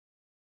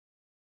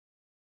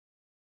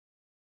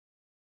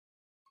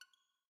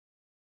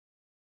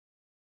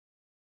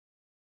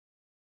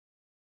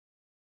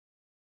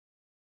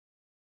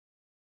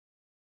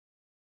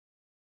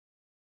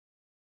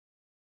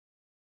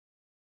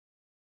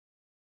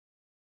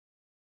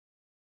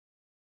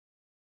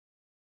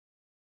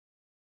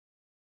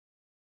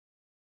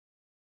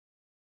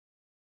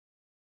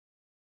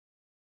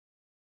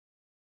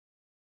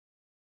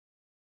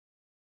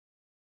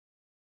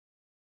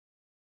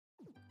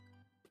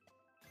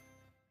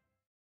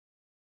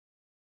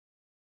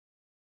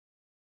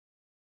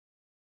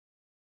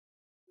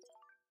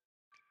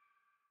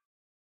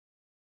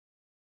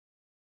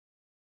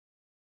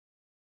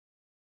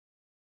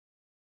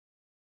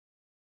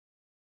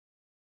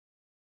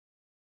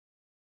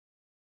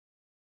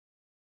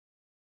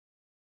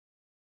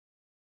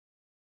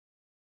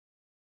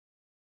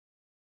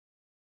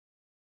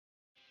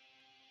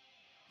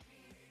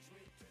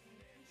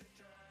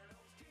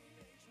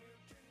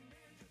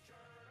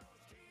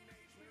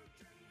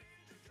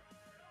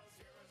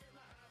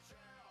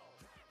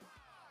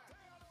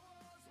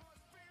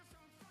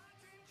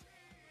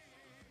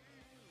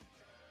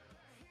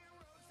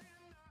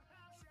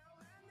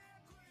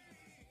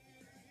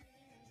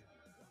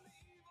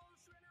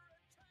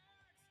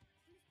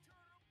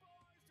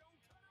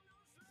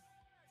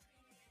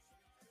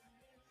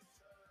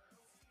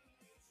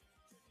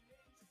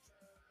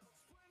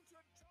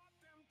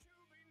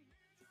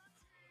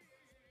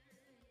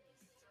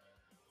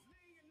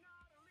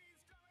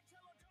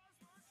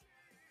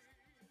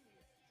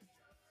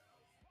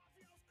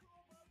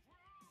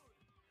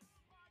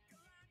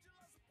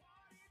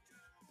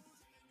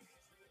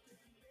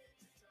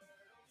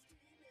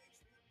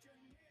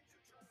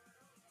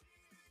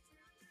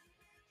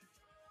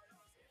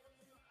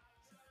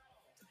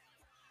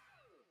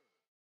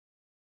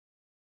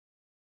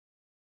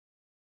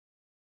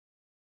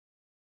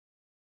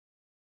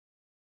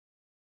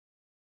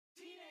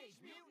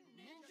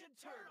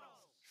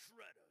Turtles!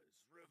 Shredder's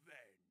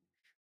Revenge.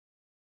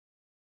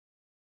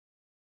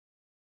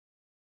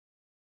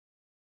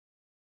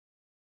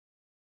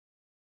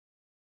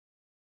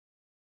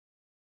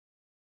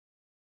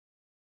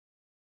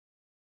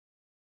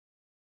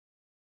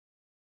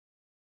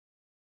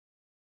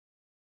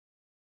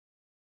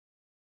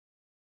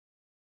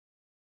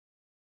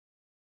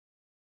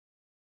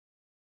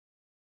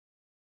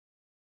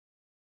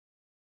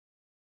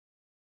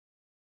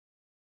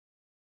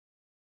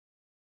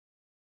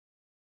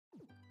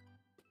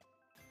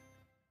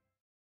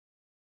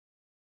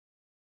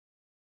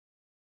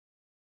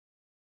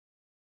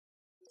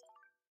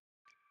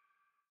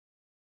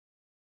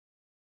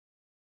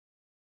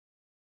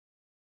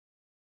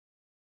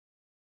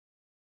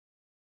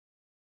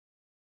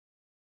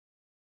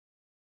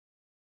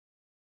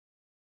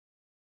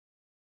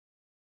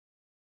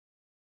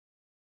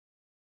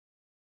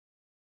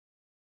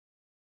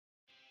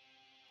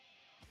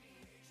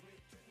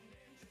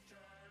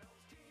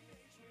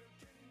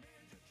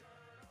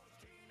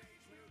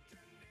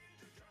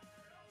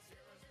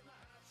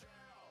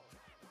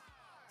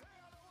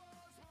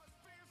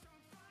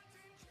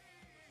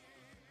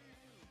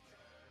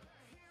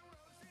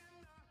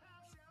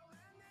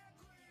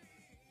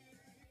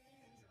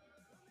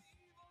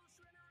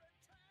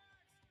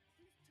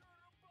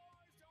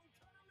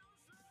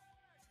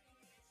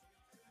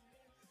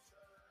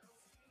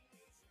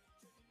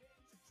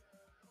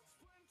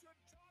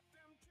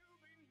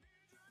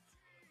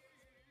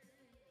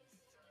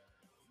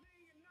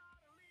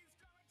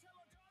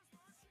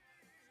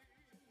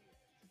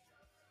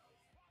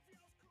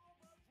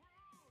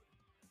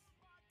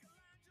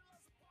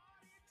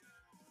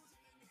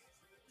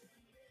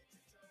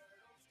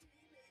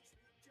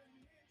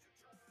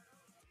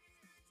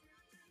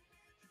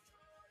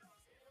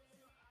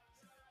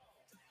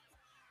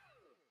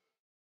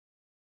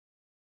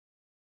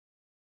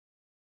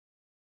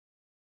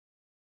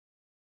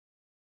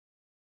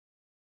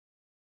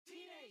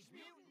 Teenage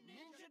Mutant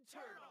Ninja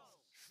Turtles!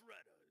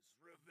 Shredder's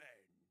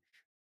Revenge.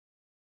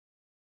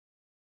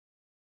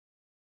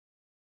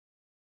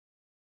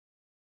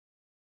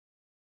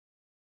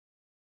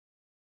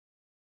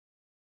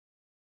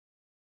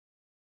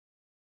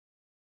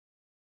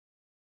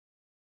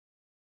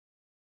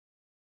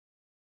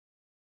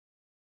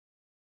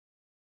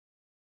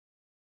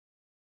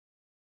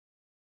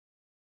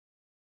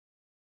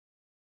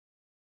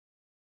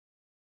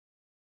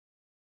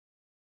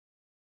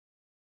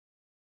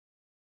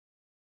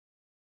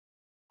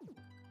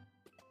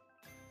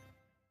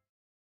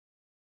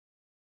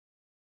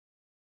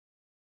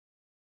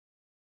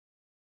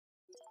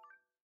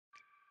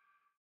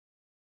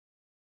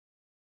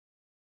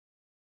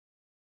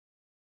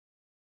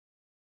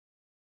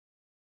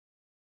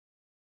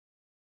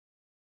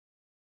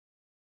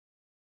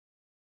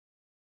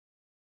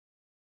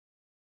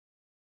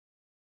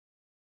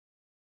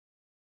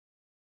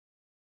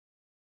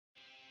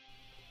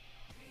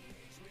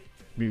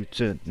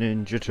 Mutant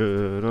Ninja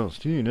Turtles,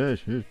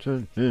 Teenage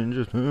Mutant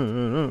Ninja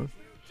Turtles.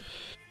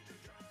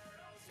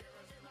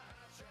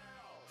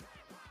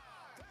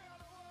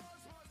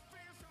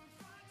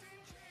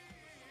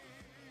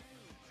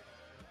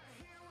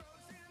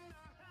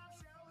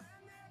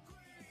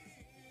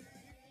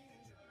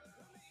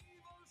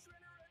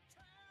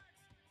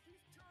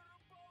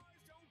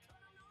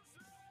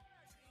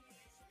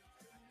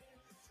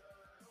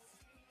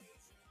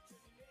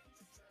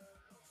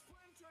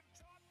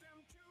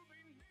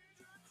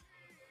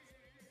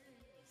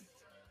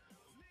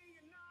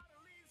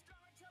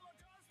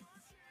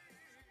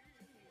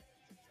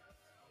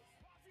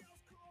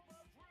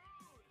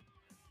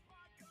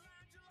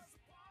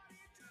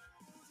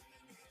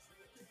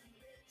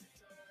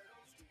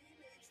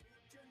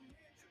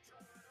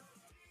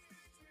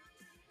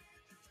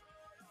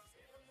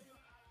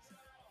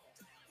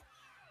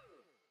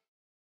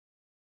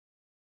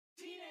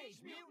 Teenage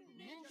Mutant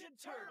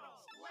Ninja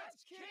Turtles!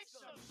 Let's kick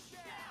some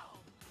shell!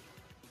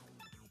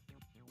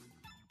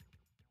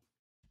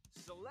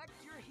 Select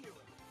your hero.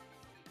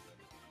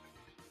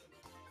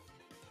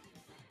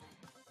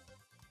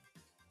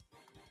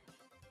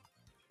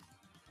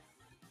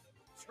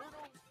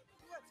 Turtles,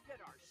 let's get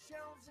our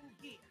shells and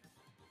gear.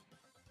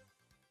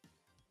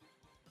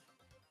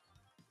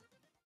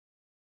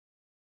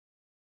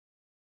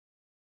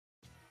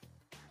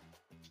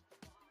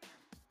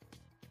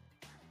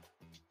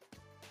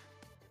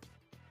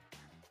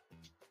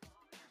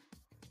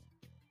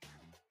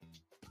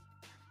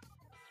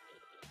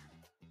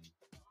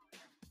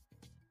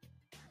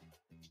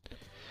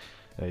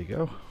 There you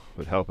go.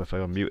 Would help if I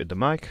unmuted the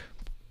mic.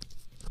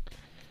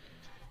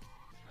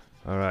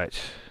 Alright.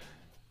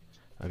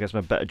 I guess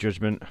my better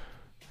judgment,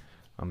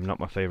 I'm not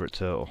my favourite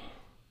turtle.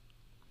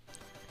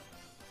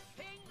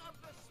 King of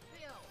the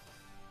spill.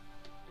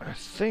 I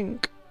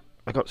think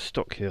I got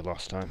stuck here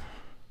last time.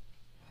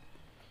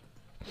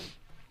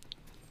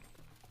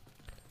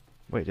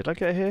 Wait, did I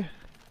get here?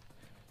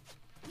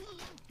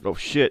 Oh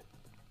shit.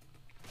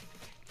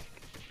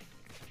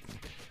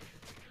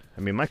 I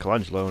mean,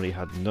 Michelangelo only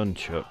had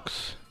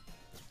nunchucks.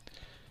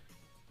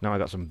 Now I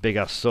got some big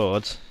ass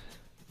swords.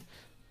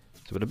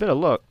 So with a bit of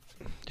luck,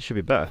 this should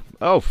be better.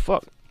 Oh,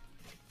 fuck.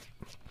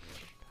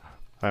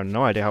 I have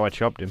no idea how I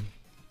chopped him.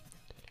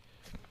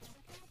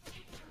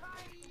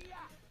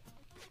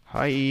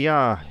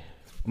 Hiya,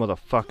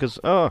 motherfuckers.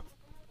 Oh.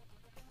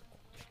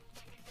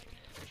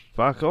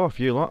 Fuck off,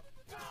 you lot.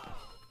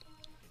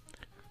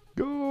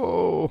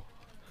 Go.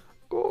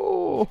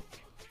 Go.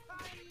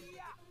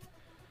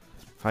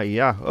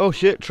 Hiya. Oh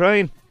shit,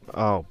 train.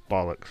 Oh,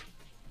 bollocks.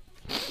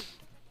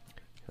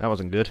 That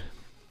wasn't good.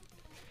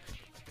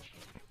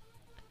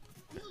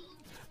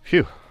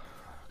 Phew.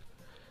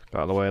 Got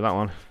out of the way of that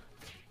one.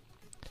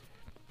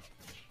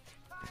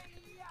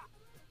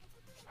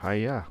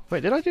 Hiya.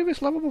 Wait, did I do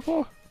this level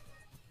before?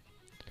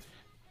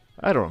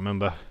 I don't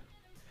remember.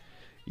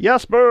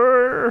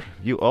 Jasper!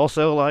 You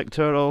also like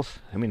turtles?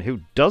 I mean,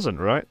 who doesn't,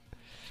 right?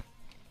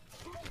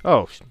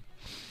 Oh.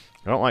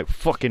 I don't like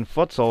fucking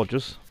foot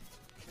soldiers.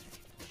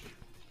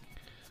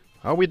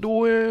 How we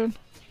doing?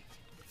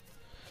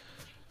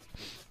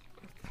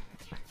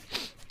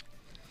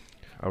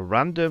 A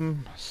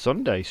random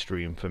Sunday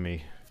stream for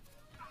me.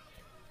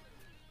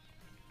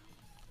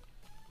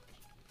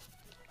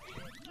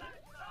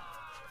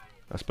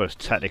 I suppose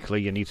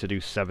technically you need to do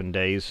 7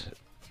 days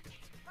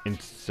in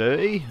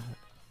 30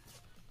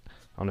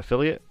 on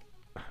affiliate,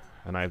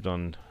 and I've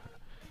done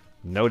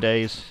no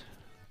days,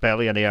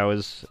 barely any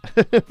hours.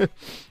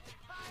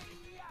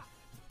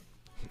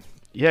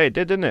 Yeah, it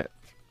did, didn't it?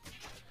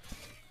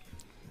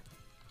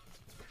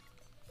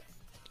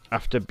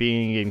 After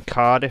being in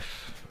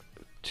Cardiff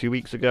 2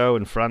 weeks ago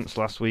and France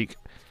last week,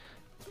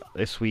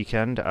 this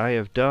weekend I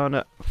have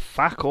done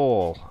fuck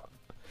all.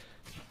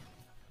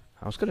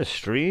 I was going to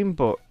stream,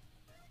 but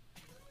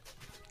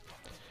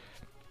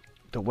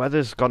the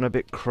weather's gone a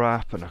bit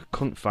crap and I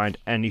couldn't find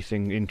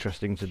anything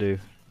interesting to do.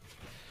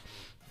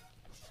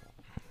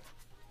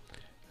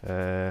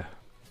 But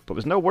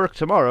there's no work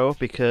tomorrow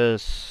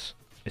because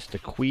it's the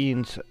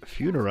Queen's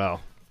funeral.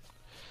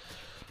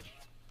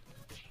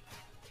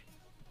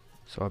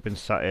 So I've been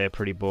sat here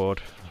pretty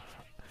bored.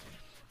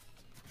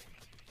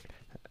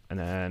 And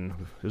then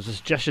there was a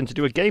suggestion to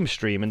do a game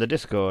stream in the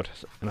Discord.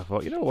 And I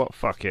thought, you know what,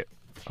 fuck it.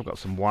 I've got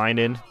some wine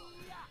in.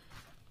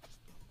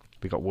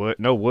 We got work,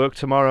 no work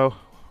tomorrow.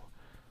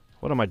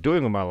 What am I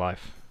doing with my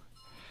life?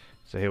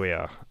 So here we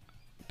are.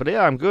 But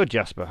yeah, I'm good,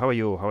 Jasper. How are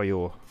you? How are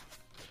you?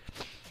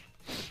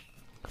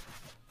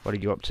 What are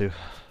you up to?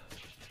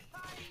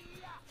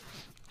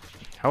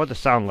 How are the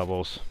sound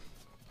levels?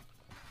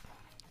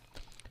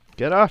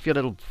 Get off, you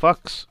little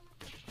fucks.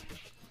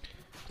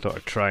 Thought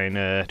I'd try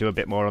and do a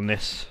bit more on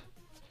this.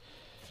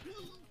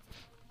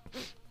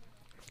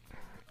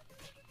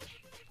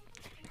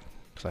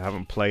 Because I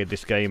haven't played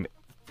this game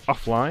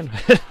offline.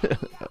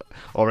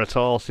 Or at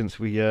all since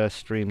we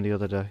streamed the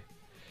other day.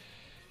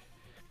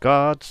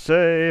 God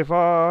save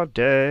our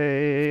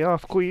day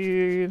of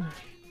Queen.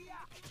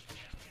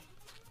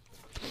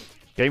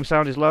 Game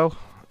sound is low.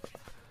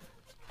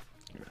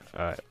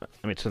 Alright,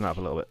 let me turn that up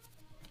a little bit.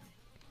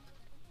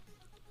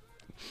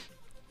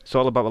 It's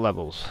all about the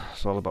levels.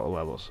 It's all about the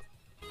levels.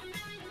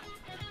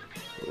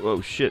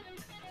 Oh shit.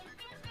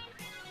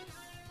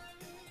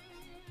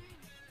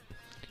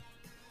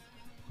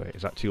 Wait,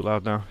 is that too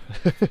loud now?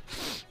 I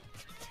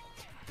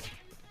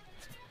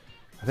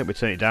think we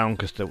turned it down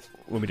because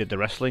when we did the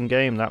wrestling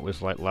game, that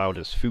was like loud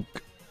as fook.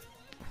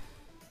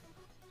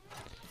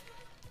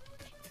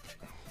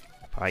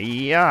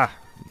 Hiya!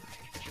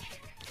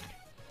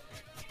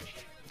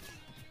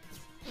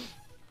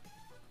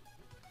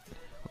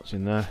 What's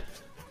in there?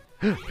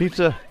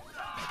 Pizza!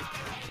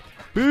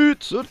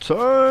 Pizza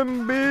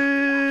time,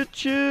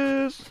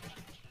 bitches!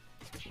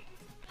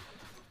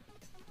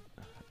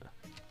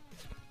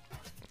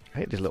 I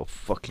hate these little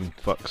fucking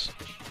fucks.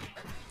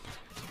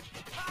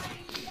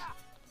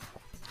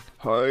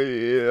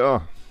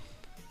 Hiya!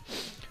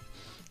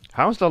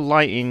 How's the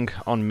lighting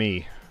on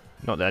me?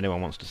 Not that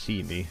anyone wants to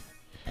see me,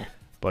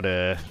 but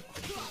I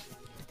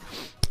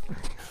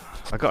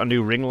got a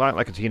new ring light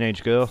like a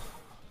teenage girl,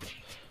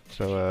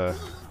 so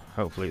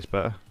hopefully it's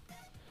better.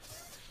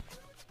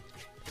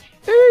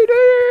 Hey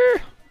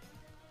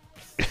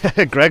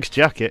there! Greg's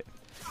jacket.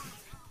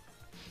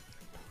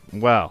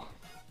 Well.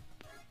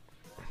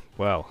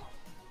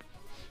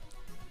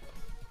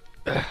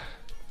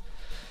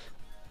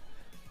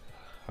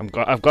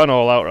 I've gone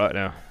all out right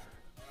now.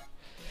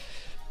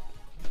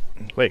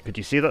 Wait, could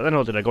you see that then,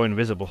 or did I go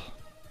invisible?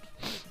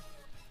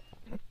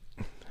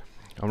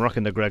 I'm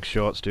rocking the Greg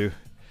shorts too.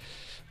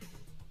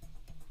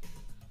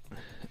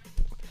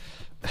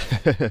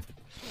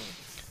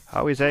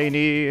 How is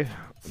Annie?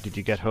 Did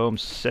you get home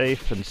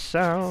safe and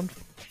sound?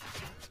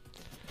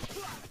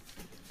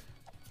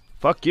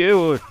 Fuck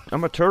you,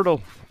 I'm a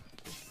turtle.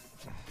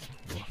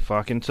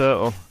 Fucking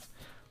turtle.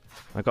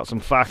 I got some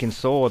fucking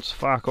swords,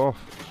 fuck off.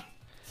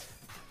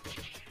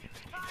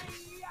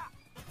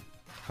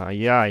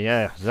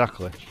 Yeah,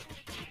 exactly.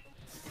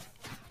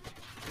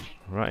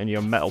 Right in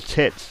your metal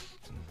tits.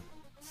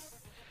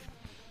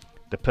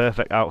 The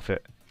perfect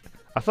outfit.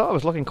 I thought I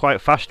was looking quite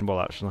fashionable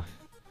actually.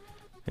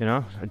 You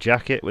know, a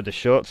jacket with the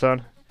shorts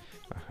on.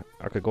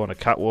 I could go on a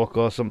catwalk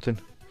or something.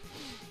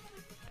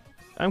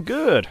 I'm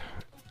good.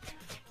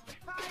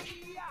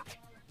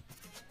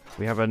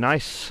 We have a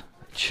nice,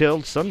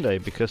 chilled Sunday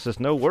because there's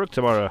no work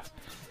tomorrow.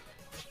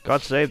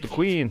 God save the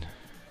Queen.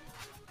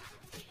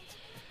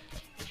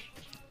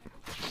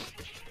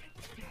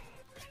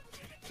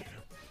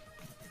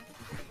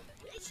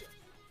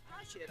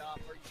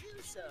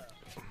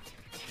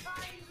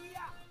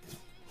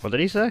 What did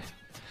he say?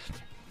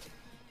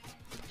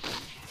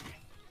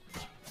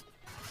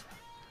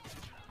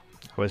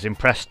 I was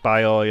impressed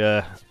by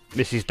your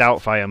Mrs.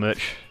 Doubtfire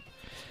merch.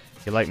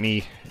 You like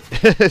me?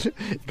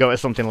 Go at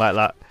something like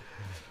that.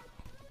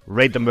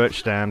 Raid the merch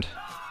stand.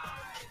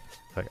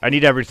 Like, I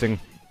need everything.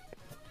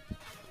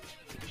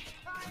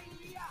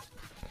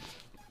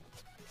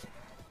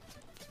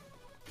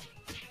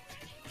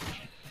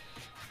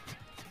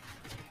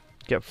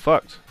 Get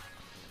fucked.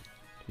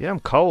 Yeah, I'm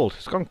cold.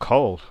 It's gone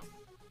cold.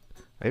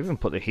 I even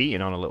put the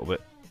heating on a little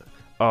bit.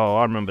 Oh,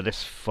 I remember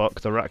this fuck,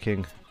 the Rat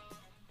King.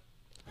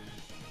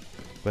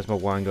 Where's my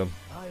wine gun?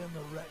 I am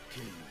the Rat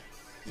King.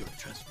 You're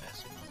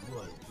trespassing on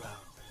royal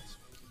grounds.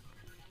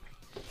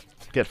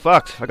 Get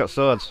fucked. I got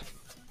swords.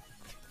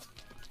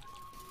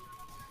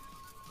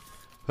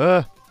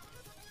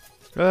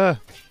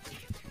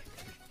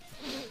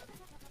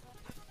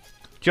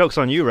 Joke's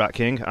on you, Rat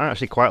King. I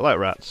actually quite like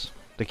rats.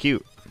 They're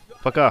cute.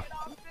 Fuck off.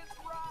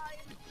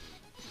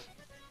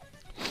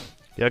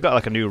 Yeah, I got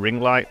like a new ring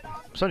light.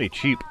 It's only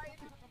cheap,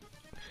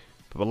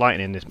 but the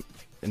lighting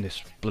in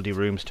this bloody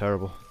room's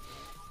terrible.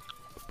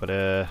 But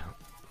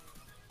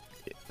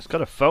it's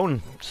got a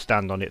phone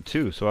stand on it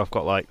too, so I've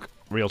got like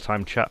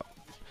real-time chat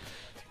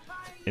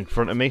in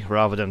front of me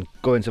rather than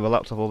going to the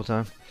laptop all the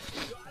time.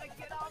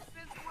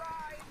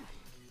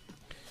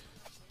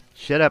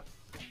 Shut up.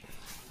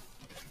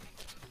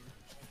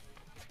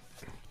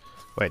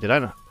 Wait, did I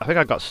not? I think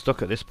I got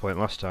stuck at this point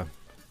last time.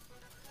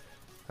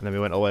 And then we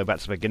went all the way back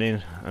to the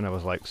beginning, and I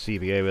was like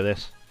CBA with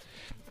this.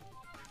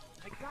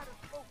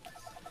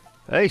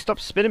 Hey, stop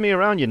spinning me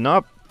around, you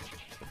knob.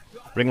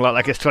 Ring light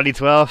like it's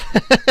 2012.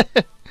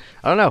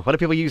 I don't know, what do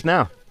people use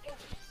now?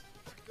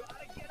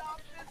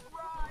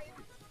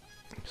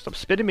 Stop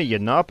spinning me, you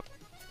knob.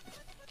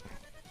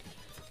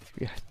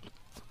 Yeah.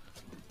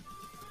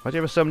 Why do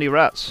you have so many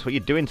rats? What are you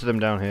doing to them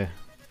down here?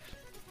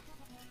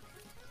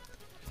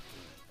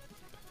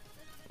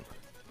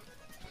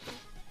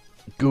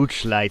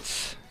 Gooch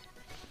lights.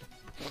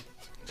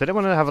 Does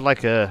anyone want to have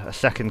like a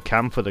second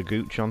cam for the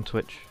Gooch on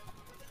Twitch?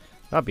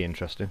 That'd be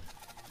interesting.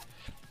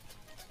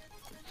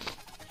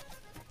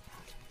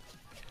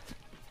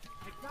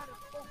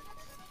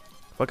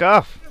 Fuck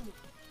off!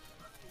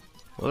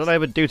 What did I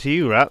ever do to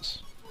you,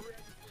 rats?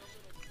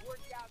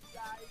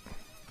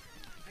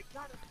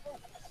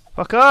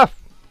 Fuck off!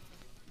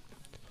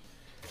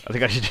 I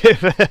think I should do it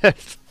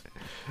first.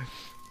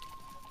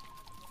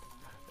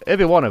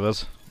 Every one of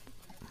us.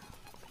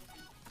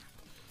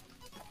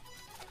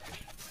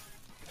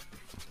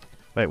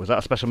 Wait, was that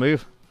a special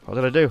move? What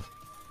did I do?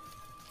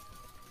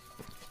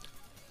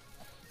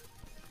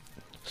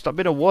 Stop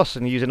being a wuss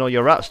and using all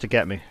your rats to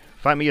get me.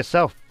 Fight me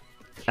yourself,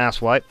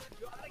 asswipe.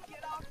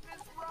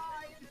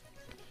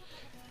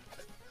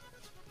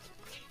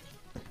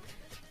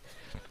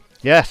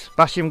 Yes,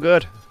 bash him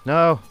good.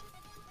 No.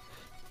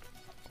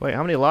 Wait,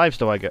 how many lives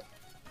do I get?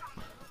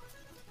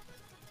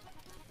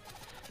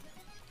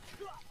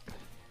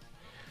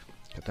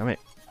 God damn it.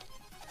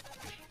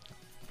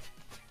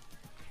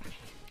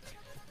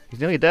 He's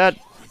nearly dead.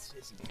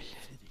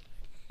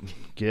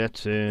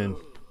 Get in.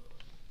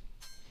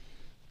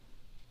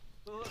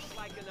 Looks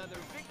like another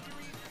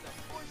victory for the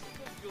forces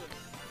of good.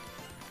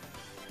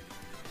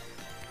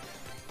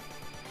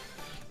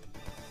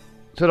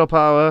 Turtle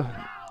power.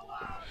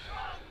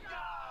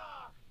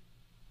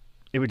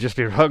 It would just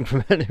be wrong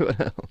from anyone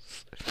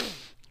else.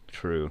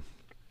 True.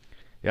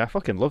 Yeah, I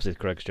fucking love this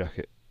Greg's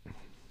jacket.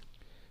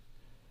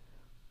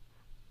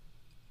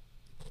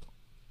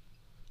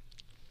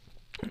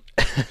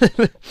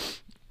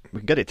 We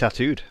can get it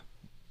tattooed.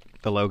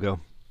 The logo.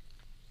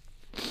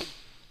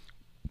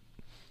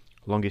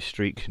 Longest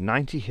streak,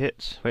 90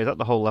 hits. Wait, is that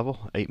the whole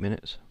level? 8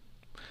 minutes?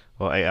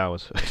 Or 8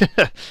 hours?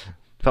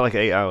 Felt like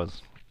 8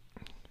 hours.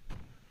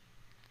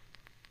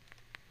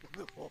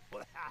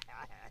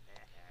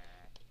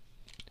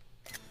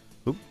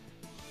 Oop.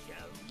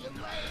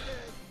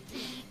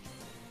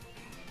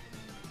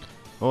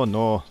 Oh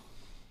no.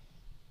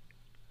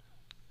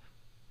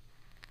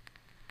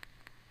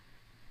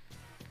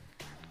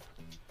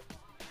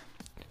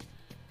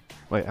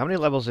 Wait, how many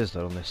levels is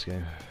there on this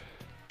game?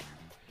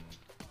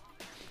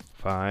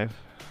 5,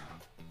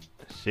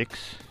 6.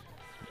 Is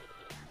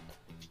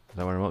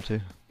that where I'm up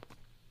to?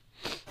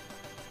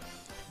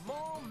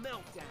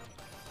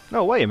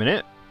 No, wait a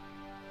minute.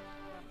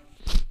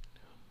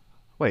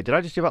 Wait, did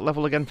I just do that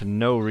level again for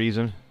no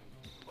reason?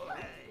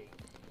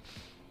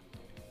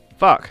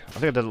 Fuck, I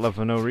think I did that level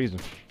for no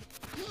reason.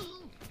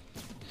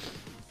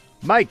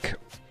 Mike!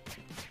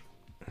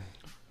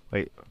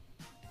 Wait.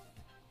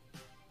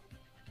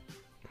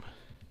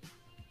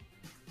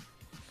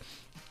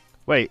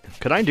 Wait,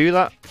 can I do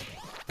that?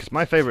 Because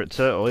my favourite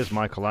turtle is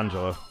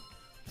Michelangelo.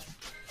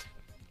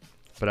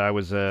 But I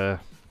was I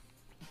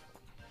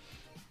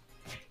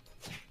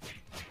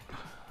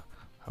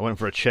went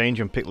for a change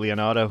and picked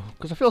Leonardo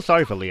because I feel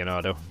sorry for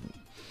Leonardo.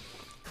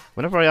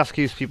 Whenever I ask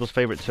who people's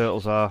favourite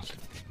turtles are,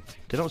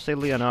 they don't say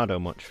Leonardo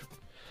much.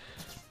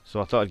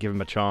 So I thought I'd give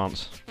him a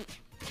chance.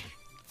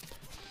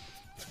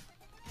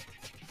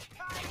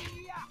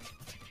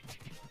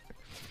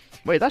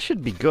 Wait, that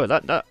should be good.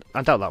 That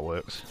I doubt that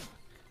works.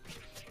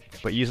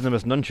 But using them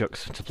as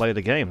nunchucks to play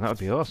the game, that would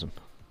be awesome.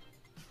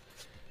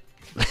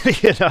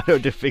 Leonardo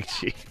da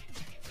Vinci.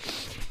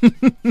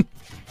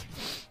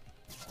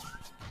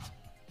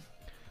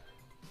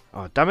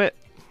 Oh, damn it.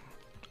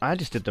 I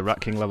just did the Rat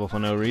King level for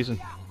no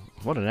reason.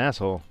 What an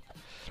asshole.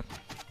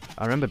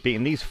 I remember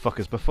beating these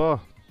fuckers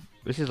before.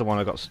 This is the one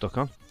I got stuck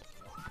on.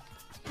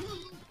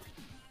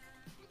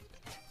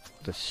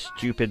 The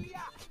stupid...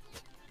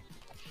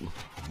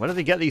 Where do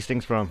they get these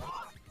things from?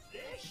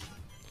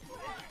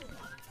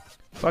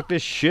 Fuck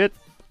this shit.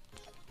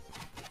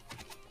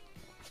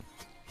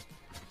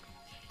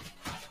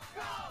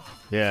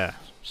 Yeah,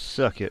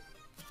 suck it.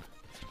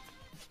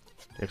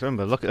 Yeah,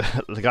 remember, look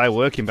at the guy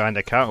working behind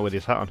the counter with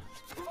his hat on.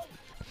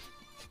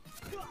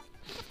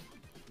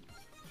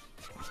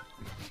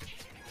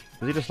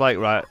 Is he just like,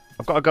 right,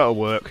 I've got to go to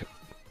work,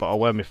 but I'll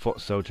wear my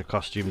foot soldier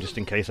costume just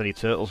in case any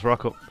turtles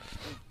rock up.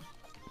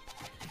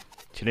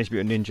 Teenage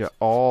Mutant Ninja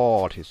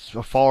Artist.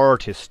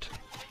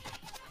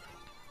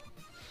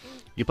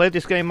 You played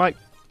this game, Mike?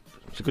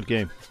 It's a good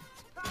game.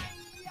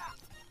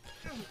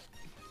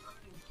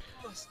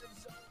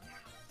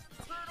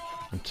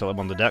 Until I'm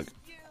on the deck.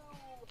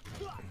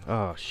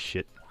 Oh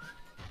shit.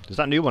 There's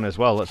that new one as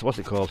well. What's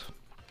it called?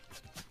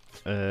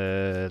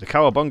 The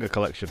Cowabunga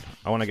collection.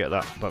 I want to get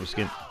that, but I'm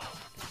skint.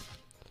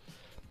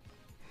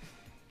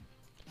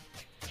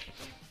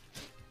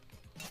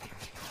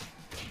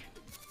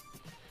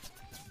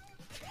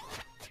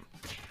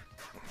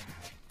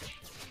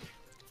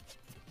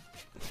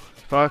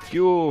 Fuck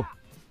you!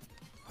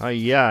 Oh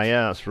yeah,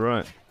 that's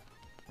right.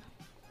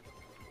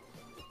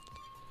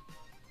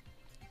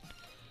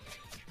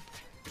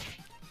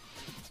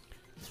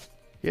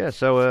 Yeah,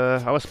 so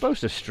I was supposed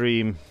to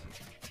stream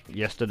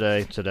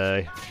yesterday,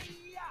 today.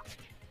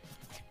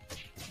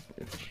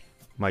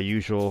 My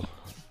usual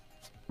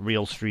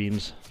real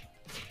streams.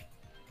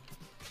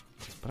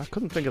 But I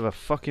couldn't think of a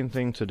fucking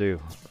thing to do.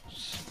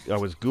 I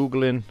was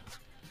Googling,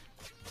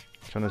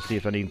 trying to see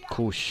if any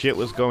cool shit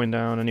was going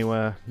down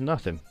anywhere.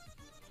 Nothing.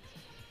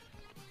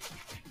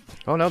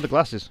 Oh no, the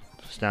glasses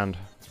stand.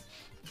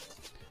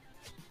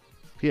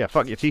 Yeah,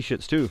 fuck your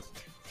t-shirts too.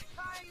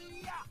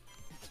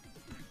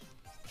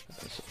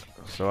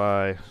 So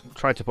I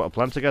tried to put a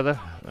plan together,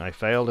 I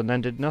failed and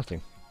then did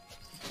nothing.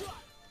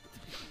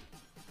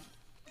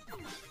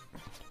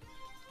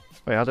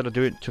 Wait, how did I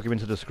do it? Took him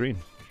into the screen.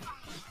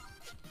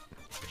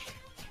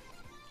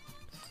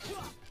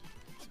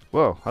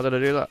 Whoa, how did I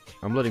do that?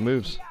 I'm loading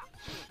moves.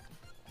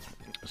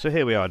 So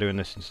here we are doing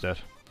this instead.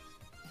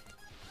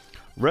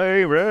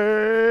 Ray!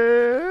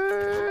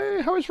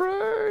 How is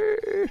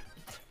Ray?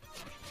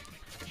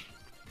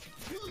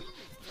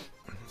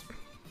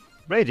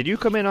 Ray, did you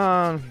come in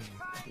on...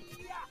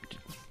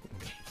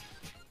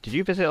 Did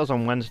you visit us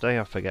on Wednesday?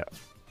 I forget.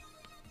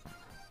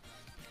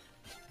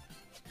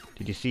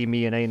 Did you see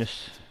me and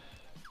Anus?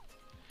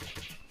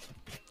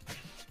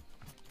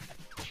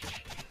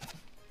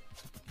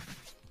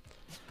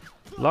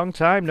 Long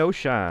time no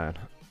shine.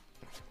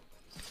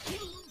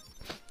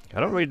 I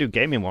don't really do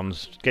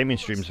gaming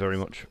streams very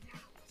much.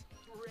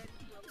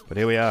 But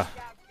here we are.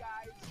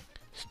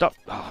 Stop!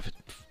 Oh,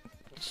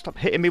 stop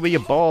hitting me with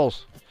your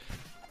balls.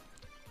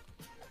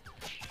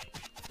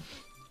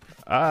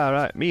 Ah,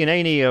 right. Me and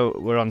Annie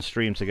were on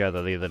stream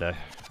together the other day.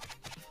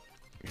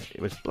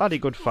 It was bloody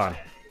good fun.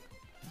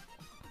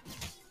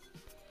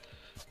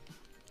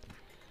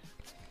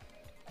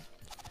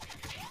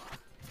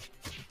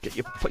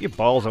 Put your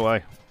balls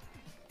away.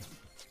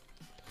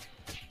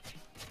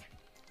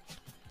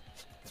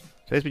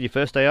 Today's been your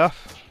first day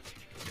off.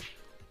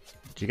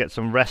 Did you get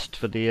some rest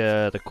for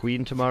the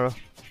Queen tomorrow?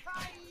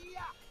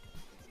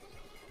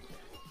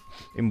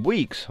 In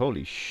weeks?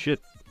 Holy shit.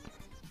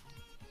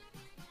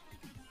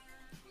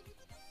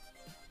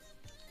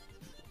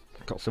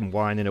 Got some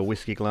wine in a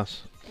whiskey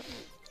glass.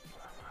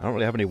 I don't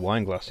really have any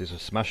wine glasses. I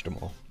smashed them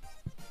all.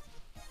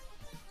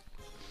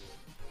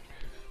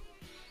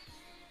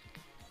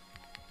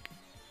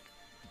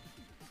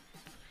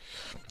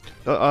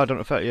 Oh, don't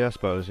affect you, I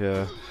suppose,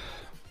 yeah.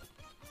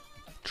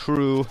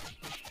 True.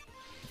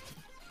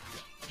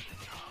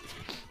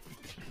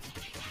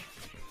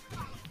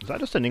 Is that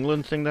just an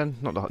England thing then?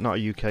 Not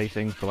a UK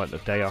thing for like the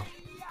day off?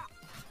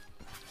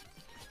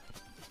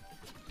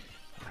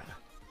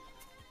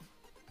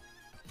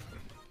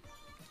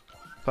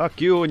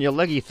 Fuck you and your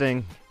leggy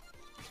thing.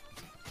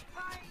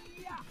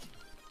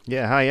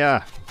 Yeah,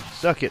 hiya.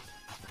 Suck it.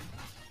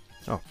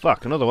 Oh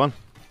fuck, another one.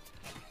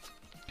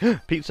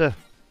 Pizza.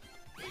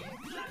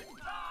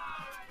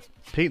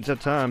 Pizza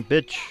time,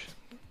 bitch.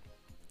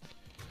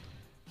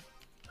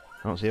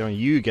 I don't see any of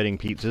you getting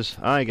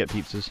pizzas. I get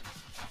pizzas.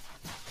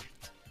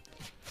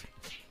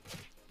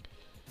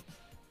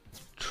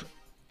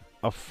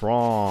 of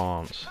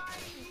France.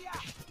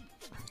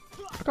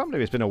 I can't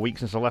believe it's been a week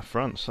since I left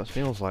France. That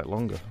feels like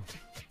longer.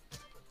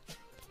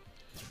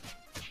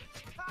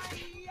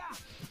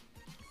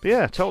 But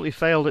yeah, totally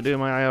failed at doing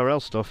my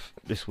IRL stuff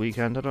this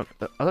weekend. I don't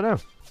know.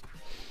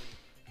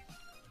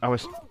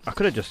 I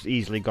could have just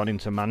easily gone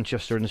into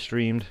Manchester and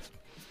streamed,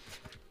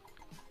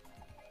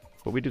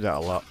 but we do that a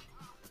lot.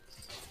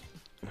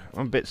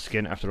 I'm a bit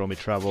skint after all my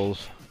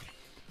travels.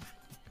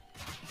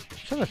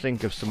 Trying to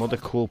think of some other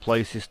cool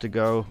places to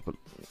go, but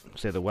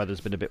say the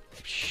weather's been a bit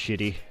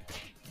shitty,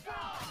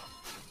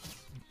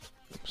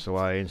 so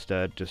I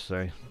instead just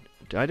say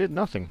I did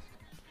nothing.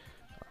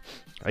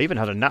 I even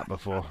had a nap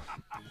before.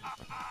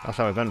 That's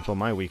how eventful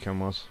my weekend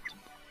was.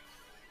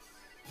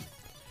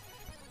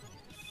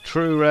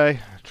 True, Ray.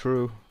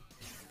 True.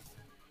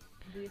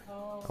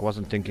 I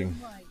wasn't thinking.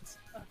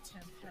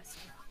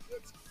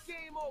 It's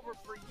game over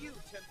for you,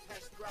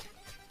 Tempestra.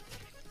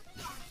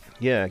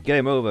 Yeah,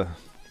 game over.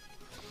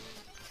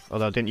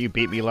 Although, didn't you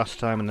beat me last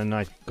time and then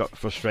I got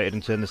frustrated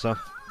and turned this off?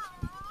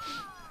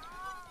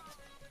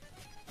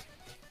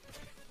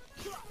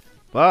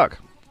 Fuck!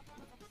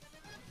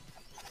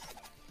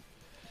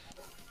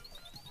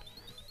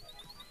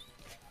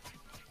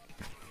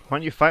 Why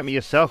don't you fight me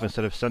yourself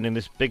instead of sending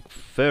this big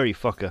furry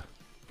fucker?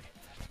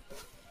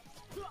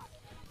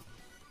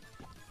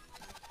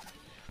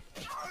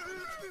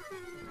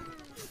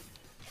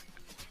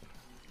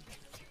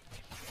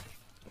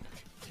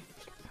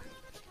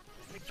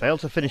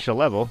 Failed to finish a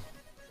level?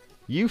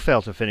 You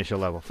failed to finish a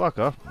level. Fuck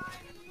off.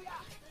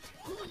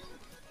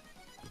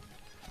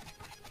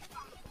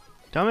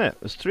 Damn it,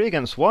 there's 3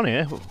 against 1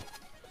 here.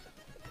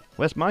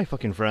 Where's my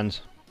fucking friends?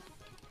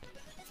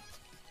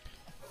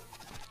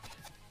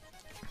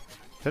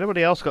 Has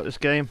anybody else got this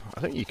game? I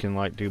think you can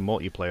like do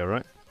multiplayer,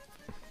 right?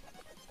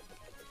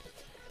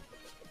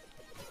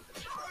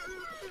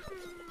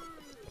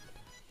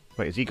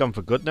 Wait, is he gone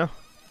for good now?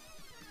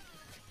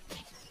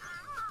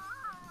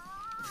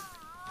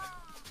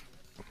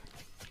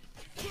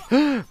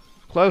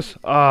 Close.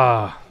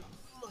 Ah.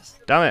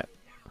 Damn it.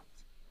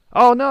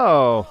 Oh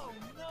no.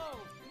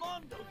 Oh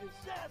no, Mondo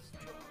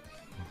disaster.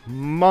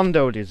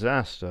 Mondo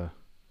disaster.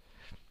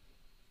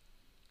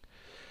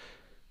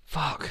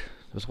 Fuck.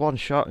 There's one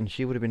shot and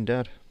she would have been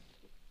dead.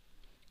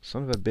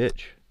 Son of a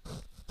bitch.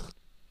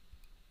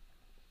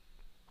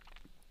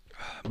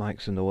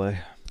 Mike's in the way.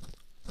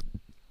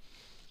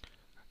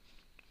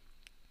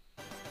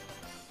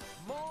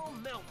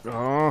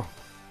 Oh.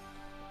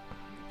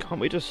 Can't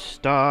we just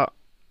start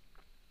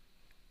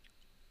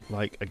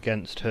like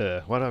against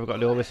her? Why do I got to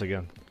do all this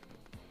again?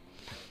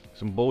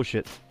 Some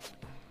bullshit.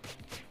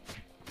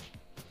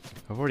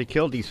 I've already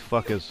killed these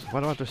fuckers. Why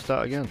do I have to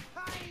start again?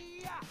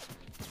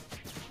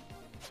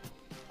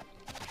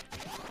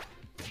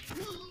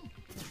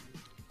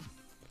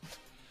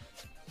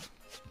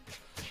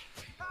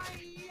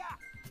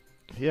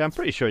 Yeah, I'm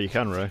pretty sure you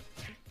can, Ray.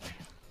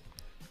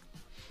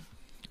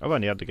 I've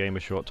only had the game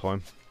a short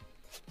time.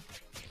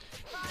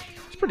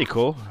 It's pretty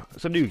cool.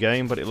 It's a new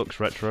game, but it looks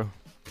retro.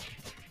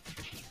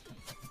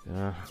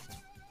 Yeah.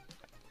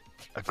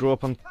 I grew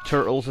up on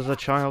Turtles as a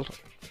child.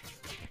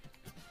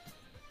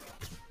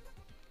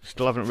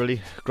 Still haven't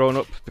really grown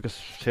up because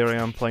here I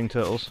am playing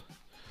Turtles.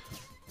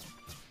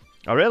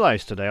 I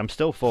realised today I'm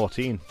still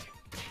 14.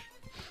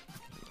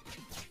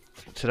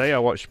 Today I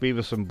watched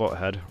Beavis and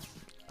Butthead,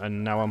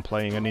 and now I'm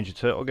playing a Ninja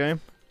Turtle game.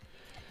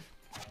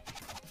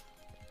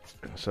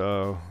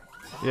 So,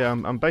 yeah,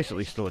 I'm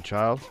basically still a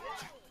child.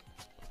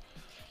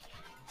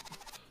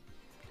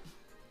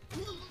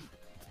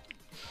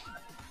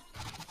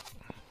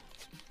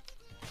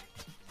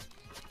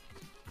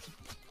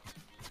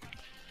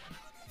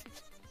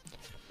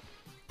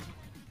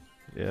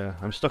 Yeah,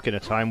 I'm stuck in a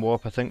time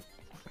warp, I think.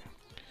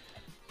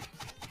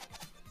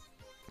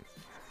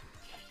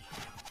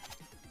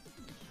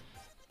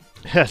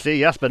 See,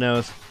 Jasper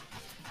knows.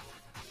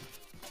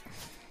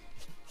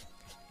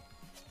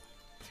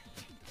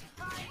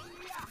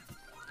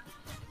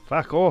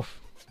 Fuck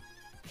off.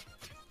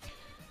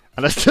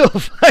 And I still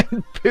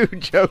find poo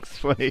jokes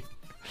funny.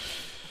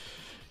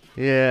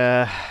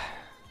 Yeah.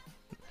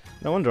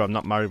 No wonder I'm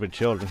not married with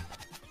children.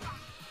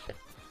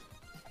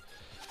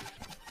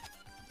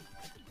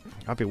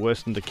 I'd be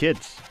worse than the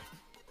kids.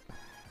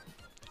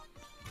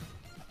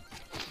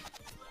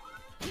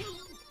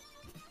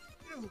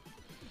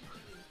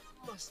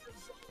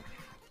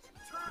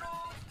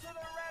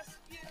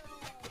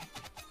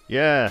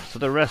 Yeah, to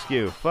the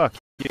rescue. Fuck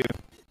you.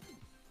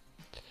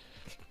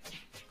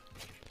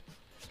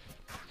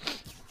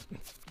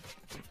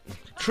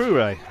 True,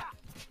 Ray.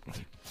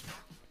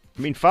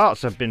 I mean,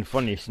 farts have been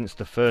funny since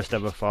the first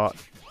ever fart.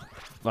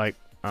 Like,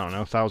 I don't know,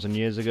 1,000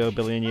 years ago,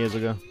 billion years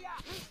ago.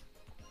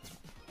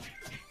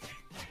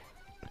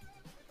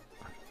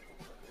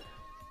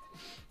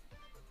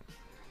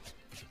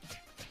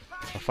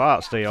 A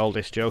fart's the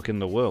oldest joke in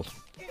the world.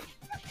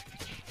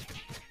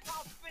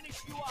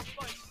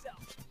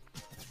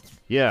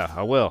 Yeah,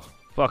 I will.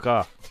 Fuck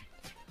off.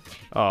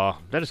 Oh,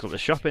 they just got the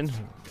shopping.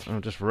 I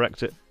just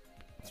wrecked it.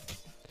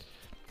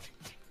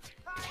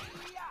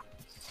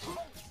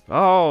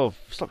 Oh,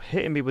 stop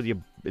hitting me with your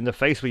in the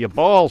face with your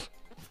balls.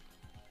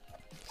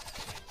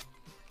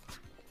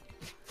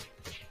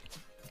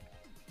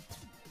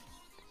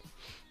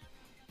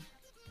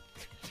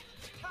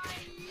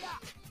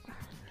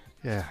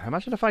 Yeah,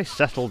 imagine if I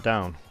settled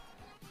down.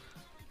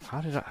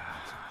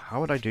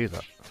 How would I do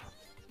that?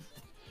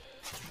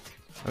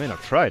 I mean,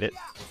 I've tried it.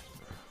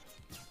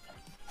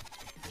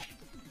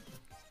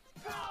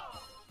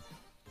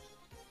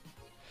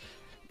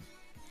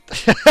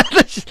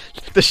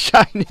 The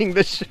shining.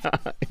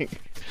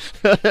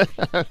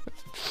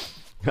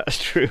 That's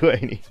true,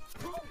 ain't he?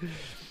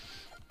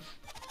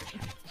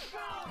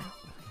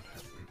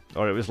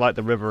 Or it was like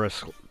the river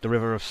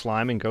of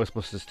slime in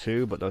Ghostbusters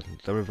 2, but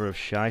the river of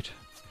shite.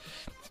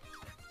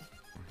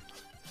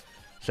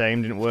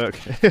 Same, didn't work.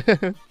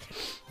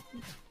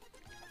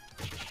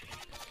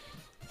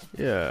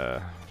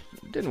 Yeah,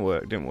 didn't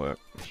work.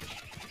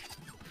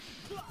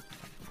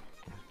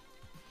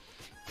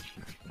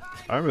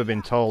 I remember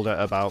being told at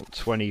about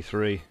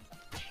 23.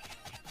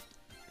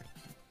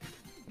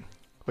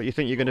 What, you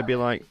think you're going to be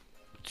like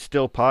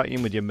still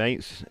partying with your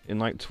mates in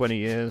like 20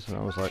 years? And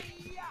I was like,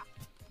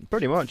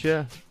 pretty much,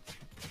 yeah.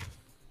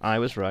 I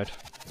was right.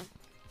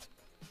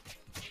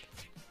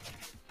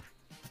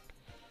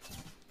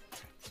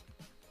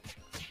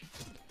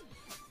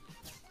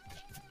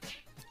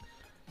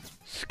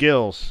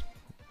 Skills.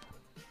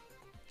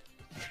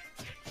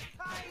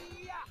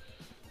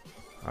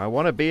 I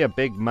want to be a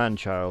big man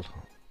child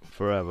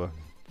forever.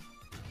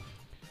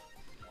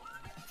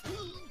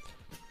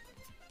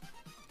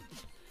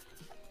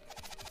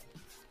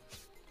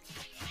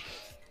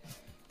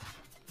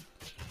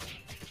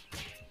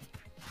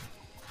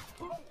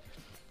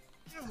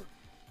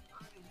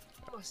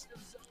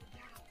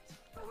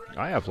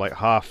 I have like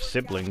half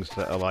siblings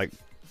that are like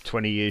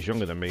 20 years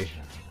younger than me,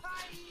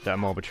 that are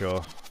more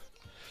mature.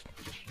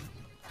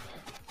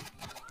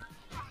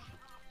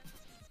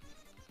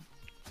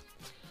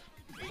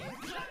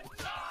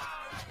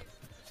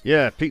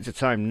 Yeah, pizza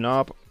time,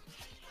 knob.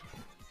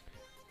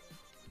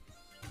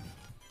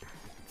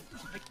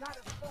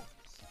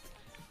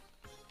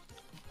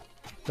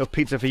 No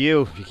pizza for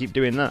you if you keep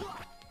doing that.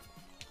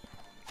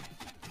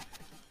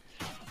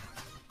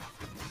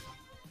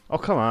 Oh,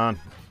 come on.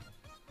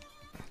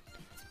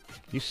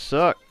 You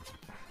suck.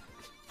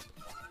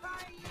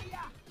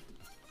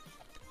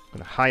 I'm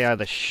gonna high-eye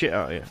the shit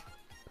out of you.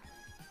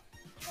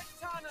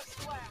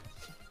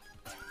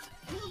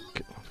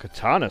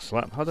 Katana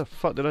slap? How the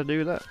fuck did I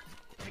do that?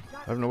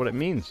 I don't know what it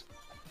means.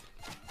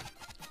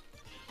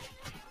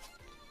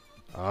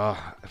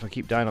 Ah, if I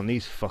keep dying on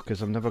these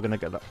fuckers, I'm never gonna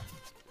get that.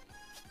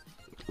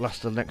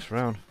 Last the next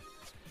round.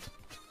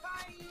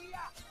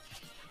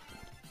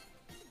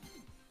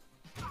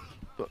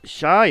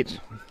 Shite!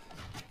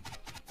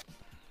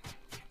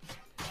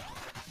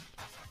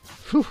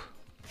 Whew.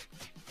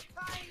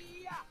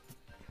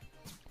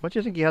 What do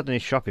you think he had in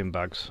his shopping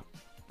bags?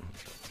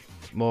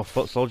 More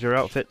foot soldier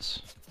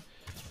outfits?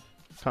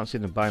 Can't see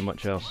them buying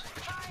much else.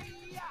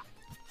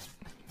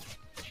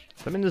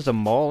 I mean, there's a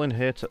mall in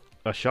here,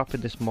 a shop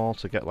in this mall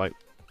to get like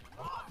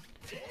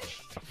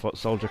a foot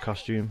soldier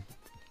costume.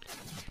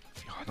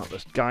 Oh, not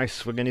this guy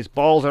swinging his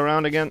balls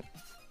around again.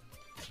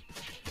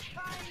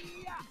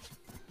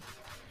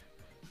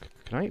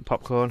 Can I eat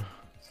popcorn?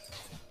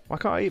 Why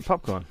can't I eat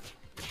popcorn?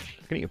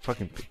 I can eat a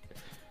fucking.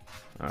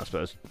 I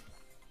suppose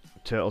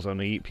turtles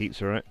only eat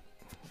pizza, right?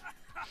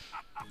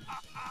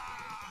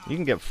 You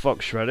can get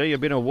fucked, Shredder. You're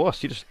being a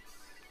wuss. You just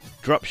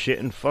drop shit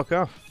and fuck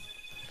off.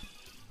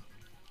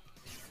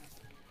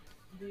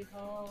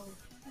 Behold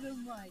the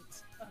might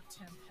of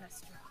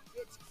Tempestra.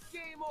 It's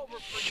game over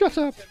for Shut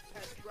you, up.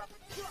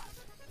 Tempestra.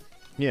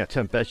 Yeah,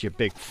 Tempest, you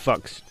big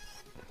fucks.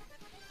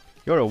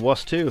 You're a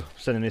wuss too,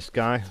 sending this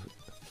guy.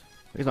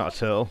 He's not a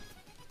turtle.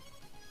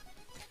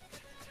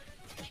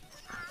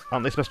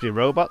 Aren't they supposed to be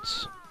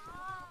robots?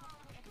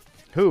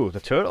 Who? The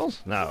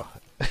turtles? No.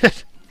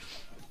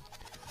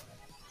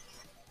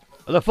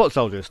 The foot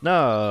soldiers?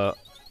 No.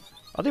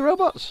 Are they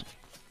robots?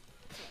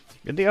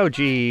 In the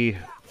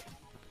OG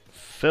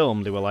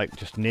film, they were like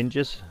just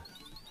ninjas.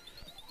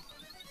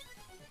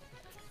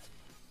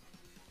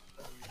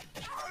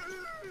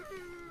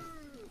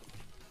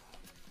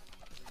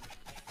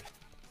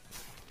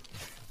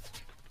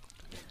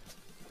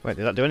 Wait,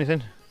 did that do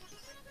anything?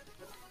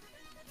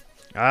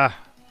 Ah,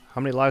 how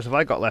many lives have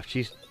I got left?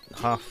 She's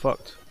half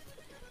fucked.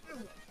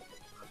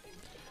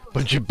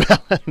 Bunch of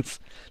balance.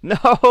 No!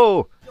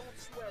 Don't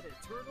sweat it,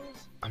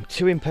 turtles. I'm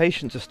too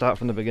impatient to start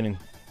from the beginning.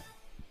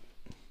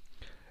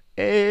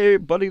 Hey,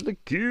 buddy the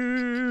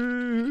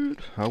kid!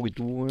 How we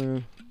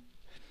doing?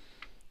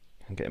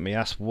 I'm getting my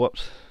ass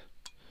whooped.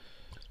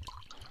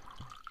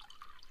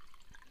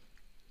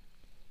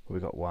 We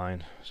got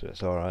wine, so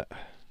it's alright.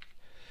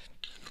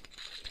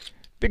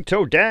 Big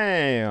toe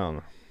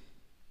down!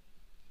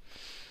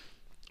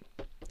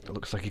 It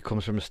looks like he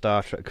comes from a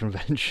Star Trek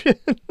convention.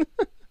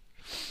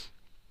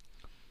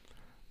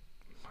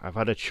 I've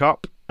had a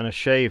chop and a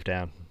shave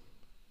down.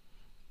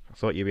 I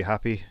thought you'd be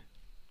happy.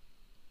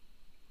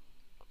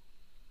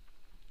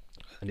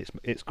 And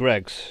it's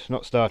Greg's,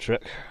 not Star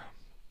Trek.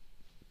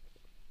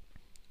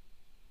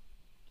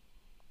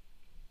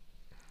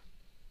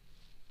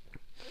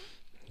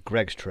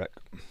 Greg's Trek.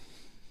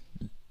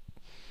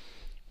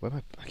 Where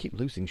am I keep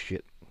losing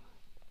shit.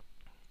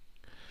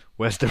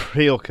 Where's the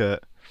real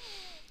Kurt?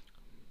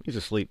 He's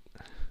asleep.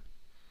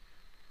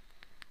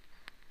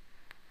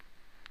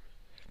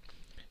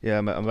 Yeah,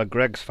 I'm a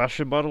Greg's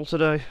fashion model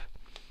today.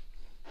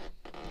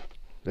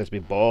 There's me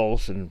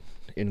balls and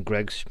in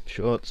Greg's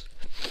shorts.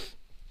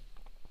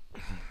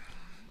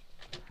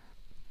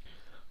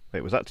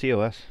 Wait, was that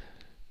TOS?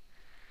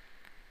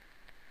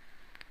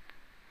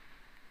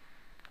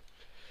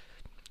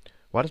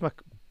 Why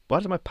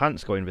does my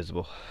pants go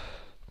invisible?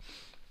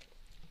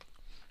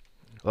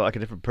 Look like a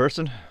different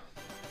person?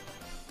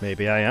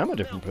 Maybe I am a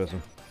different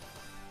person.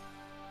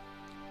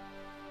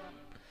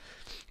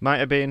 Might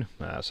have been.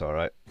 Nah, that's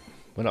alright.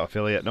 We're not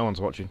affiliate, no one's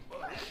watching.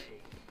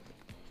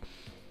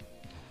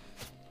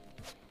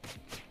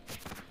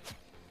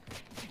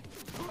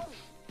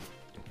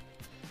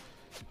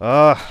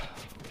 Why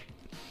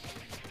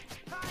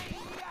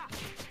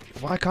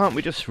can't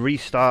we just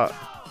restart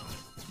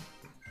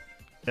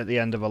at the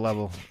end of a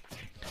level?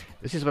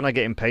 This is when I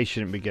get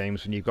impatient with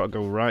games, when you've got to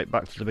go right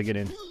back to the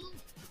beginning.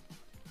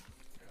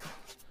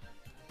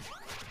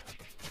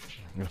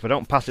 And if I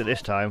don't pass it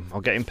this time,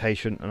 I'll get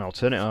impatient and I'll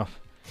turn it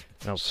off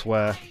and I'll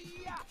swear.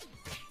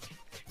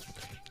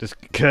 This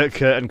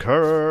Kurt and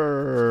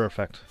Kerr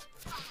effect.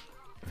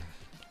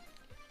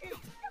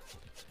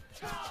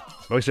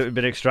 Most of it have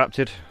been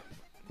extracted.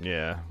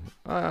 Yeah.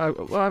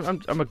 Well,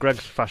 I'm a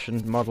Greg's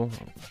fashion model.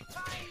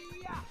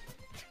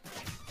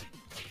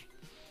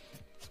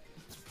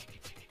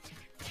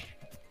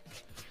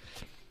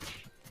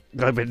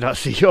 I did not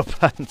see your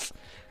pants.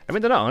 I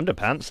mean, they're not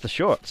underpants, they're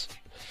shorts.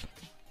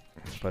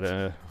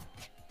 But,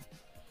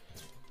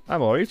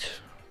 I'm alright.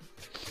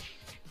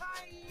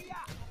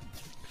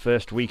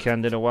 First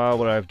weekend in a while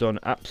where I've done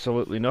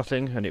absolutely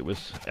nothing, and it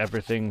was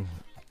everything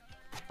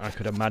I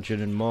could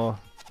imagine and more.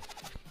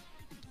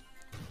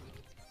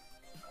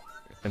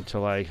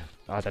 Until I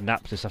had a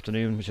nap this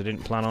afternoon, which I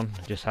didn't plan on.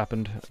 It just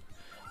happened.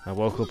 I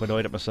woke up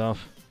annoyed at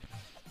myself.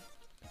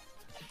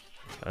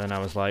 And then I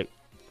was like,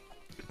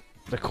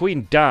 the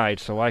Queen died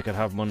so I could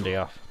have Monday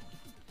off.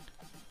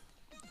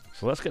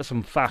 So let's get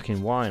some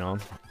fucking wine on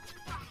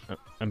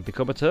and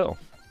become a turtle.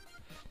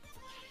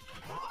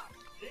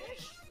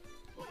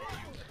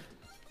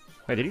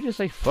 Wait, did he just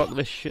say fuck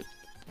this shit?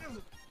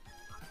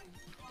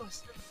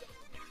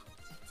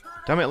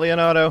 Damn it,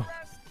 Leonardo.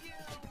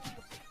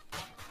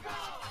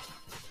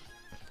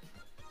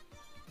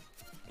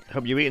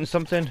 Hope you eating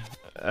something?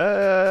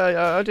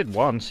 I did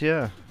once,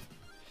 yeah.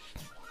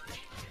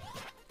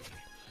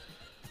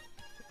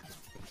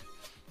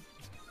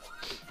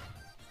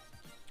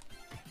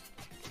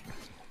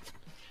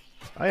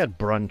 I had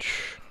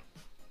brunch.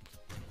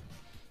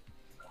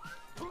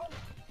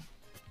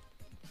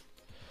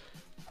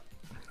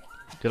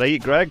 Did I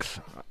eat Greg's?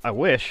 I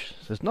wish.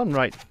 There's none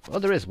right... Well,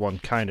 there is one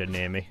kind of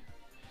near me.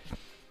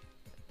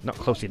 Not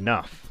close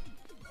enough.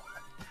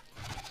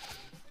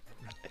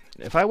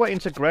 If I went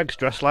into Greg's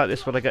dressed like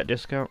this, would I get a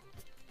discount?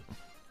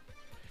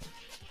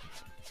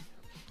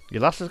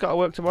 Your lass has got to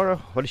work tomorrow?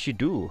 What does she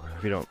do?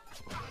 If you don't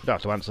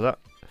have to answer that.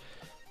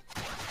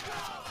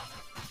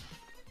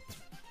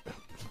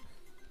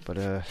 But,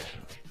 a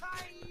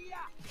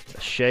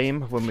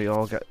shame when we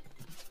all get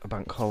a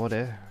bank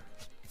holiday.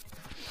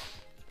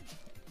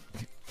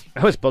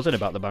 I was buzzing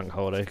about the bank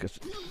holiday, because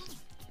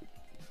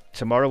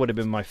tomorrow would have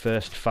been my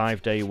first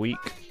 5-day week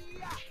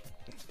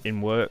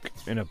in work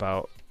in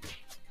about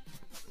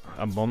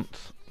a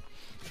month.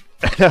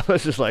 And I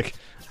was just like,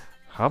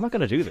 how am I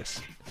going to do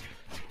this?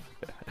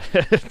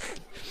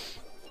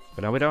 But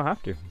now we don't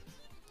have to.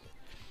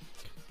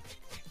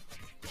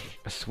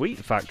 A sweet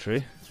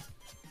factory?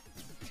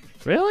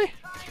 Really?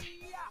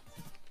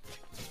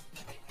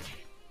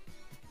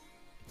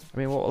 I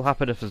mean, what will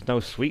happen if there's no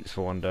sweets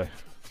for one day?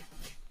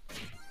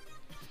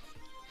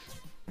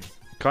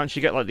 Can't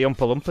you get like the Oompa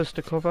Loompas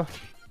to cover?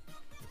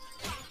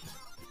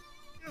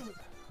 I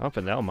don't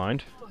think they'll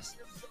mind.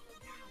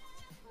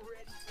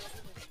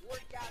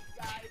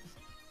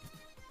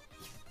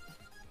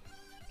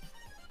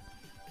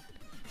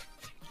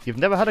 You've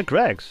never had a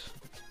Greg's?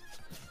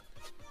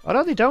 Oh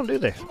no, they don't, do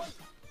they?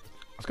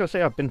 I was going to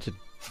say I've been to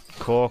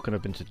Cork and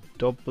I've been to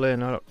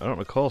Dublin. I don't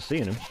recall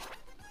seeing him.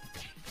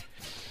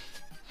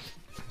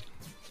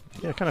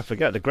 Yeah, I kind of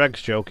forget. The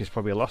Greg's joke is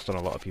probably lost on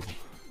a lot of people.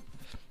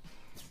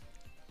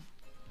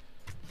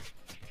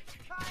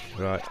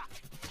 Right.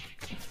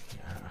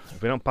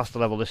 If we don't pass the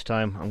level this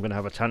time, I'm going to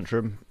have a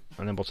tantrum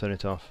and then we'll turn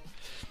it off.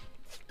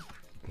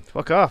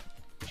 Fuck off!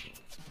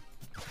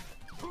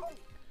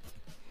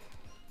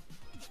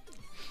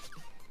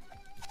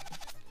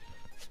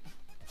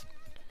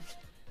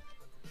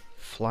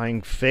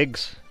 Flying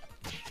figs.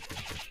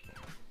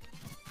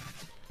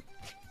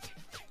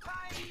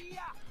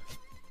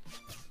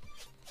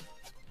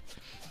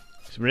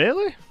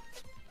 Really?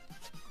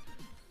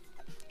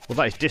 Well,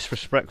 that is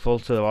disrespectful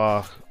to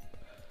our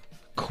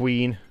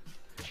Queen.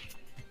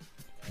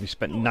 You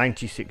spent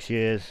 96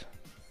 years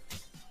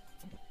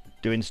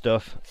doing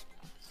stuff.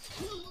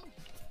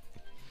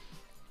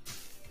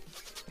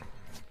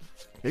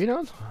 You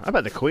know, I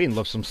bet the Queen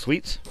loves some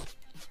sweets.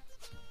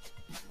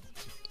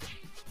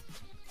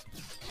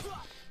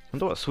 I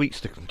wonder what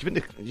sweets do you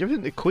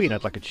think the Queen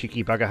had like a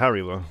cheeky bag of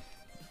Haribo?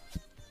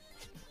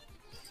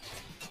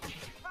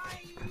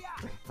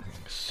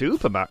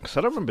 Supermax?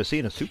 I don't remember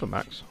seeing a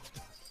Supermax.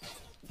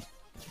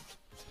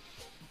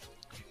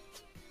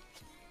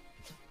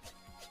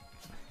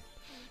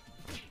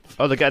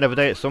 Oh, they get another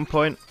day at some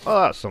point?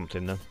 Oh, that's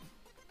something then.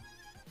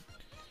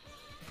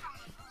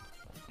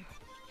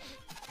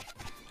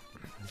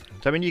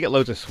 Does that mean you get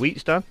loads of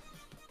sweets, Dan?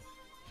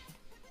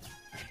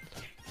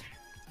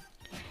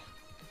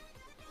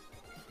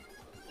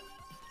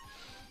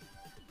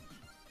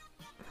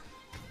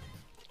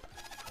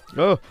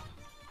 Oh!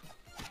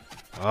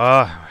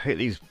 Ah, I hate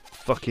these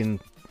fucking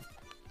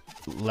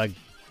leg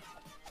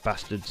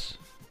bastards.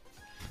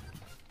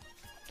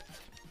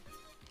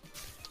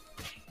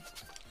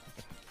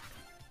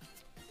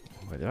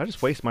 Wait, did I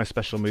just waste my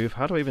special move?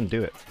 How do I even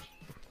do it?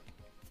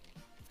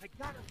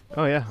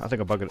 Oh yeah, I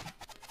think I buggered it.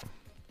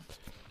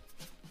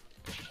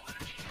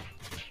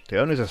 The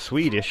owners are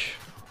Swedish.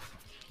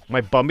 My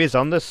bum is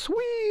on the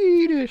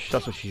Swedish.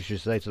 That's what you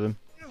should say to them.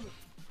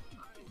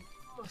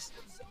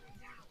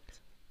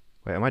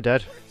 Wait, am I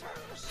dead?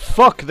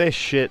 Fuck this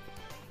shit.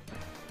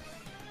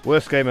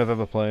 Worst game I've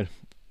ever played.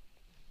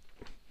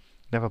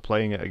 Never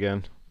playing it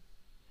again.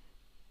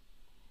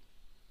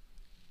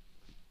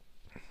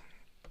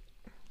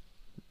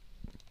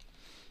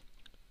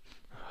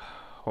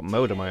 What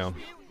mode am I on?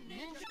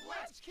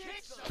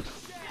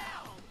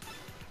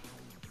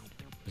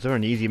 Is there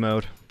an easy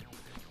mode?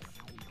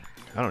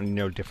 I don't need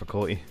no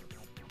difficulty.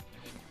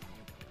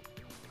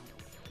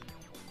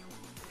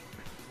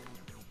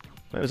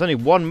 There's only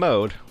one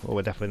mode. Oh,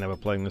 we're definitely never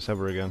playing this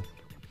ever again.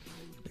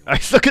 I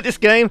suck at this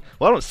game!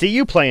 Well, I don't see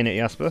you playing it,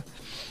 Jasper.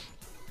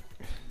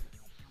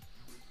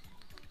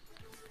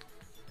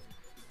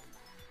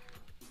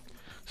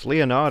 It's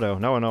Leonardo.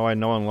 Now I know why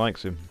no one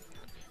likes him.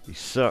 He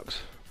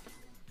sucks.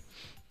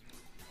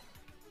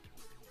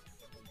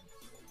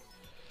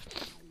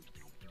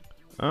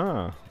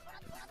 Ah.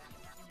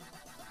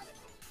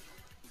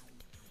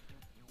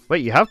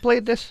 Wait, you have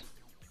played this?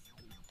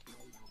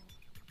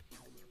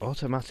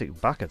 Automatic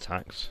back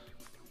attacks.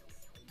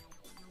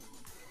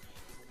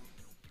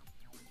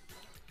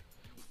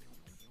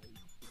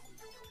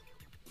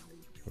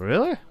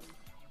 Really?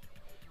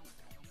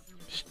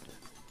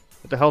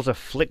 What the hell's a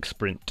flick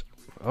sprint?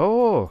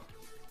 Oh!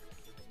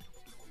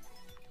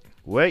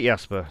 Wait,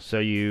 Jasper,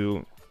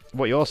 so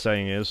what you're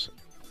saying is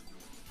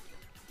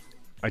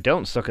I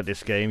don't suck at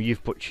this game,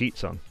 you've put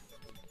cheats on.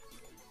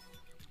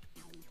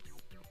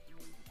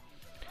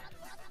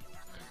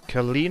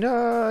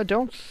 Kalina? I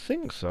don't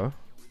think so.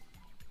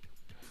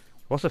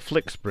 What's a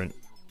flick sprint?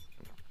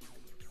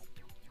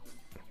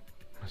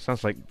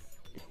 Sounds like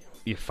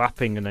you're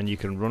fapping and then you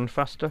can run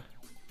faster.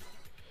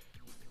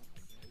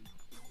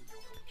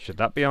 Should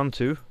that be on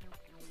too?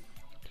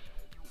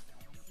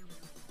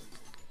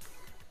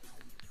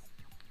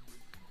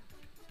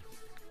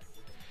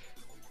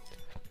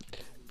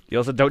 You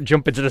also don't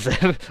jump into the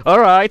server.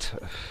 Alright.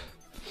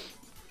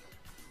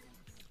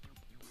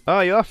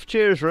 Oh, you're off.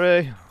 Cheers,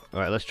 Ray.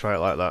 Alright, let's try it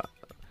like that.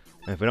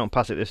 And if we don't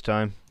pass it this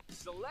time,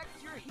 Select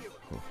your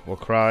hero. we'll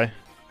cry.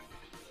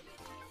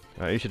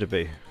 Alright, who should it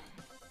be?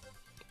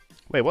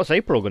 Wait, what's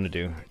April gonna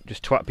do?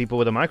 Just twat people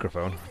with a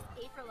microphone? This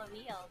is April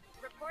O'Neil,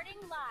 reporting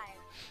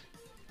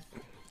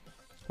live.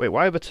 Wait,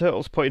 why are the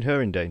turtles putting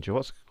her in danger?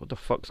 What the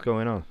fuck's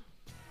going on?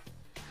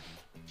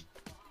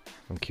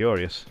 I'm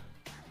curious.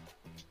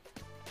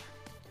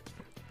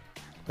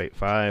 Wait,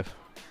 5,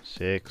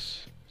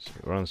 6.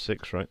 We're on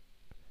 6, right?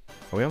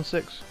 Are we on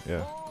 6?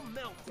 Yeah. All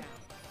meltdown.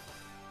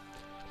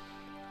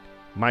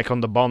 Mike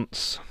on the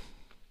bonts.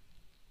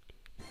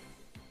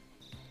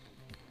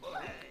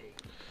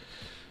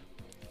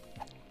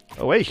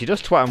 Oh wait, she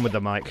does twat him with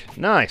the mic.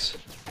 Nice.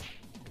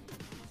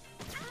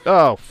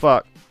 Oh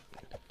fuck.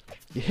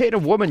 You hit a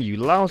woman, you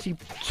lousy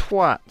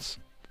twats.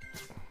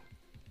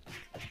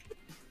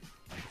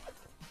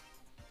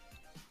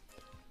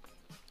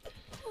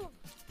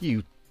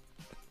 You...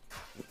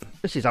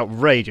 This is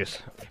outrageous.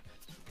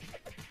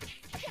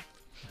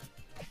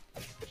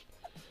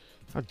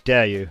 How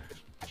dare you?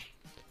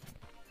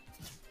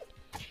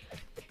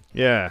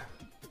 Yeah.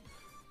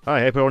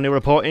 Hi, April O'Neil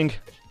reporting.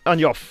 On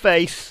your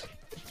face!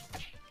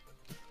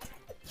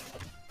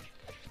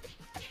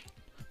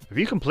 Have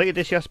you completed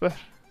this, Jasper?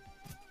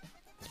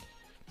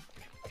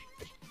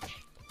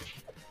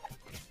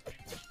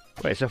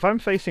 Wait, so if I'm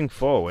facing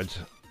forwards...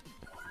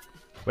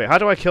 Wait, how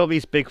do I kill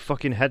these big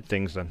fucking head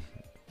things then?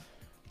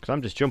 Because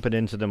I'm just jumping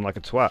into them like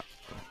a twat.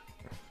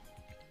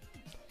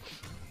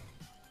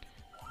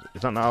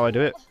 Is that not how I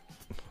do it?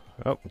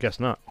 Oh, guess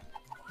not.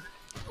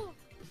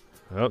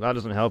 Oh, that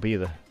doesn't help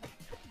either.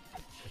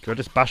 Do I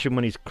just bash him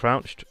when he's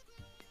crouched?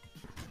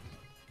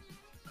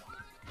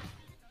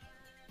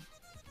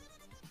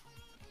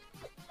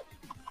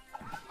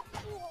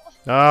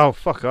 Oh,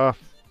 fuck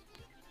off.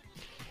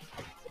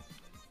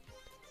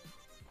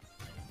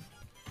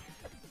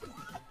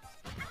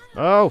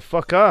 Oh,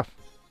 fuck off.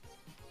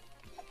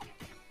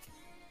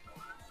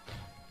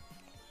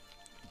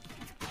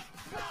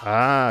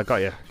 Ah, got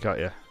you, got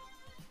you.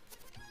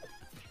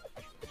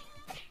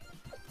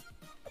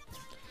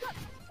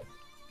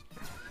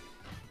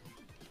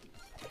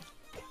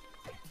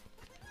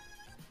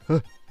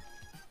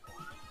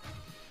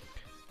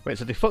 Wait,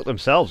 so they fucked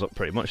themselves up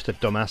pretty much, the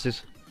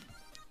dumbasses.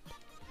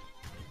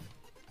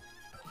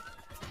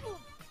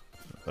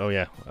 Oh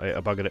yeah,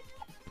 I buggered it.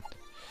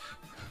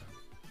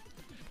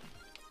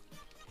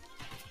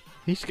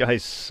 These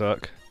guys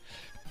suck.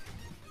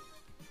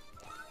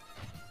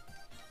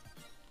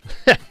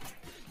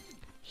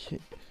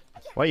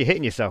 Why are you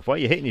hitting yourself? Why are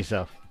you hitting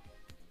yourself?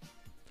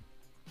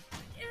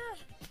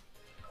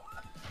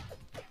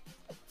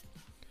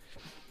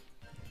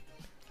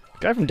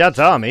 Guy from Dad's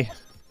Army?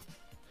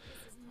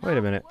 Wait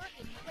a minute.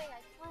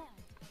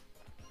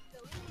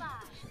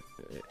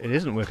 It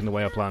isn't working the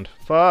way I planned.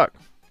 Fuck!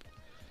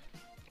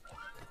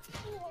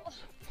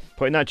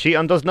 Putting that cheat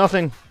on does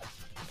nothing.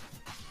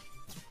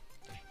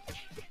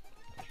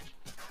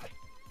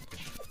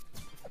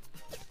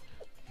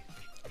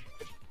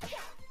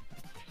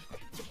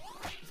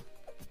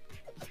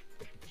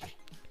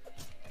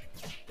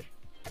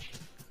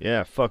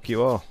 Yeah, fuck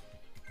you all.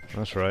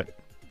 That's right.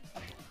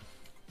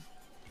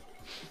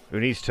 Who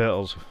needs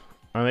turtles?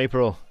 I'm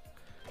April.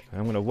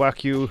 I'm gonna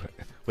whack you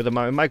with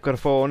my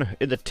microphone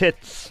in the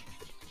tits.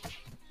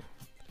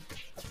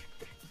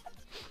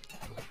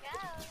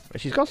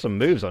 She's got some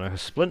moves on her.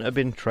 Has Splinter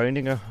been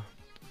training her?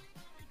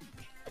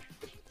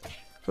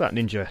 Look at that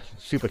ninja.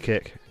 Super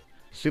kick.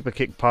 Super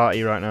kick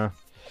party right now.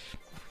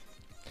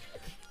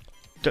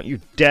 Don't you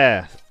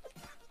dare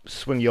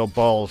swing your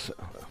balls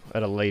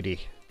at a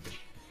lady.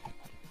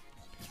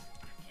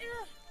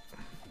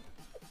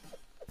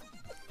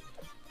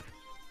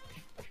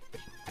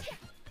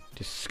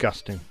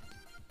 Disgusting.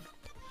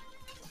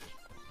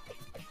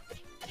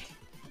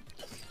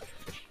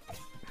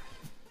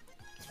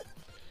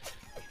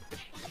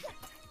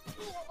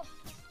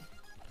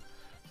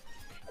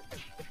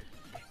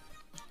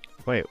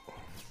 Wait,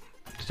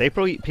 does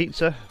April eat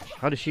pizza?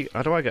 How does she?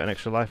 How do I get an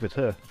extra life with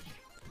her?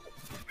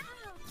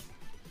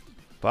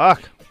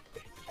 Fuck!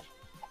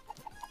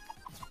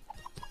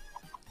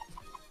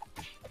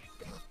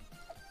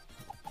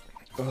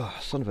 Oh,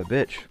 son of a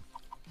bitch.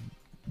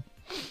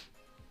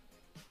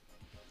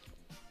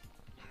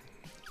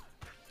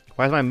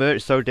 Why is my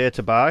merch so dear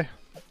to buy?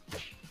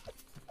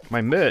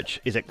 My merch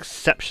is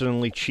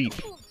exceptionally cheap.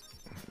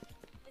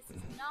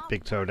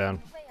 Big toe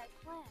down.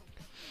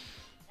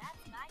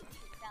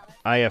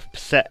 I have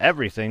set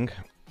everything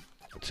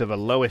to the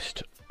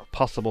lowest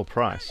possible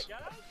price.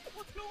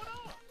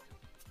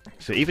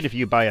 So even if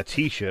you buy a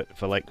t-shirt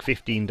for like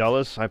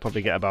 $15, I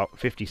probably get about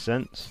 50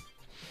 cents.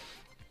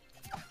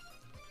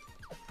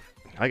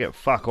 I get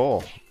fuck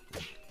all.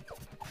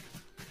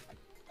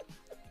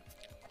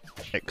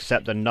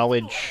 Except the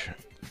knowledge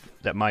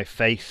that my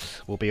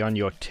face will be on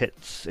your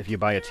tits if you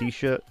buy a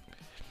t-shirt.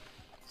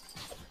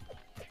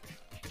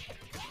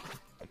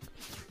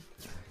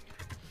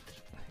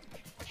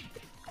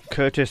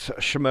 Curtis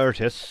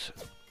Schmertis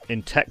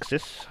in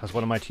Texas has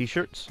one of my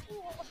t-shirts.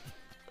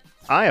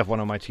 I have one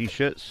of my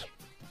t-shirts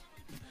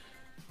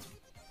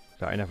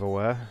that I never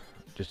wear,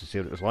 just to see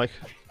what it was like.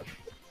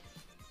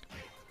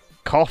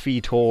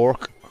 Coffee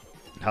Talk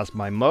has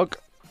my mug.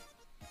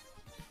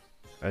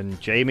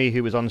 And Jamie,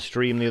 who was on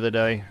stream the other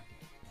day,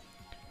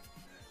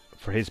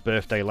 for his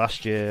birthday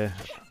last year,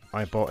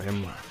 I bought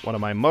him one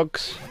of my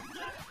mugs.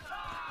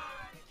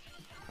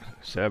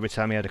 So every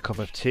time he had a cup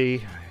of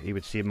tea, he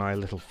would see my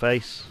little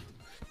face.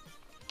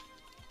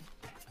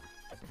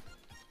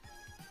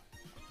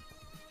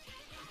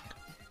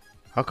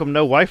 How come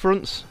no wife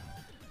fronts?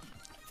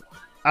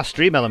 Ask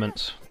Stream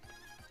Elements.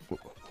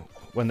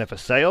 When they're for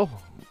sale,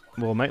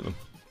 we'll make them.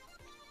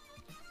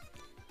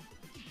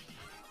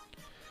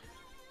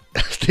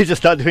 They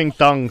just start doing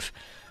thongs.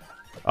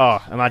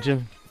 Oh,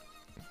 imagine.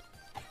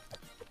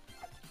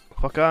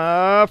 Fuck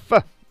off!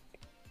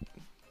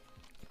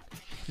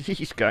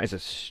 These guys are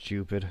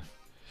stupid.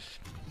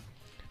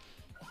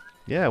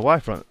 Yeah,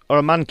 wife front. Or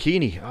a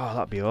mankini. Oh,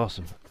 that'd be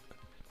awesome.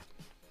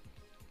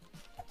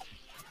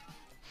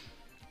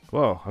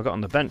 Whoa, I got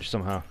on the bench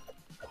somehow.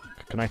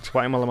 Can I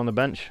twat him while I'm on the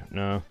bench?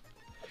 No.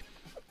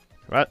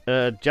 Right,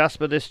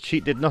 Jasper, this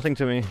cheat did nothing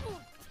to me.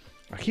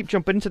 I keep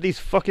jumping into these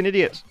fucking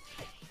idiots.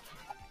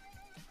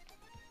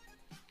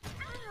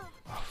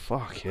 Oh,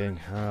 fucking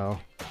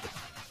hell.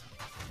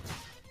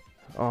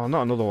 Oh,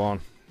 not another one.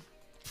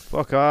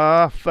 Fuck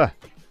off.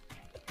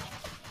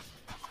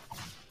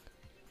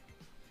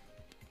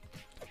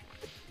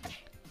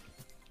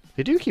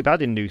 They do keep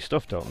adding new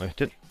stuff, don't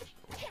they?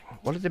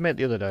 What did they make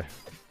the other day?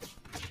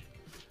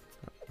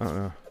 I don't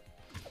know.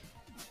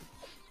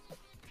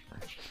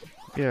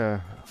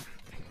 Yeah.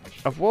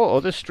 I've worn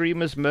other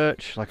streamers'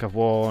 merch, like I've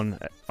worn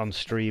on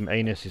stream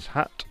Anus's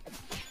hat,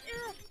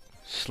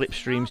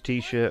 Slipstream's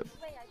t-shirt,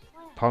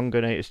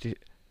 Pongonator's t-shirt.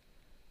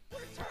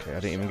 Okay, I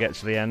didn't even get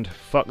to the end.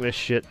 Fuck this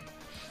shit.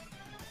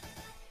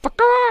 Fuck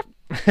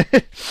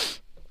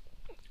off!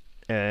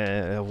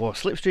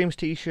 wore Slipstream's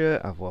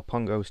t-shirt, I've wore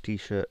Pongo's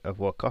t-shirt, I've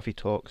wore Coffee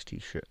Talks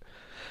t-shirt,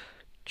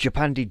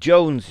 Japandi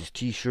Jones's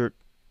t-shirt,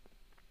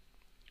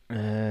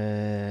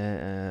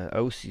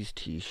 OC's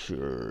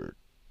t-shirt,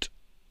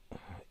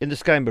 In the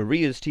Sky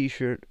Maria's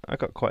t-shirt. I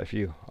got quite a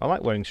few. I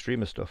like wearing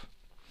streamer stuff.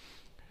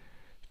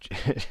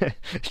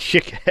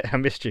 I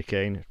miss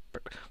Chicane.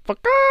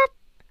 Fuck up!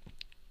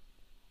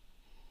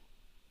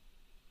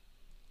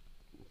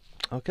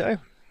 Okay.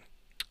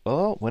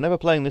 Oh, we're never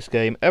playing this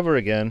game ever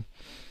again.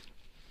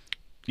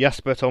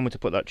 Jasper told me to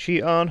put that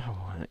cheat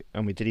on,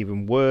 and we did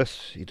even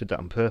worse. He did that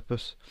on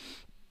purpose.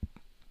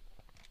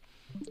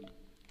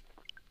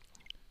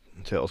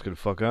 Turtles can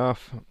fuck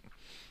off.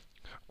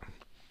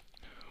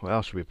 What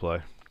else should we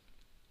play?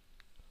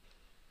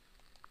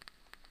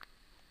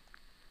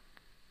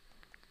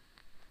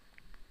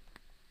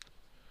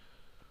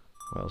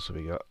 What else have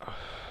we got?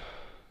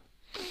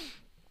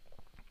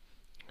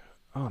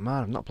 Oh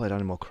man, I've not played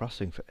Animal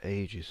Crossing for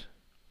ages.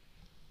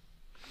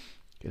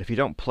 And if you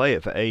don't play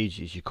it for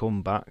ages, you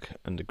come back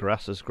and the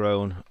grass has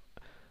grown,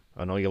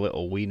 and all your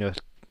little wiener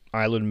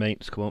island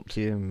mates come up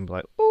to you and be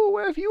like, "Oh,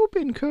 where have you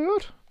been,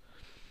 Kurt?"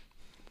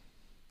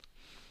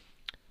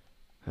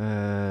 I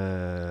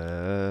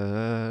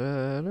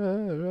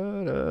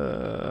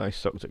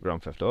sucked at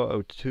Grand Theft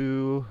Auto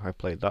 2. I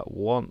played that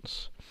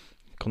once.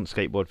 Couldn't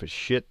skateboard for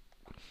shit.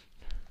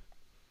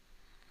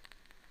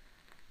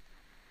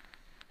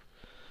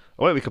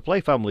 Oh wait, we could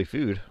play Family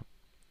Feud.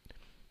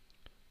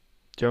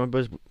 Do you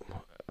remember?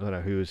 I don't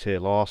know who was here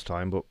last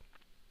time, but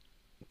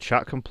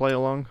chat can play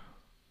along.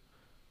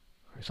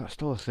 Is that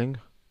still a thing?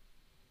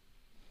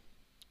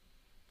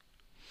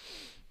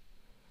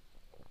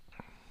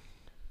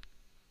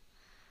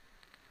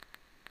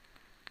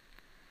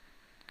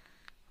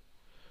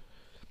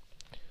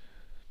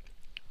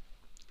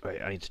 Wait,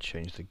 I need to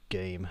change the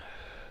game.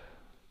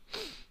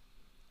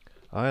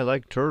 I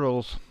like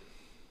turtles.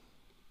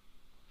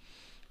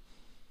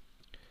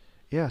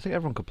 Yeah, I think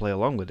everyone could play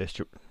along with this.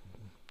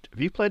 Have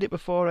you played it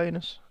before,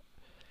 Anus?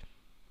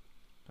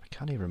 I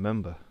can't even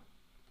remember.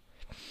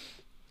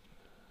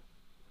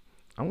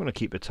 I'm going to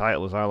keep the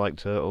title as I like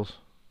turtles,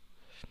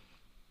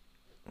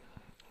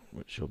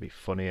 which will be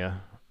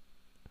funnier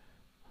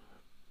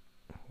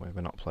when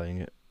we're not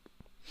playing it.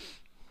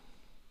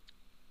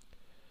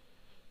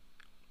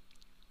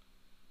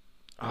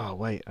 Oh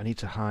wait, I need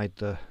to hide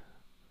the...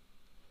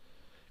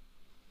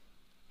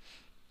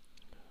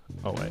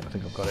 Oh wait, I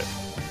think I've got it.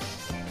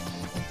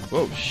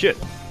 Whoa, shit!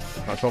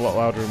 That's a lot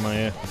louder in my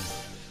ear.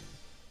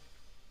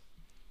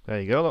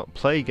 There you go, look,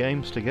 play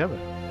games together.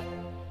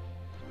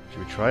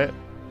 Should we try it? I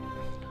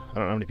don't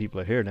know how many people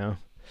are here now.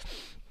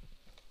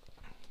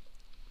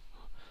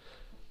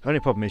 The only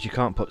problem is you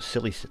can't put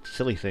silly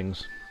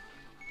things.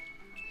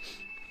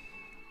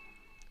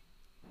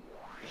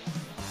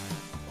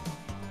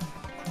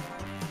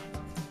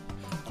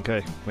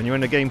 Okay, when you're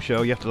in a game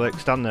show, you have to like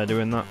stand there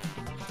doing that.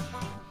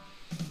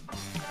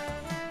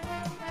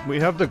 We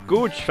have the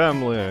Gooch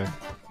family.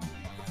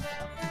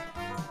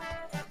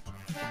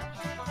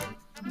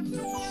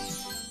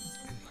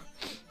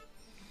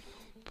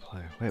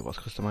 Wait, what's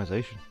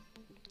customization?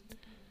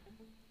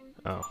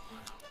 Oh.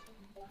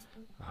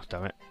 Oh,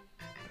 damn it.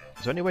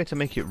 Is there any way to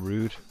make it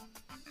rude?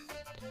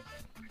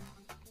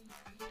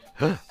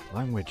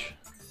 Language.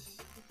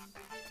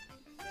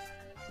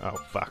 Oh,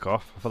 fuck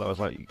off. I thought that was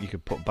like you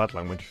could put bad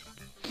language.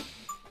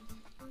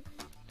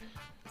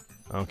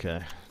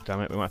 Okay. Damn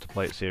it, we might have to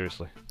play it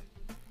seriously.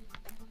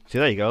 See,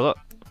 there you go, look.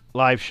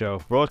 Live show.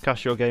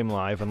 Broadcast your game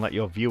live and let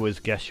your viewers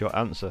guess your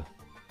answer.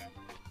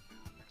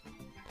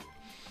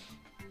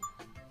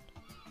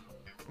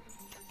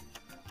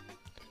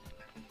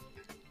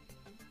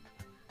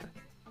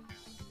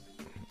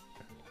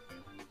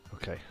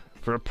 Okay.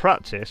 For a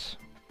practice,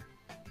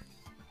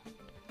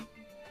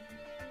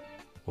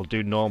 we'll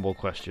do normal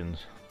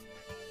questions.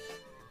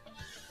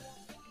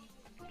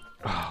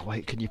 Oh,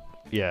 wait, can you...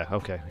 Yeah,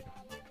 okay.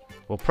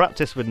 We'll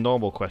practice with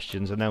normal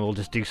questions and then we'll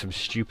just do some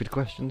stupid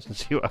questions and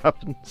see what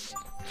happens.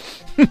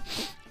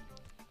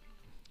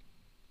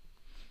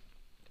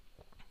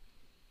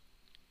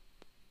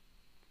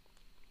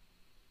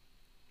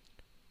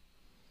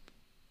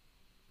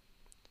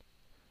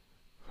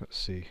 Let's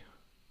see.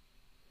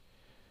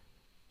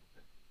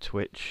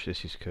 Twitch,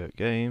 this is Kurt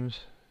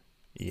Games.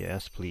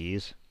 Yes,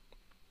 please.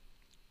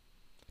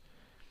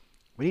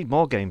 We need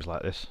more games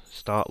like this.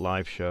 Start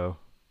live show.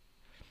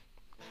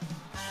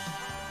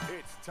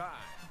 It's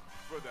time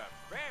for the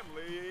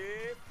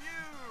Family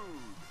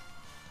Feud.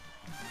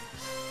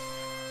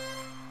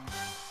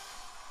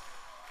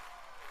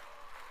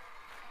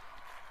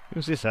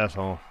 Who's this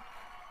asshole?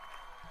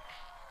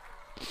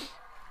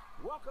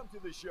 Welcome to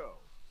the show.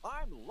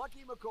 I'm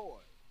Lucky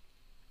McCoy.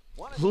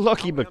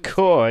 Lucky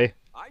McCoy?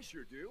 I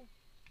sure do.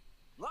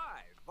 Live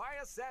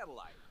via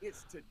satellite.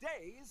 It's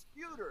today's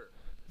Feuder.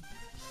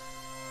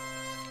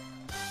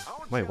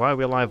 Wait, why are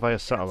we live via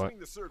satellite?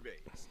 The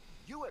surveys.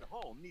 You at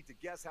home need to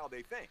guess how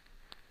they think.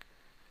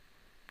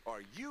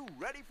 Are you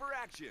ready for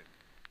action?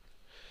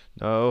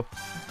 No.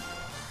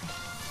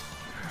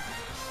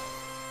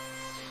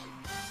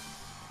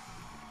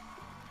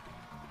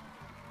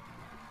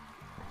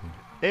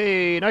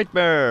 Hey,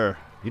 Nightmare!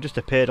 You just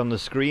appeared on the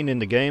screen in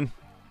the game.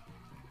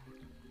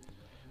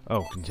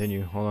 Oh,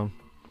 continue. Hold on.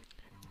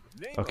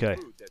 Name Okay. a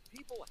food that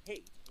people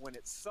hate when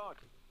it's soggy.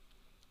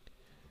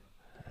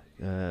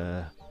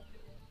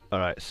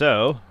 Alright,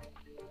 so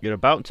you're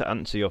about to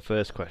answer your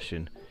first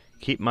question.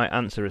 Keep my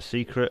answer a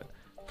secret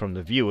from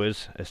the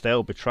viewers, as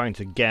they'll be trying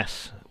to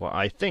guess what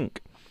I think.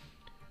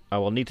 I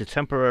will need to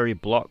temporarily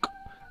block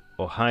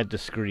or hide the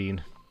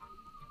screen.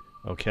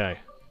 Okay.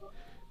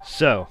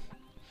 So,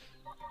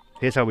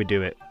 here's how we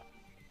do it.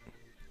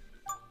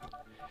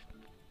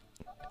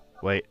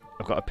 Wait,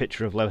 I've got a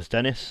picture of Lewis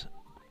Dennis,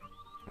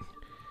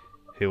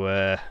 who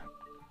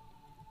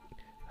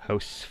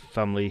hosts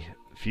Family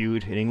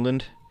Feud in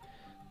England.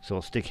 So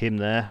I'll stick him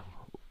there.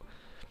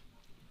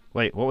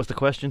 Wait, what was the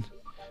question?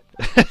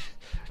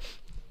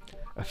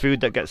 A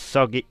food that gets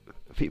soggy.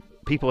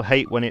 People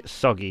hate when it's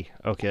soggy.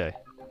 Okay.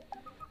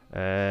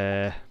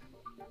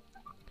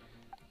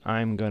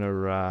 I'm gonna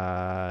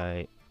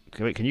write...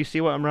 Wait, can you see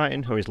what I'm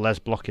writing? Or is Les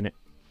blocking it?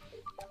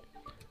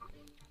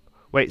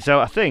 Wait, so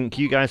I think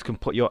you guys can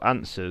put your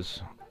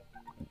answers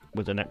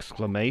with an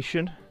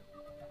exclamation.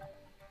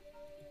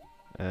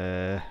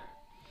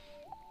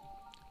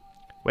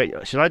 Wait,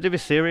 should I do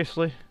this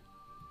seriously?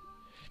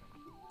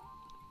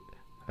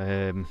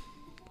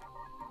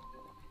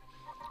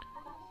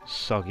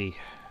 Soggy.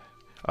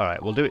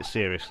 Alright, we'll do it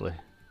seriously.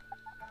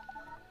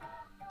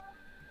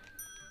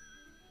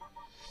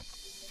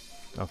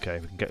 Okay,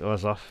 we can get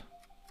those off.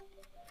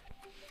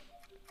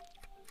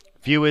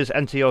 Viewers,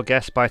 enter your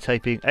guess by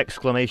typing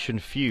exclamation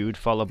feud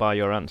followed by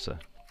your answer.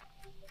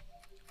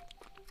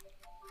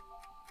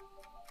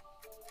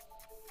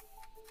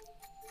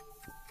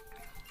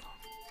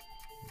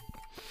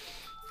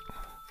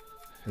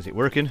 Is it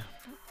working?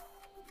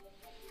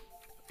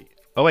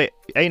 Oh wait,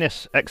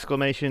 anus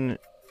exclamation.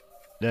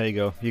 There you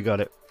go, you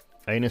got it.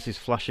 Anus is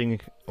flashing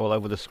all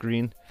over the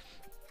screen.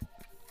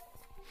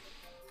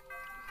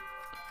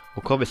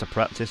 We'll call this a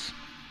practice.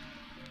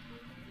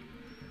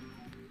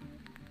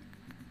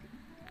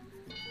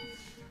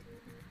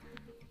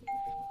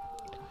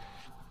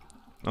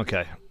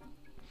 Okay.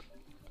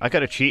 I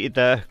could have cheated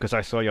there because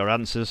I saw your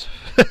answers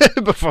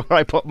before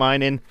I put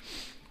mine in.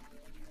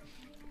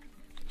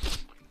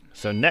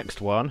 So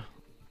next one,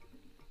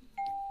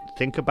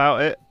 think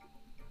about it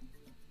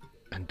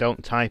and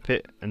don't type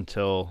it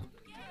until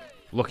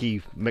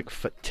Lucky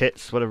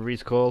McTits, whatever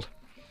he's called,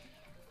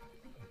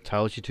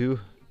 tells you to.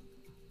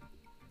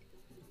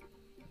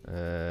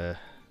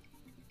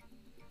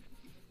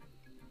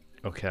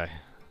 Okay.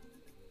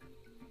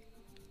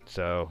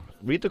 So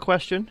read the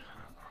question.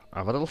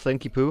 Have a little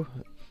thinky poo.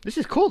 This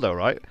is cool though,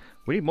 right?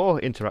 We need more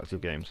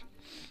interactive games.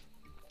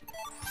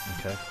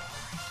 Okay.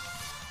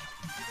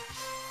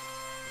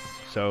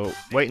 So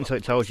wait until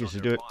it tells you to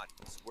do it.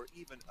 Where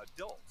even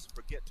adults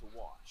forget to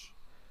wash.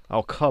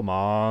 Oh, come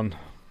on.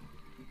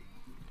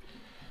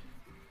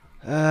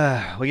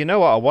 Well, you know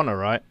what I want to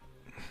write.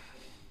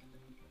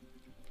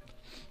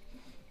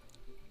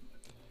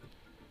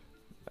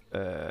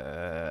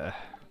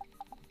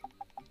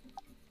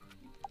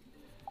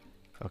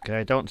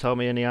 Okay, don't tell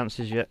me any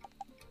answers yet.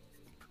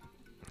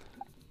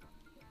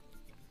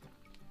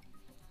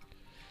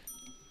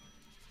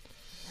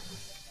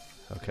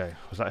 Okay,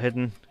 was that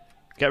hidden?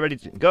 Get ready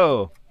to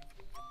go!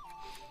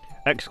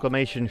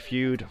 Exclamation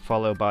feud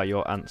followed by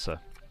your answer.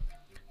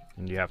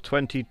 And you have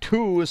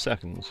 22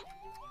 seconds.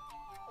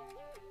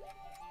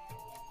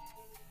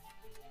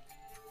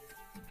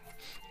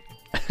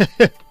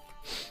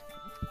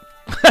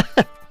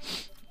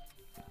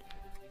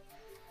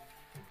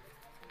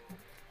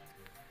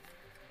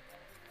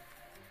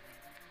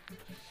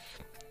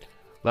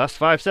 Last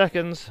 5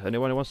 seconds.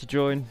 Anyone who wants to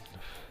join?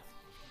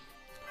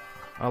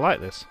 I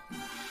like this.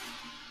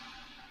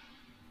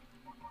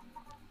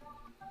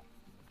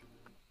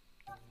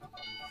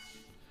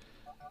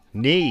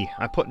 Knee.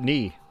 I put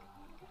knee.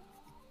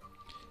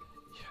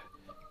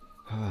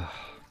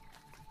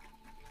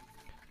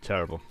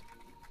 Terrible.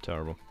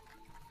 Terrible.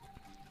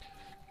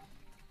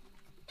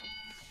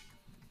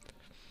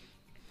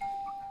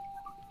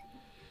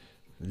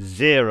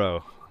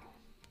 Zero.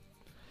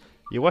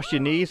 You wash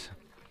your knees?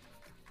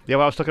 Yeah,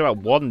 well, I was talking about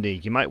one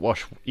knee. You might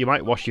wash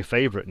your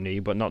favourite knee,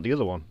 but not the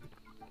other one.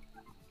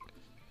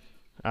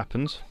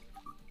 Happens.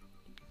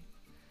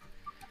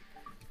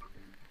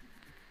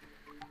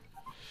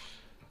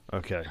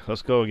 Okay,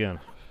 let's go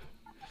again.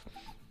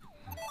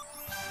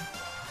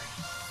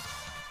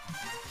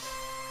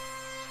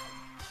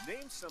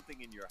 Name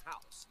something in your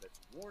house that's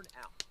worn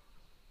out.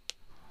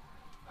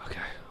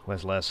 Okay,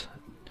 where's Les?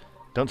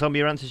 Don't tell me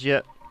your answers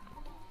yet.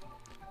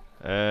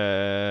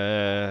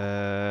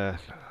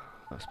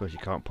 I suppose you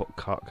can't put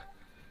cock.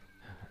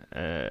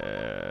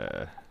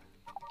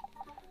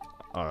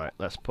 Alright,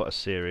 let's put a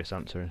serious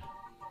answer in.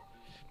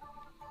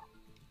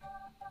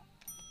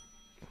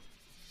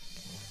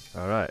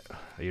 Alright,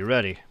 are you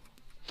ready?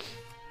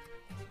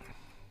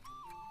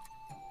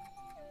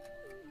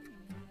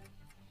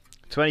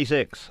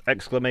 "26!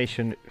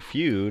 Exclamation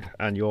feud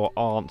and your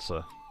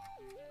answer.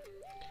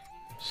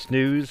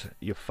 Snooze,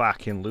 you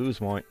fucking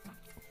lose, mate.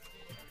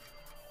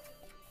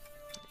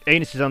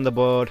 Anus is on the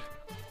board.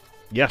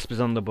 Jasper's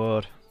on the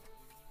board.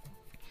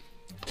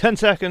 10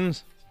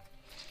 seconds.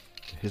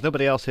 There's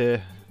nobody else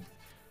here.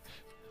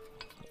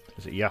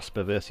 Is it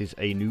Jasper versus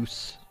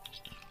Anus?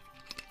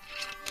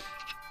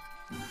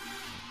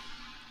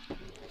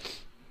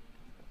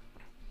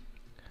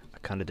 I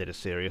kinda did a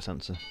serious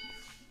answer.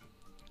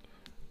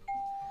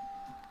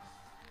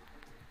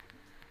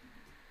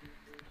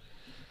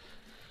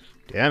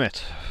 Damn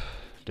it.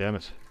 Damn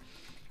it.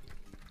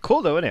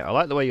 Cool though, isn't it? I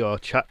like the way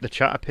the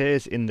chat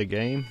appears in the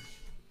game.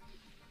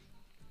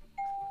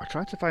 I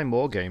tried to find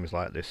more games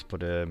like this,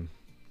 but I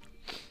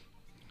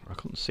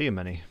couldn't see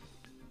many.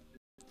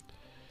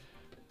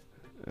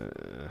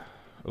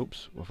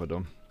 Oops, what have I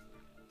done?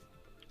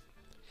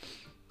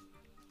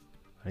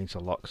 I need to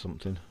lock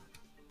something.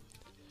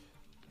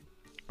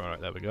 Alright,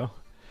 there we go.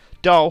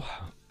 Doll!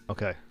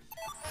 Okay,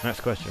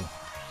 next question.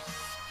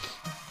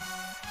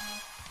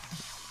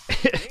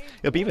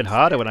 It'll be even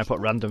harder when I put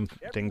random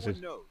things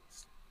in.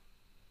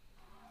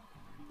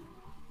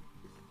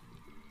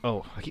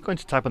 Oh, I keep going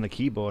to type on the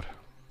keyboard.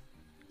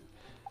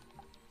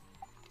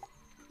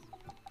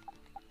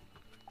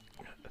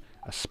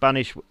 A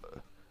Spanish...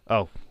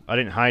 Oh, I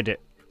didn't hide it.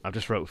 I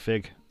just wrote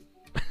Fig.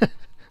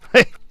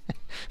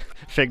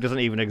 Fig doesn't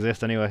even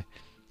exist anyway.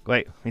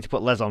 Wait, I need to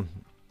put Les on.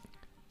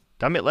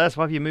 Damn it, Les,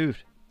 why have you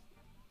moved?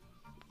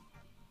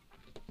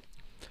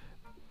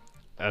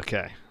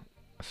 Okay.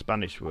 A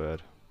Spanish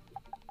word.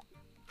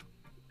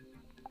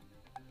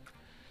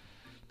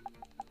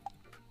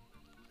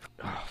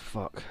 Oh,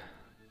 fuck.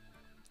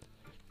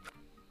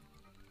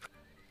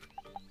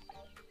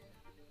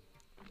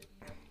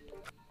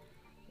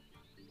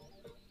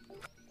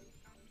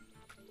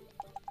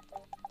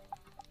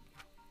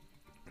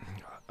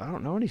 I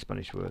don't know any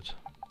Spanish words.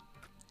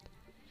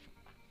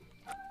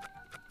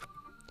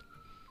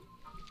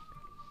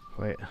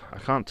 Wait, I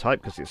can't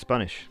type because it's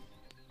Spanish.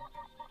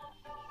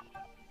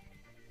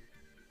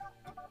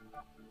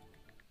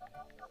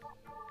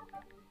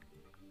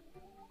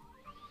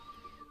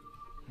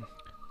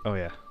 Oh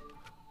yeah.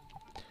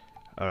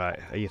 Alright,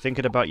 are you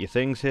thinking about your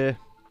things here?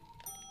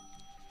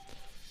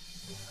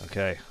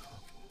 Okay.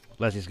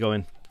 Leslie's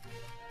going.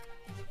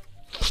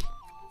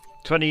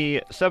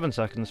 27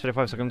 seconds,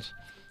 25 seconds.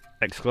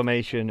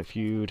 Exclamation,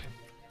 feud.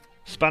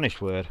 Spanish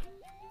word.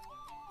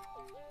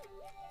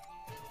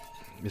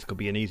 This could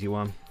be an easy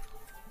one.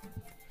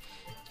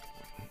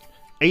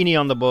 Amy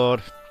on the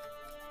board.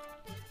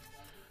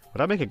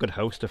 Would I make a good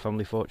host of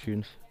Family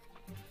Fortunes?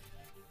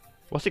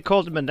 What's it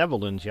called in the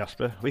Netherlands,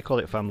 Jasper? We call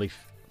it Family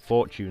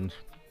Fortunes.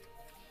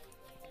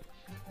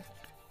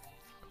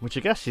 Which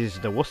I guess is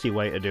the wussy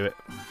way to do it.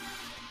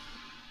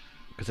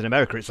 Because in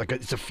America it's like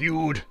it's a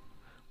feud.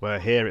 Where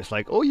here it's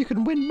like, oh, you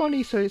can win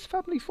money, so it's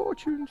Family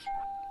Fortunes.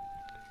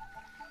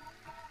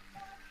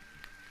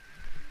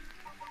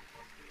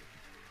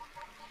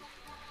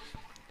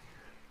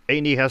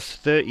 Amy has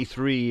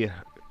 33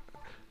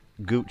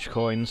 Gooch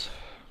coins.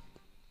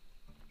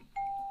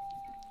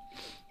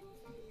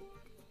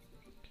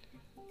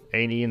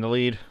 Amy in the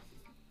lead.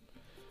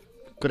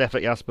 Good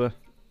effort, Jasper.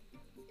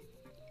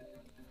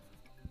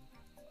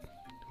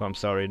 Oh, I'm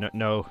sorry,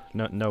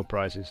 no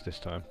prizes this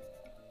time.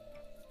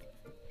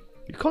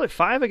 You call it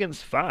 5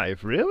 against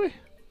 5, really?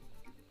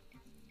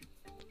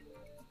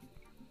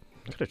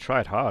 I could have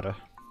tried harder.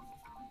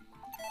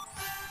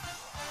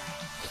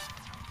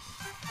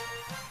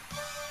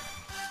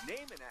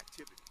 Name an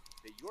activity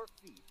that your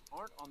feet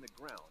aren't on the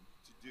ground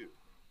to do.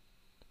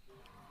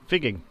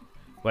 Figging.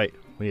 Wait,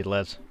 we need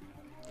Les.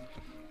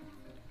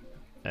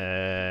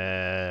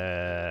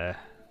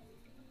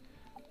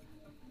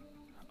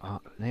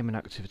 Name an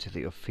activity that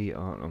your feet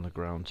aren't on the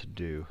ground to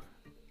do.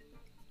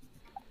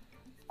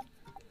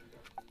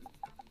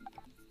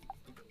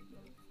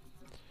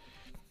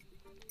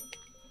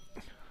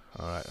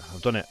 Alright,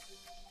 I've done it.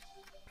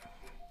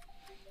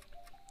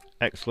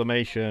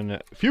 Exclamation,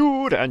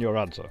 feud, and your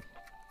answer.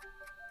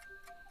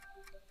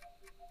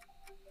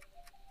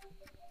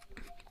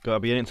 Gotta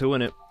be in it to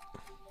win it.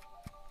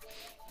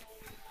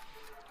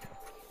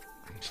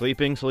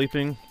 Sleeping,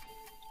 sleeping.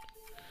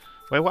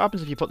 Wait, what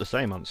happens if you put the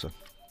same answer?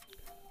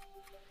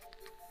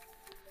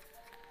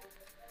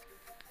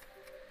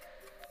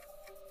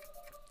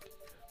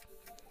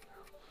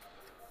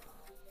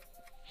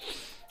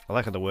 I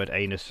like how the word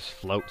anus just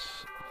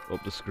floats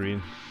up the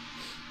screen.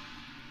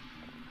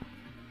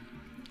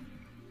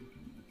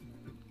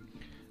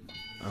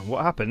 And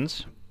what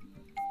happens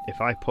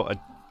if I put a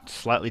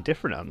slightly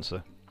different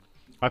answer?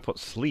 I put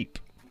sleep.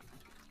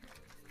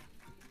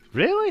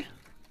 Really?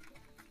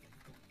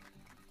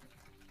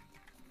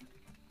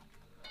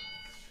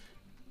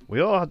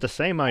 We all had the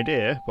same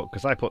idea, but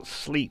because I put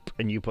sleep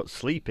and you put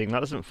sleeping, that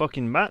doesn't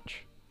fucking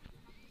match.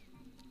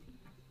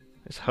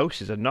 This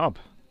host is a knob.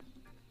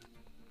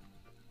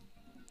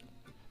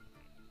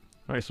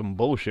 That's some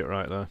bullshit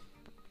right there.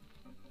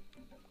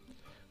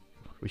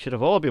 We should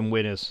have all been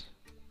winners.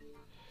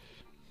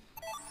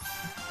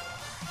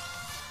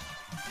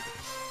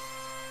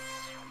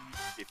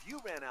 If you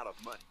ran out of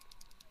money,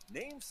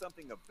 name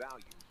something of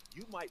value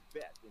you might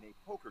bet in a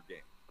poker game.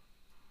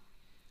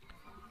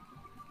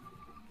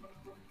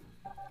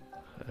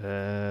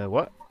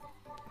 What?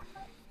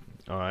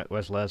 Alright,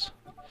 where's Les?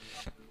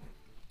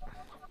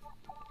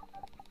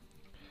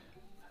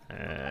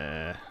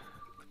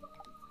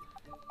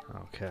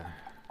 Okay.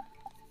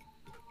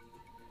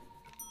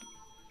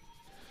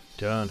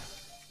 Done.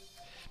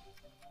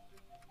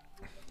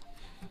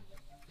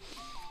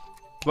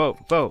 Vote,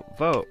 vote,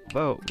 vote,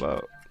 vote,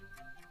 vote.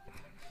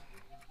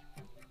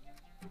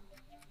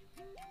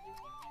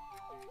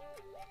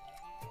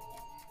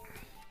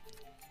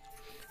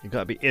 You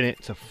gotta be in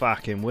it to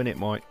fucking win it,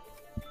 mate.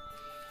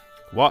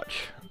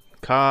 Watch.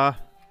 Car.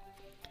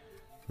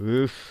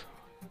 Roof.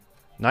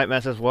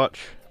 Nightmare says watch.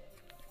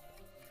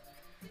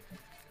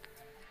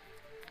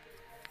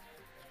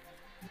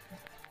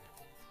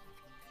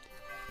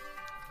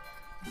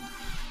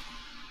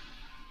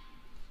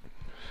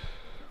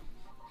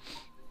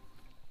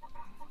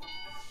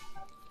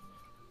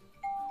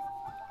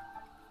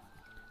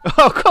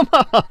 Oh, come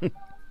on!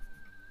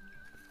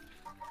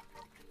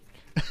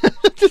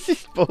 This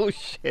is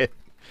bullshit.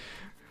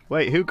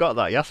 Wait, who got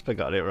that? Jasper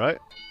got it, right?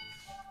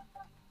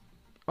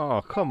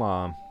 Oh, come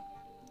on.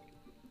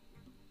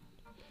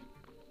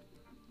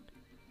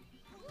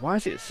 Why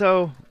is it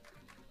so...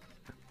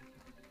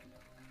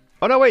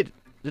 Oh, no, wait.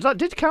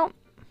 Did count?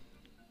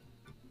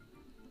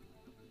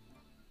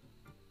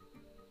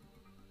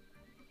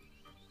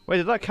 Wait,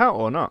 did that count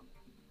or not?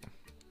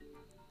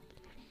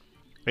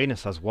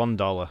 Venus has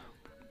 $1.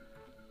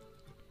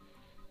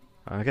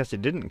 I guess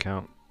it didn't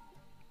count.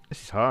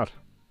 This is hard.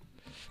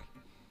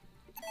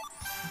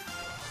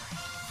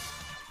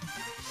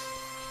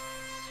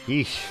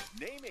 Yeesh.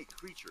 Name a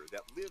creature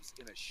that lives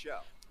in a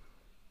shell.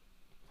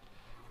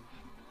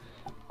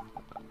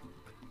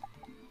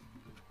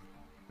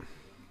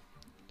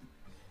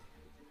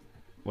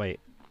 Wait.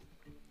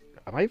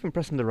 Am I even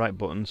pressing the right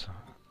buttons?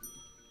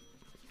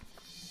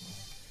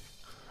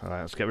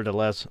 Alright, let's get rid of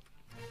Les.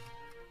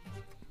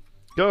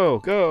 Go,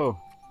 go!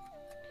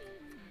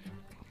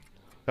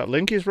 That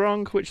link is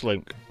wrong? Which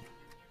link?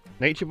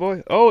 Nature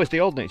Boy? Oh, it's the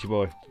old Nature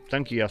Boy.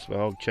 Thank you, Jasper.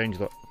 I'll change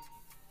that.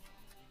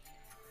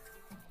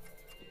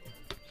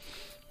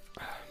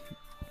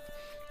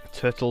 A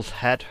turtle's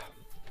head.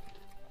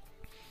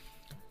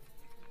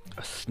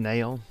 A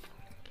snail.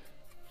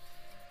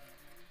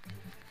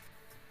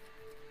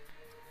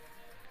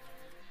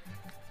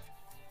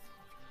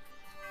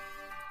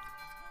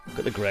 Look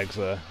at the Gregs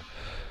there.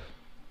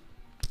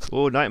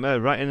 Oh,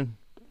 Nightmare right in.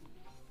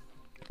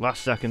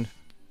 Last second.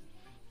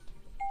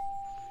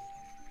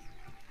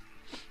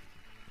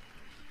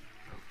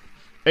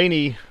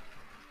 Annie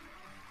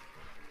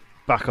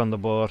back on the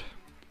board.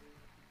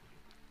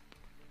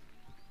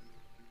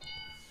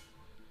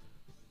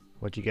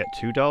 What'd you get?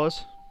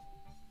 $2?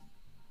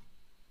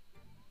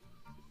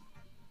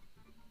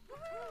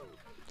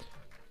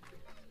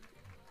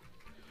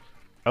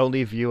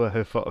 Only viewer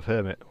who thought of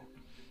Hermit.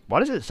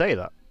 Why does it say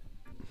that?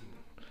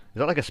 Is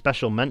that like a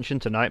special mention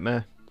to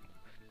Nightmare?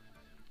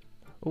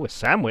 Oh, a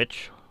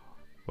sandwich.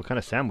 What kind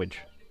of sandwich?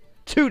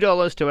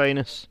 $2 to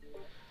Anus.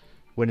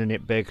 Winning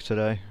it big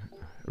today.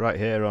 Right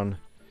here on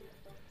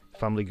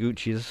Family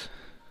Gucci's.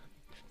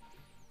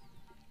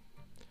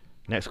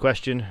 Next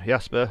question,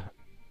 Jasper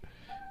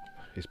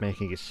is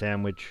making his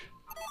sandwich.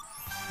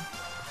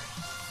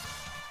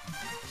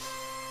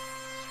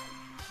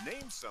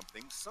 Name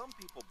something some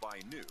people buy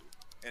new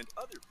and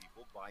other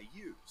people buy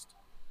used.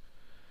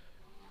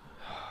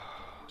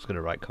 I was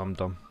gonna write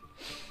condom.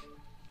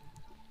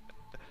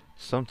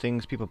 Some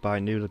things people buy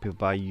new, other people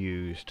buy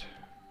used.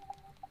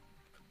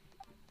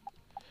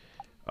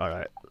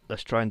 Alright,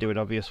 let's try and do an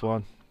obvious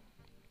one.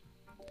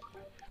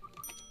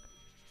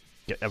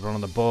 Get everyone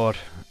on the board.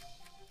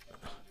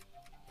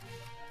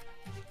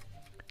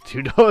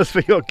 $2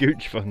 for your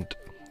Gooch fund.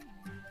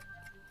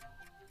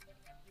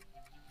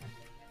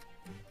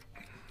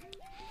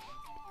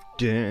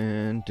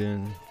 Dun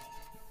dun.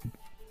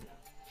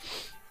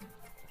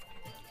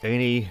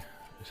 Annie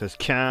says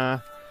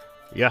car.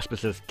 Jasper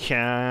says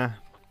car.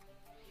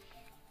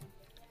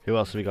 Who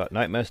else have we got?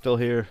 Nightmare still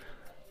here.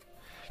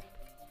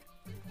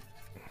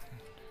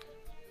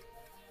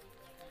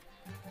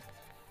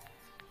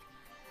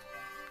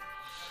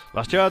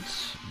 Last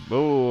chance.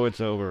 Oh,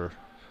 it's over.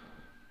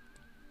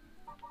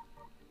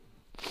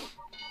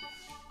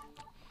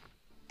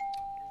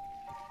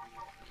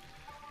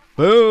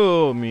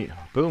 Boom!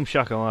 Boom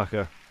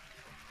shakalaka.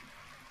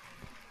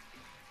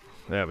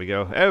 There we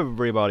go.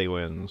 Everybody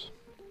wins.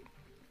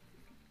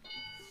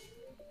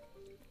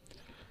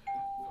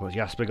 What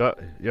Jasper got?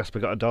 Jasper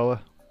got $1.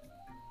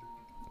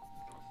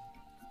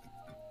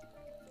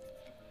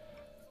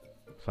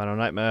 Final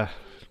Nightmare.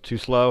 Too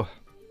slow.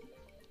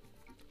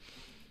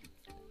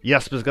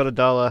 Jasper's got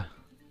 $1.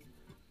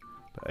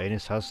 But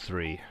Anus has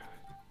 3.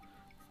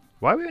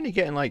 Why are we only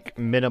getting like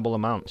minimal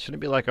amounts?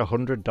 Shouldn't it be like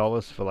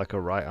 $100 for like a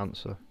right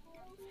answer?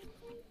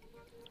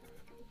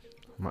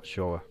 I'm not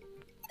sure.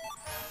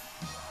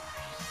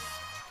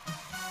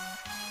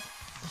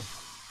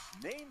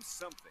 Name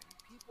something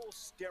people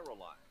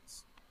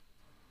sterilize.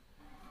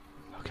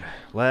 Okay,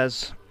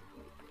 Les.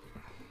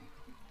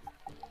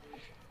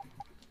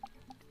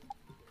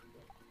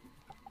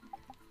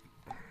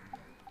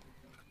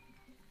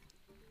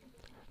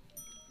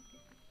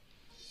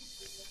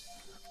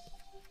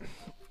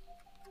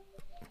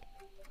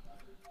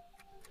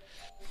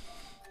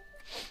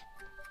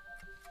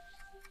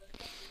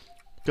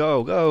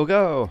 Go, go,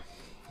 go!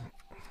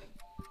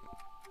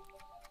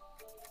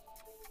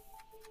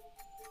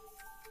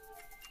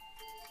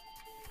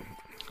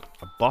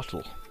 A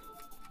bottle.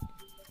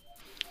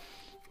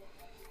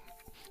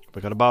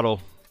 We got a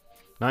bottle.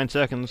 9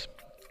 seconds.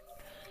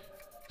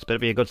 This better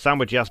be a good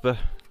sandwich, Jasper.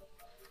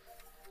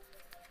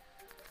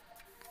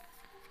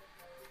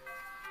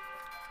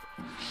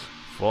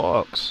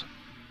 Forks.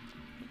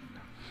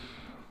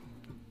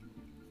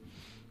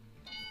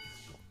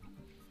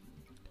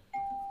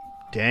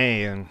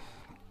 Dang.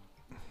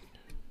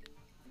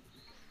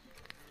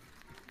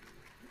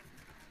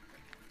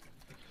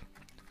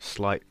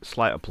 Slight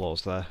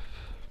applause there.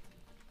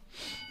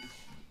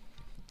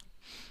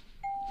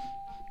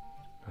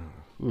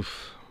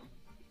 Oof.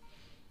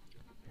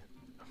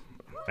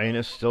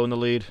 Anus still in the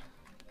lead.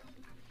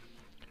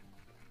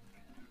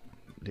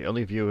 The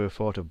only viewer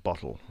thought of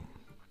bottle.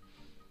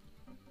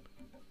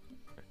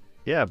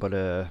 Yeah, but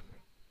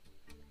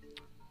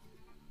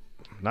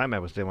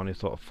Nightmare was the one who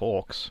thought of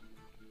forks.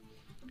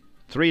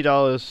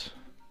 $3.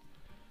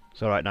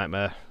 It's alright,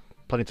 Nightmare.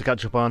 Plenty to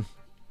catch up on.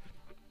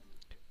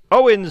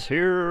 Owen's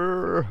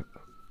here!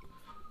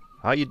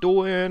 How you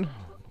doing?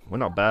 We're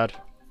not bad.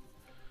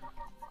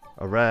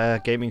 A rare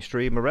gaming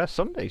stream, a rare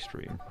Sunday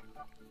stream.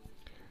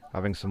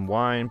 Having some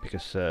wine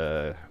because it's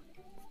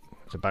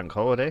a bank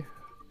holiday.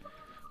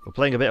 We're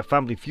playing a bit of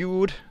Family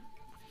Feud.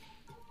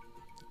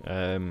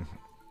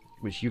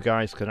 Which you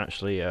guys can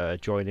actually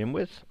join in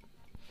with.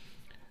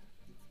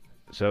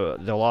 So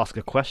they'll ask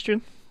a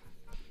question.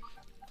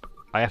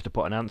 I have to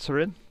put an answer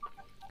in.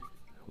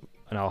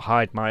 And I'll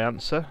hide my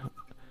answer.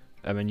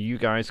 And then you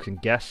guys can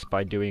guess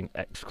by doing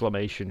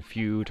exclamation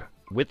feud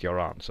with your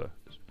answer.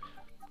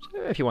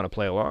 So if you want to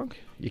play along,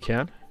 you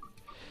can.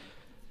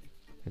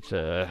 It's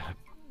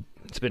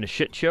been a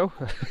shit show.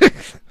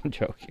 I'm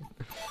joking.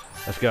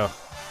 Let's go.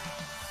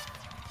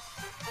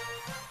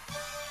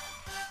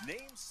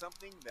 Name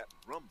something that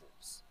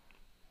rumbles.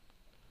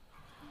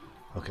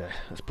 Okay,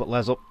 let's put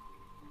Les up.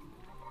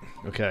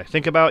 Okay,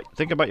 think about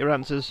your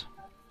answers.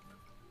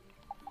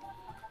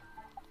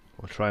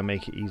 We'll try and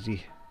make it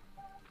easy.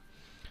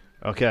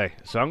 Okay,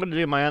 so I'm going to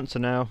do my answer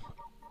now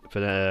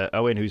for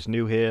Owen, who's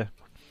new here.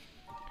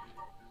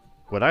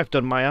 When I've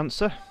done my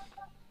answer,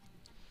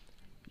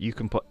 you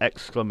can put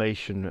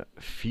exclamation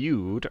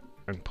feud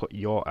and put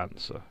your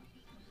answer.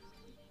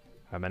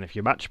 And then if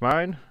you match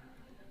mine,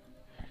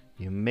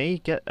 you may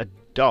get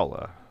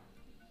 $1.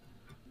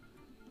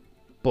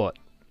 But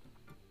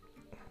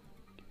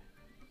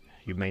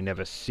you may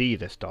never see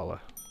this $1.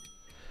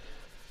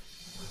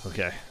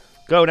 Okay.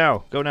 Go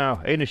now! Go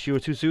now! Anus, you were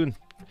too soon.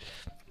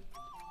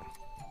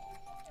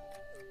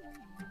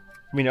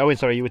 I mean, Owen,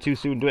 sorry, you were too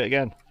soon. Do it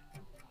again.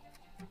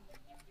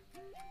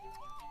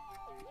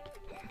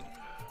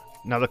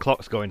 Now the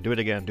clock's going. Do it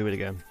again. Do it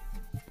again.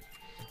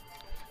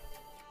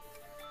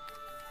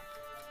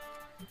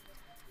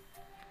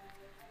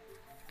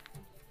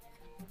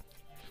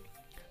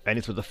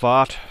 Anus with the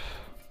fart.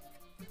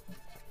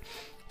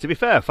 To be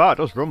fair, fart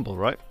does rumble,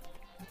 right?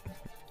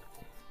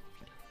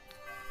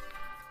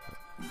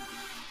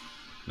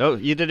 No,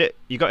 you did it.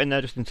 You got in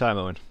there just in time,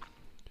 Owen.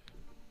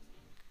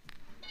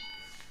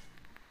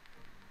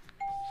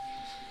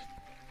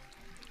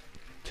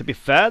 To be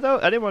fair, though,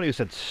 anyone who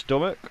said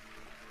stomach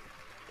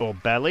or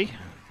belly,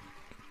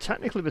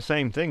 technically the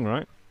same thing,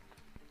 right?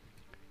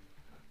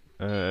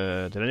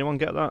 Did anyone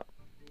get that?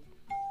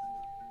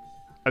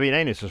 I mean,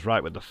 Anus was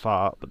right with the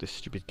fart, but this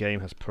stupid game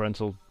has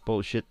parental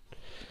bullshit.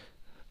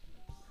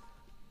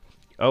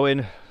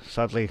 Owen,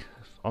 sadly,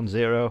 on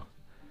 0.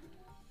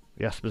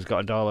 Jasper's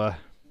got $1.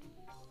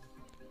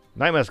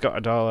 Nightmare's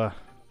got $1.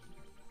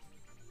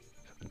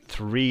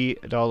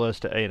 $3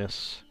 to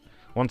Anus.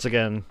 Once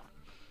again,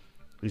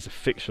 these are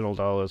fictional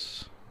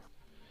dollars.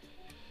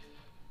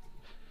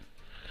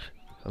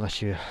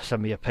 Unless you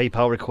send me a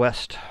PayPal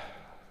request.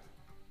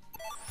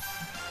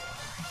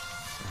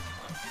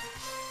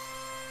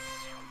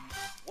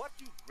 What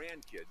do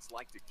grandkids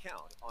like to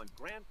count on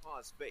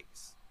Grandpa's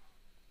face?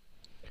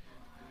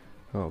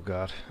 Oh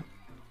god.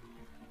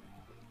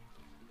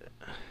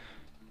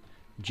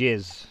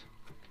 Jizz.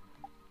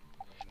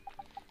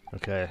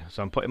 Okay,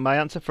 so I'm putting my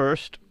answer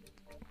first.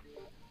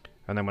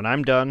 And then when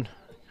I'm done,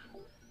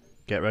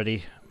 get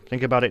ready.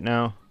 Think about it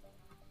now.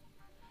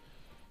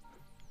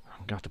 I'm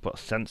going to have to put a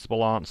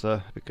sensible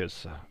answer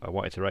because I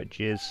wanted to write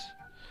jizz.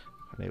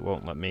 And it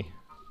won't let me.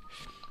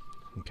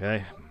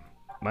 Okay,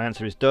 my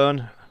answer is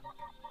done.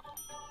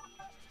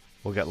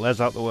 We'll get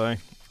Les out the way.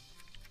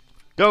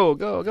 Go,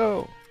 go,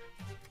 go!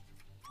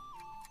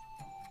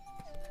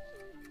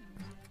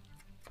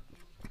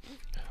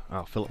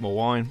 I'll fill up my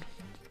wine.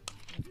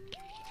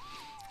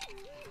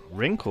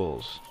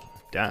 Wrinkles.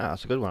 Damn,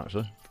 that's a good one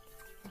actually.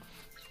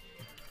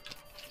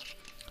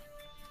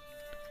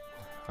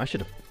 I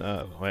should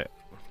have. Wait,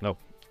 no.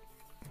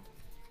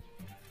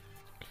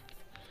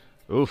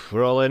 Oof,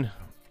 we're all in.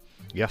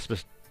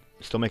 Jasper's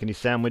still making his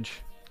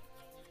sandwich.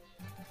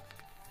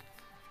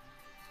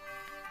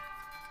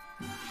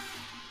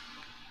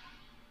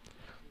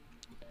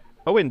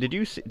 Owen, did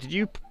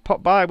you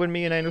pop by when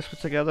me and Anus were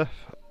together?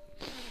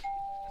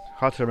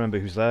 Hard to remember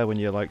who's there when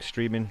you're like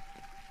streaming.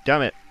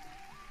 Damn it!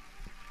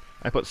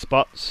 I put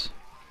spots.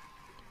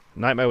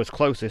 Nightmare was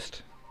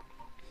closest.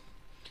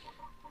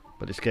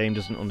 But this game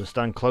doesn't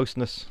understand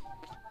closeness.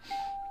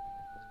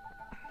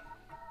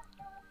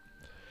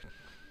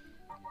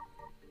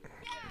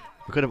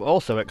 We could have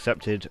also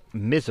accepted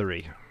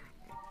Misery.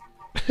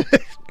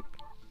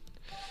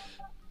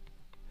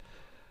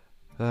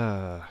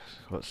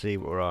 Let's see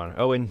what we're on.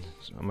 Owen,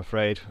 I'm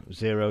afraid,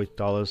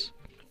 $0.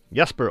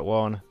 Jasper at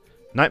 1.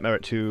 Nightmare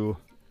at 2.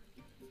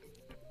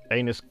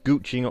 Anus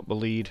gooching up the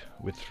lead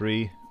with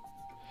 3.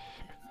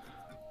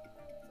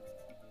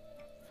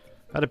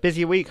 Had a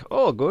busy week.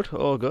 All good,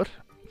 all good.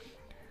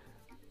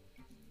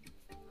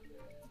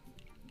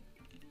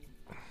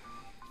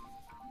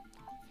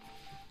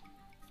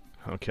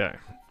 Okay.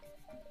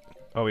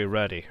 Are we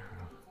ready?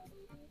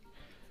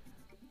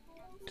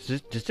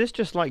 Does this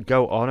just like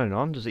go on and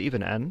on? Does it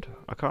even end?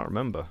 I can't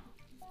remember.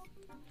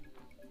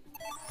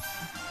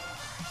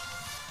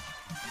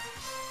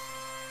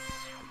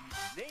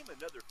 Name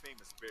another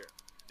famous bear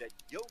that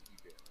Yogi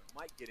Bear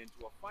might get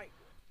into a fight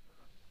with.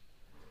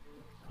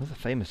 Another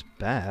famous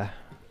bear?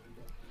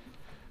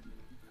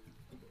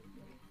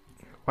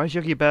 Why is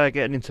Yogi Bear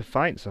getting into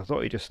fights? I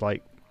thought he just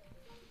like,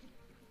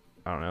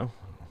 I don't know,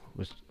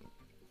 was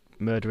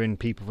murdering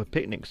people for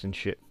picnics and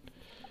shit.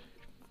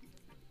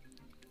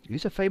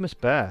 Who's a famous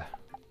bear?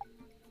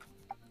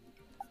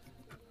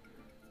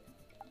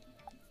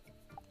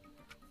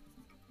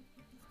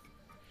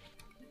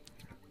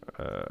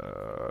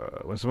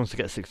 When someone wants to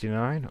get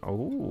 69?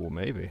 Oh,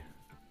 maybe.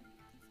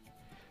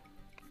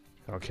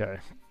 Okay.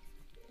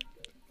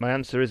 My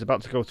answer is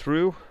about to go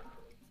through.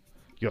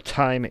 Your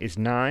time is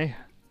nigh.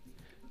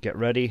 Get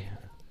ready.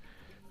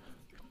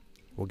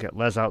 We'll get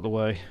Les out the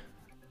way.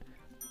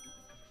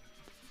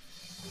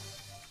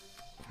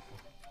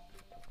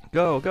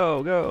 Go,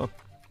 go, go.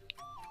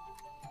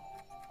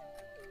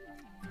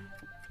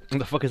 What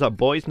the fuck is that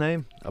boy's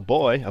name? A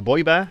boy? A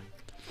boy bear?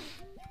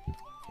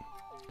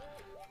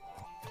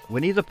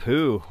 Winnie the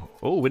Pooh.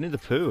 Oh, Winnie the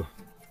Pooh.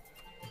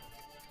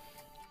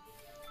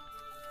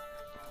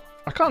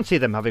 I can't see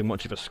them having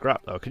much of a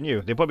scrap though, can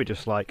you? They're probably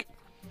just like,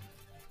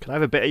 can I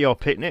have a bit of your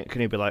picnic? Can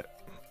he be like,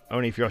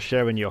 only if you're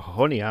sharing your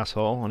honey,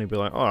 asshole. And he'd be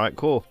like, alright,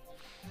 cool.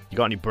 You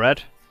got any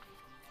bread?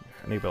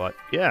 And he'd be like,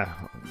 yeah.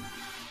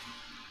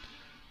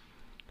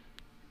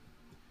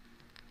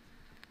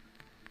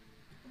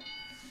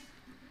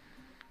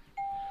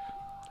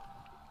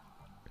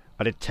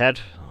 I did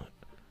Ted,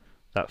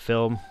 that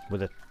film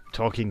with a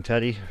talking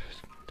teddy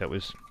that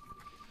was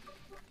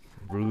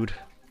rude.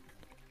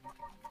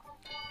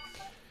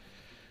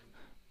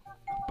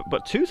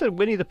 But 2 said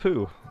Winnie the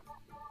Pooh.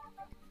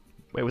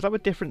 Wait, was that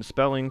with different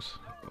spellings?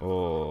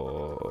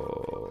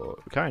 Or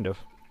kind of.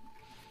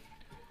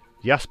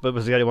 Jasper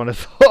was the only one I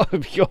thought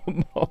of your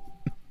mom.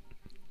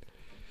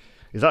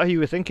 Is that who you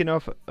were thinking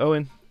of,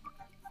 Owen?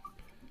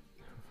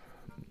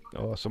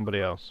 Or somebody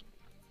else?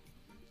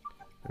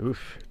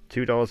 Oof.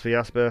 $2 for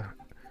Jasper.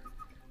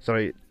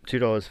 Sorry,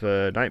 $2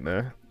 for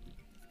Nightmare.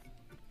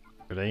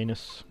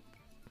 Anus.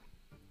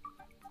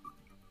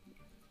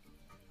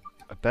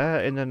 A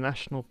bear in the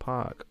national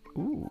park.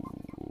 Ooh.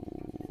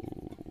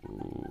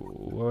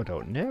 I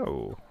don't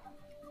know.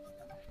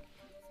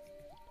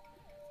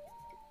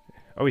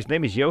 Oh, his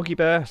name is Yogi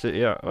Bear? So,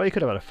 yeah. Oh, he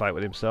could have had a fight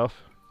with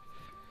himself.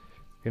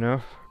 You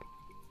know?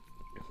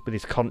 With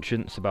his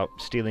conscience about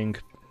stealing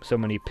so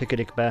many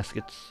picnic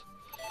baskets.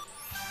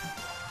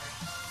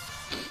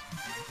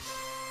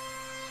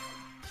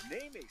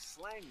 Name a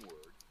slang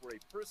word for a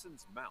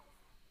person's mouth.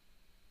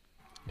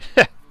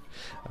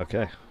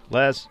 Okay.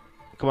 Les.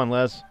 Come on,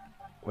 Les.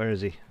 Where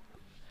is he?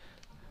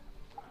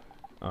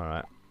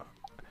 Alright.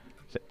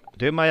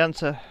 Do my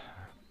answer.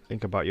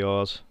 Think about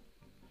yours.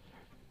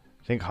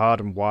 Think hard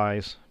and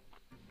wise.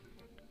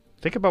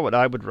 Think about what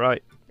I would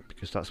write,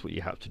 because that's what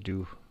you have to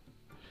do.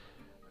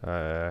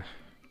 Oh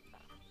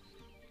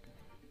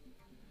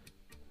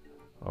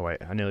wait,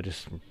 I nearly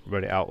just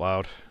read it out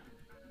loud.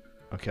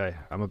 Okay,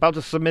 I'm about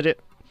to submit it.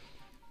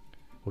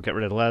 We'll get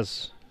rid of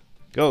Les.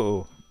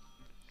 Go!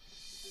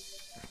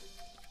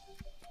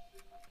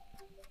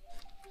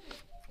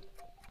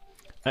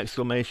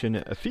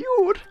 Exclamation, a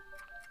feud!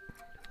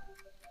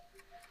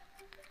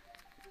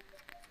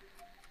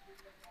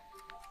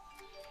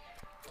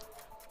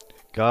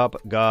 Gob,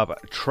 gob,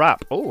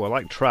 trap. Oh, I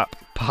like trap.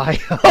 Pie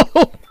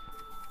hole.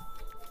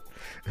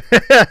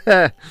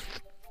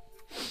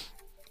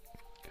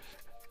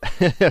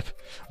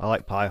 I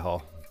like pie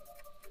hole.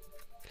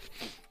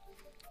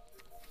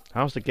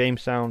 How's the game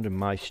sound in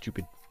my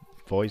stupid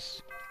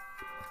voice?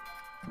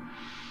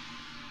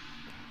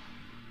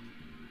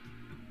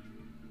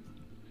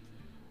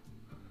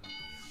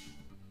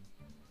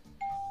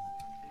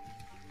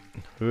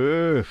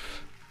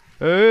 Oof.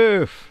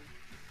 Oof.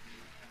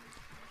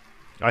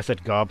 I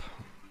said gob.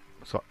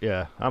 So,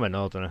 yeah, I'm a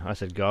northerner. I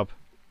said gob.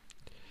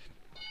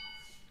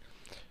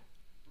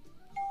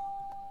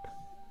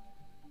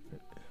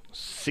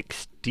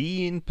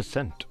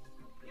 %16%.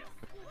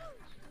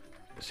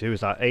 So who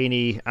was that?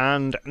 Annie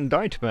and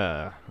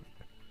Nightmare.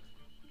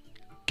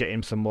 get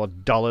him some more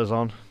dollars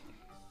on.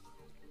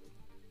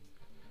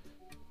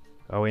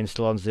 Owen's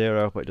still on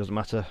 0, but it doesn't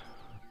matter.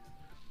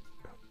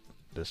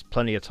 There's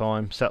plenty of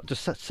time.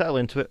 Just settle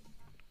into it.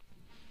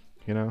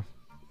 You know.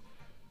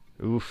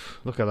 Oof,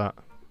 look at that.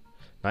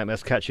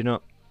 Nightmare's catching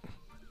up.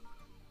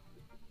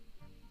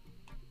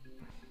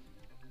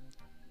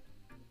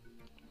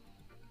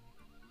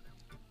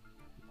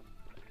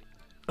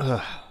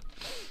 Ugh.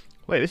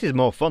 Wait, this is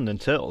more fun than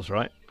Turtles,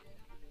 right?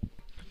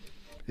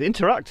 It's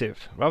interactive.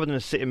 Rather than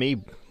sitting me,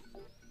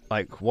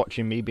 like,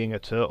 watching me being a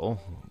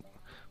turtle,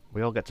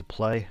 we all get to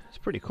play. It's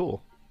pretty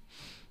cool.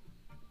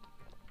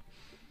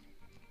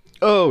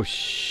 Oh,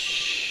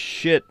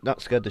 shit.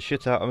 That scared the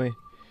shit out of me.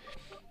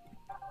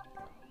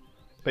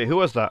 Wait, who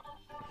was that?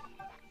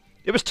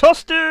 It was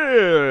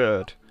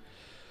Toasted!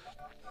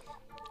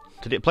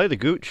 Did it play the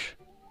Gooch?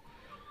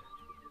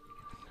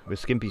 With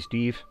Skimpy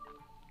Steve?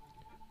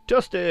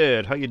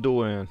 Toasted, how you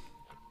doing?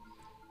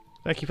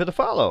 Thank you for the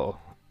follow.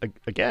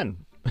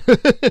 Again.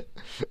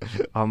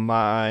 On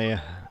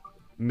my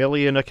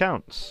million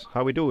accounts.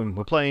 How we doing?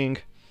 We're playing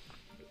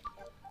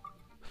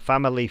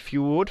Family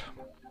Feud.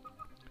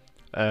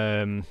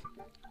 How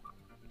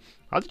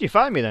did you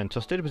find me then,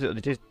 Toasted? Was it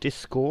the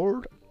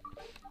Discord?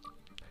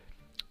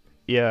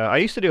 Yeah, I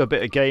used to do a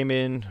bit of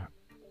gaming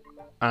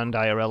and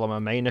IRL on my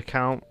main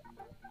account.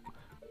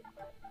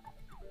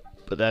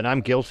 But then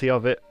I'm guilty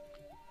of it.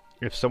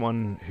 If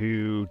someone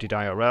who did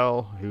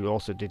IRL, who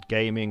also did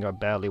gaming, I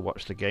barely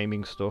watched the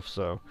gaming stuff,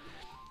 so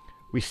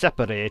we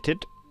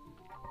separated.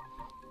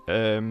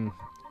 Don't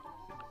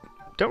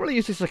really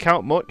use this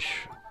account much.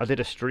 I did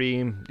a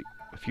stream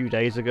a few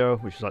days ago,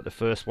 which was like the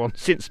first one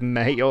since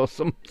May or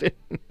something.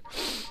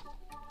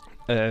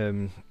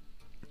 So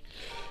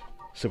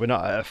we're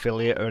not an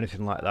affiliate or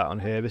anything like that on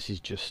here. This is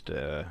just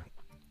I'm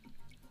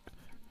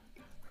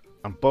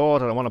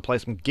bored and I want to play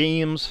some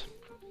games.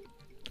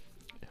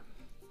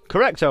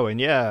 Correct, Owen,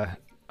 yeah.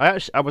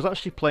 I was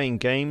actually playing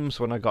games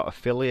when I got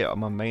affiliate on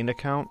my main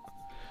account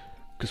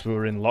because we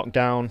were in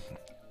lockdown.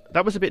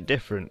 That was a bit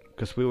different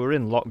because we were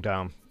in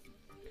lockdown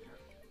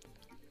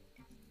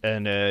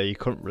and you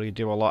couldn't really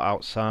do a lot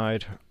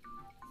outside,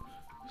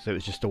 so it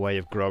was just a way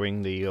of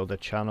growing the other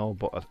channel.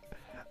 But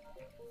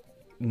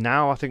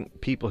now I think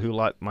people who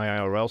like my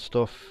IRL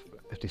stuff,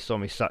 if they saw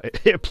me sat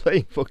here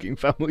playing fucking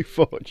Family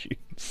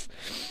Fortunes,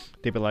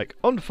 they'd be like,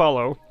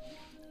 unfollow.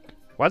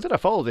 Why did I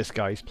follow this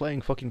guy? He's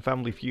playing fucking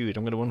Family Feud.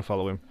 I'm going to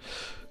unfollow him.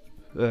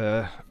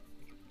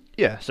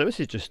 Yeah, so this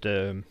is just,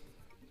 I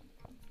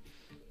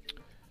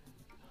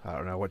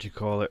don't know, what do you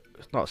call it?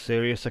 It's not a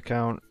serious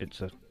account.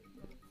 It's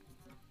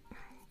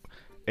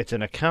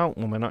an account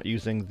when we're not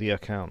using the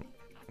account.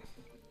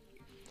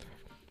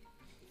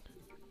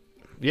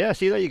 Yeah,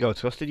 see, there you go,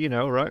 Toasted, you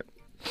know, right?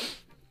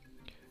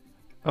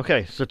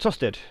 Okay, so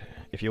Toasted,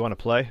 if you want to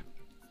play.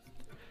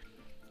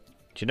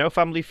 Do you know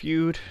Family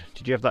Feud?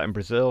 Did you have that in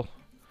Brazil?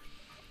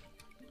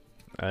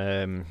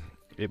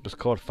 It was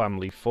called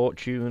Family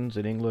Fortunes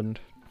in England.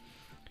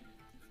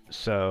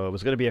 So it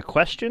was going to be a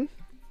question,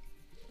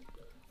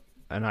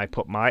 and I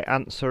put my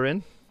answer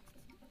in,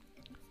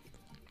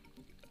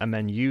 and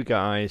then you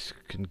guys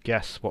can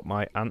guess what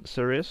my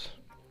answer is.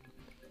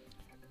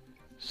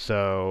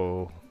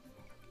 So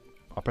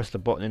I'll press the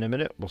button in a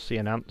minute. We'll see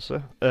an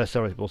answer.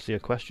 Sorry, we'll see a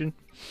question.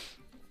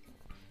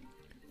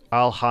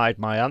 I'll hide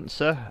my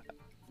answer,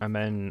 and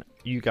then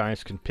you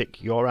guys can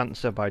pick your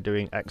answer by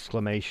doing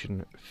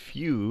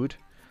 !feud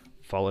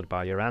followed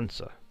by your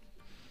answer.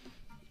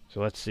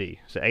 So let's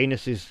see. So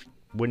Anus is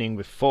winning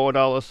with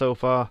 $4 so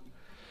far.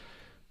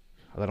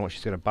 I don't know what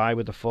she's going to buy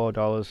with the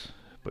 $4,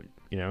 but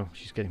you know,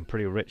 she's getting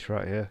pretty rich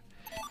right here.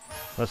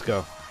 Let's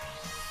go.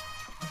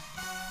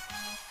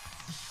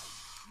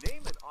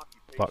 Name an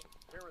occupation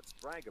parents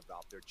brag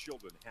about their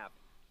children having.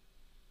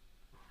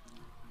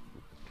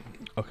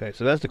 Okay,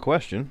 so there's the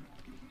question.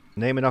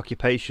 Name an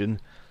occupation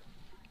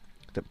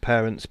that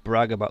parents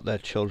brag about their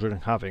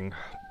children having.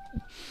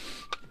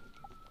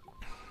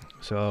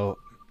 So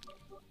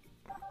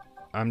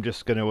I'm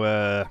just going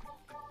to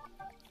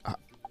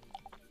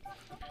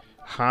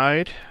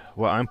hide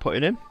what I'm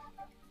putting in.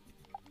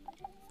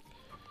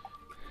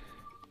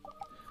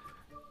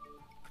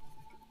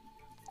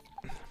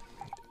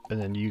 And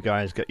then you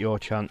guys get your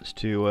chance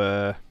to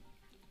oh,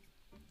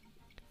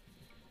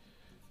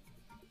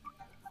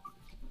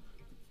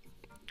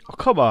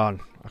 come on.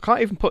 I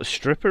can't even put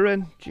stripper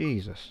in.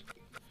 Jesus.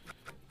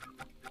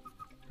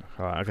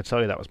 Alright, I can tell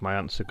you that was my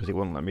answer because it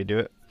wouldn't let me do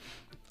it.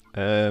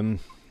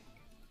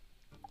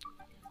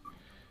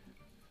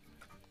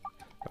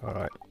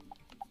 Alright.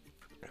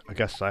 I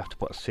guess I have to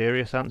put a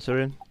serious answer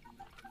in.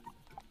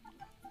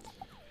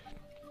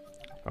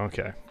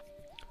 Okay.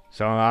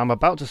 So I'm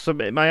about to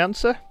submit my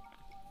answer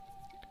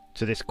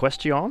to this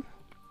question.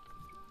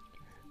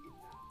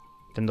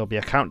 Then there'll be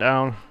a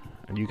countdown,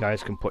 and you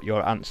guys can put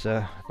your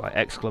answer by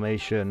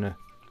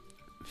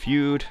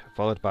 !feud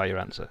followed by your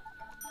answer.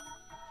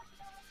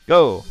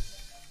 Go!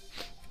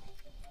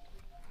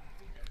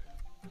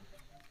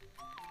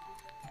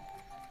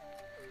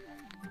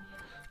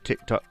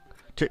 Tick tock,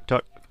 tick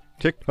tock,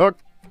 tick tock.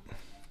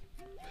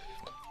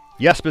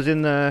 Jasper's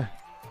in there.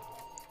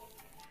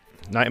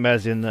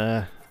 Nightmare's in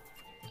there.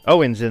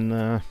 Owen's in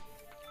there.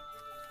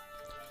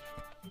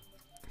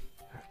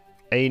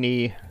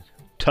 Annie,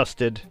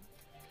 Tusted.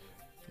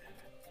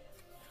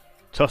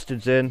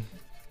 Tusted's in.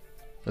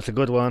 That's a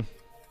good one.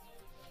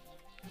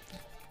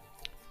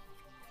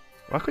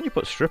 Why couldn't you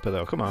put Stripper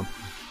though? Come on.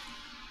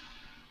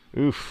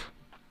 Oof.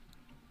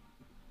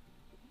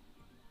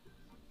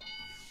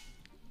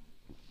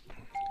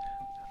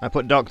 I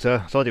put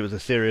Doctor. Thought it was a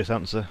serious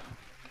answer.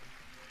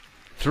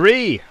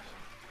 3!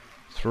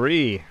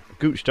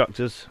 Gooch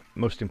Doctors,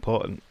 most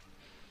important.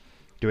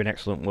 Doing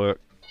excellent work.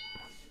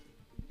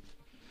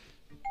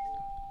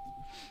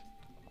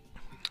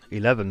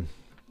 11.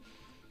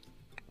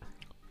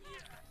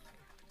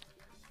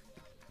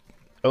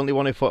 Only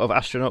one who thought of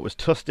astronaut was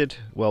Tusted.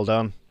 Well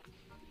done.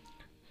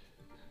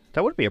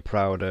 That would be a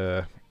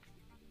proud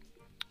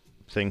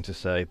thing to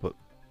say, but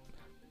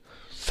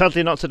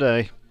sadly not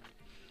today.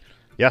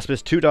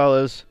 Jasper's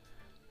 $2.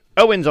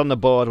 Owen's on the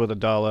board with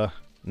 $1.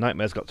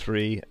 Nightmare's got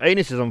 3.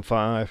 Anus is on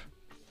 5.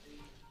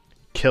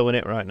 Killing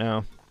it right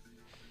now.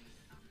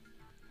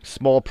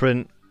 Small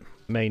print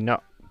may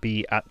not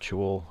be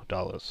actual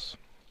dollars.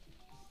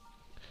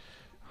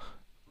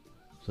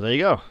 So there you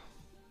go.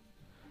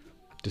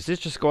 Does this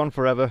just go on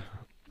forever?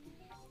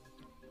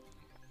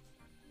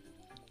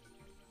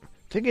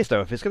 Thing is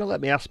though, if it's going to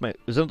let me ask my...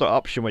 There's another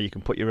option where you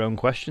can put your own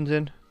questions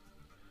in.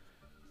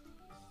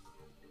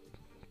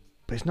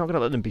 But it's not going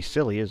to let them be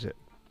silly, is it?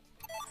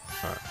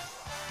 Alright.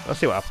 Let's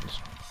see what happens.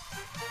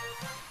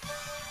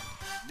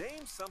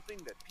 Name something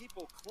that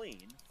people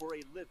clean for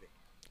a living.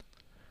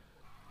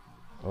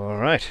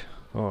 Alright.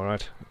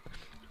 Alright.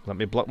 Let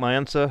me block my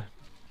answer.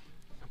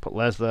 Put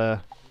Les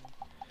there.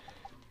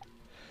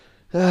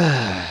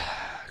 I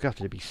have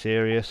to be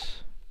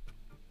serious.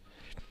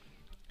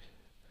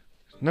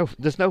 No,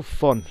 there's no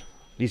fun.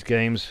 These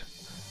games.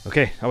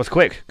 Okay, that was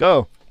quick.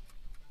 Go.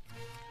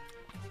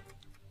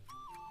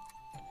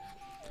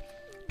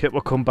 Kit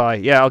will come by.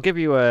 Yeah, I'll give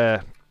you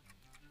a.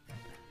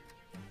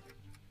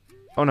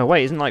 Oh no,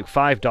 wait! Isn't like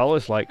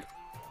 $5 like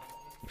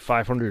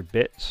 500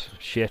 bits?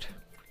 Shit.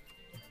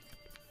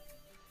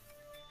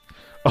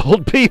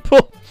 Old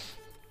people.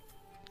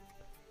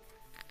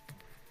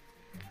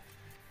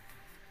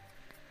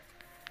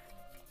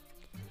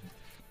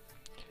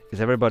 Is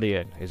everybody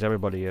in? Is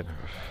everybody in?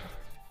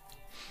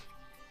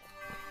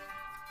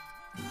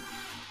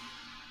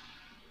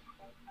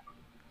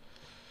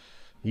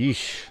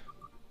 Yeesh.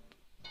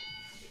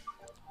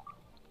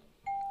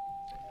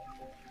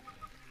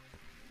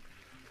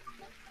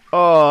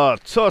 Oh,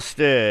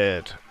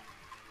 Tusted!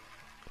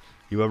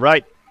 You were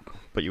right,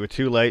 but you were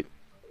too late.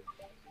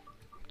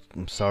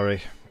 I'm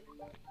sorry.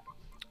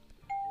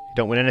 You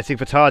don't win anything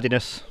for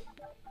tardiness.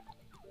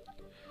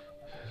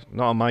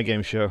 Not on my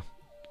game show.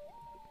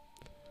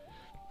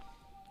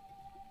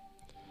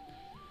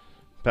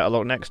 Better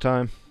luck next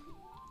time.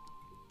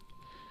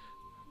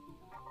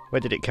 Where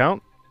did it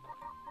count?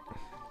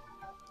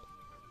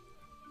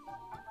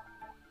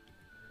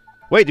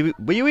 Wait,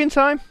 were you in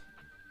time?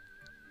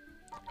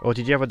 Or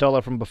did you have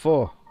 $1 from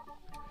before?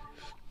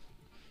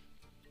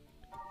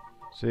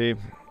 See.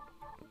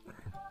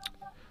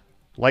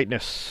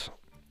 Lateness.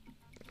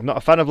 I'm not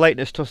a fan of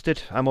lateness,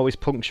 Tusted. I'm always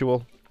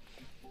punctual.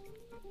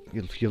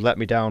 You let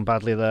me down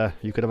badly there.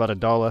 You could have had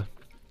 $1.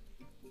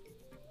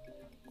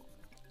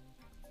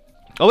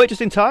 Oh wait,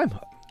 just in time.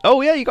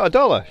 Oh yeah, you got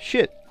 $1.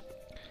 Shit.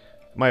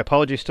 My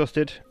apologies,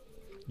 Tusted.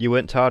 You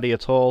weren't tardy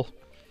at all.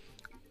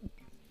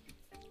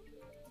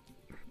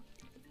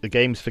 The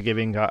game's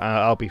forgiving.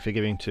 I'll be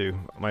forgiving too.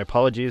 My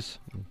apologies.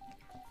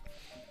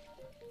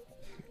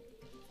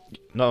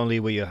 Not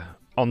only were you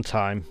on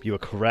time, you were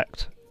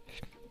correct.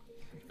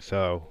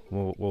 So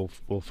we'll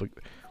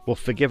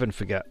forgive and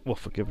forget. We'll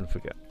forgive and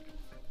forget.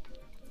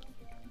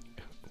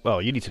 Well,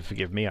 you need to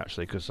forgive me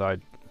actually, because I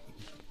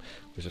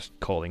was just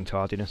calling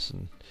tardiness.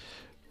 And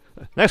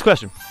next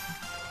question.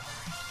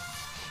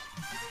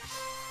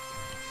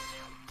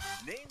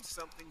 Name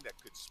something that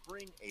could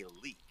spring a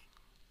leak.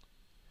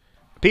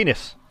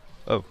 Penis.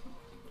 Oh.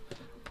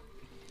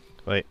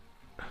 Wait.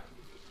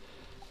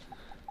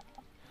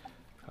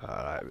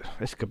 Alright,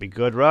 this could be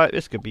good, right?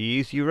 This could be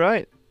easy,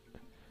 right?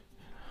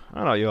 I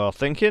know what you're all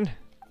thinking.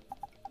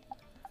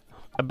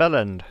 A bell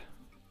end.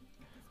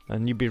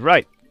 And you'd be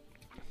right.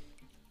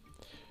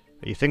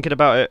 Are you thinking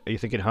about it? Are you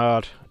thinking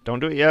hard? Don't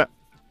do it yet.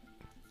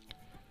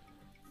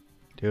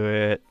 Do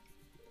it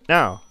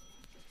now.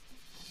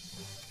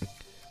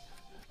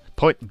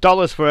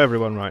 $dollars for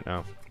everyone right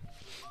now.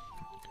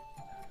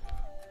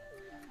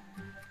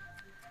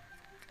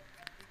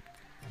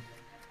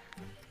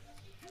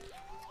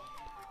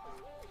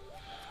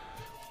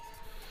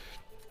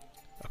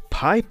 A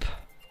pipe?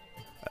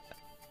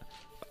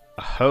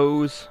 A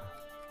hose?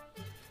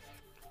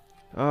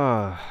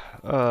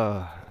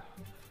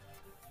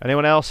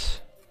 Anyone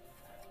else?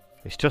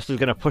 Is Justin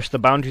gonna push the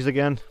boundaries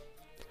again?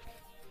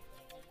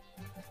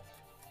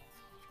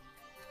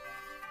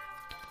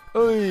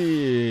 Oy.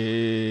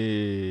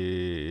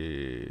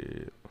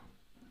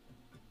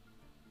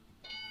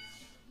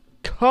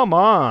 Come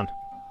on!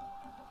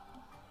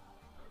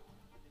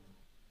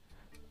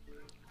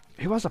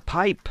 Who has a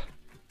pipe?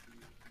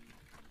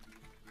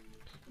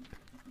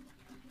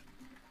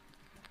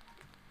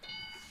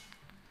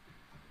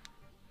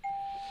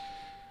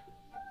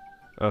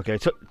 Okay,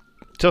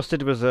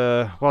 Tusted was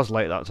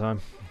late that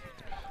time.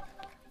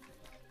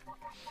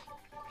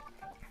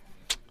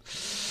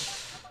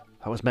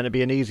 That was meant to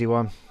be an easy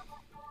one.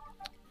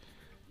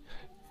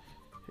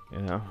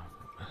 You know,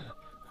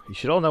 you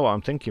should all know what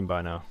I'm thinking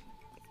by now.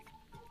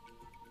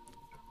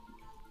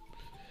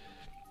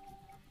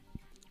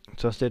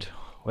 Tusted,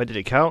 where did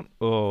it count?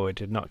 Oh, it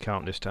did not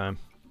count this time.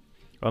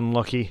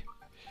 Unlucky.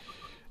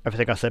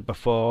 Everything I said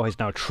before is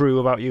now true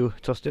about you,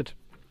 Tusted.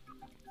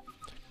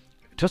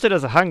 Tusted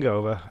has a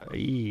hangover.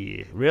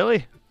 Eee,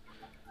 really?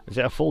 Is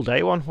it a full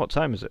day one? What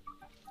time is it?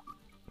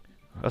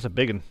 That's a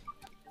big one.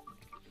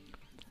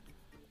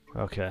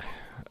 Okay.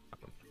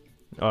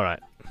 Alright.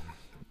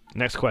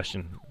 Next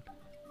question.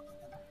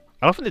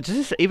 I don't think... Does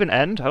this even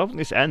end? I don't think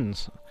this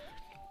ends.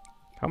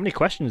 How many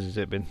questions has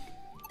it been?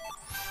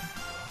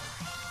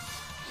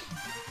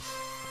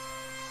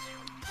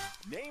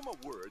 Name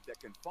a word that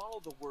can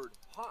follow the word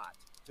hot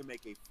to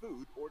make a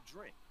food or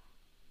drink.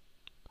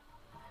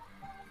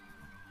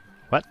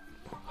 What?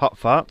 Hot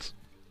farts?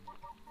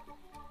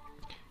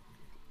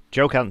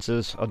 Joke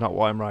answers are not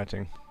what I'm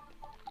writing.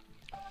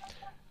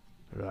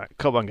 Right,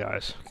 come on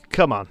guys.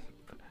 Come on.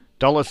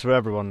 Dollars for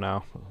everyone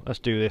now. Let's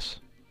do this.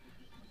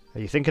 Are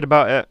you thinking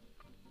about it?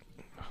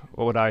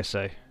 What would I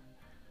say?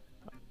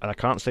 And I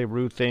can't say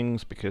rude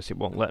things because it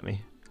won't let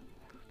me.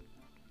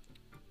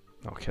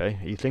 Okay,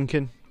 are you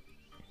thinking?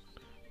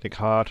 Think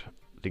hard.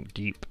 Think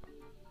deep.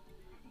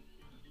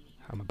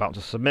 I'm about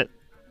to submit.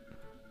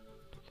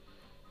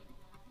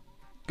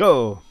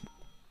 Go!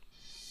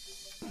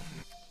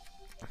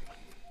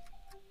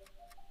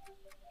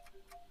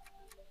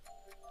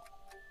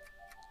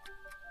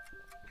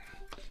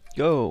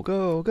 Go,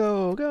 go,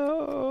 go,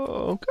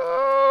 go,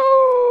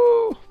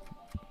 go!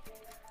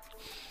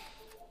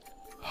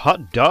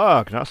 Hot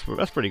dog. That's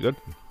pretty good.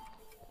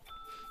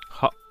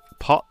 Hot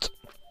pot.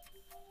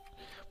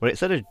 Well, it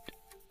said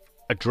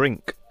a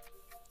drink.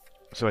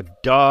 So a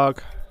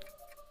dog.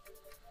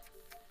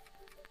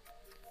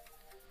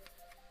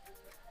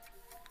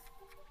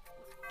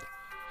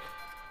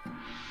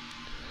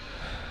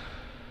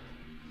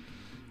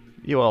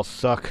 You all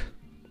suck.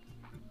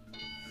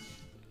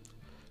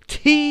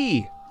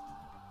 T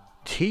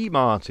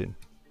Martin.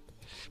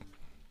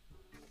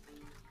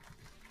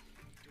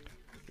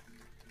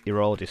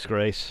 You're all a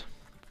disgrace.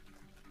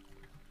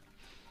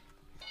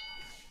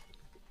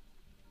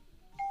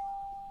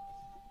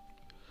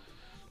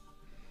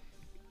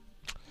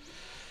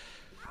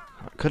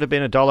 Could have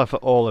been $1 for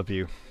all of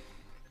you.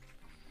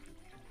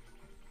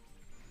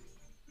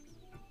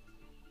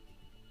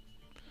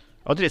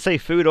 Oh, did it say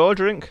food or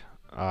drink?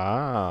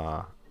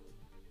 Ah.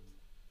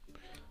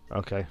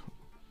 Okay.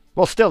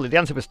 Well, still, the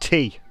answer was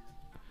tea.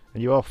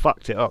 And you all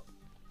fucked it up.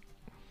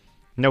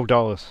 No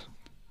dollars.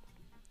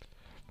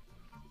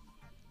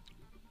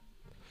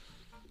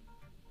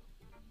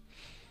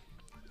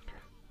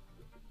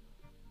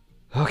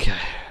 Okay.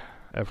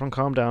 Everyone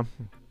calm down.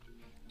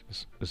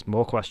 There's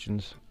more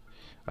questions.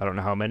 I don't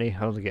know how many. I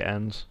don't think it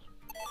ends.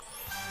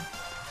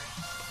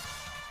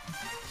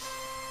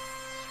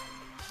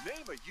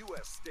 Name a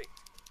U.S. state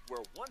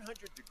where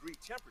 100-degree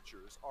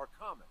temperatures are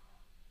common.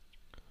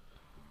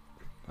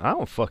 I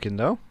don't fucking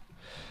know.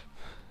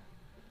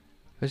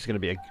 This is going to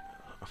be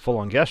a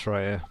full-on guess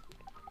right here.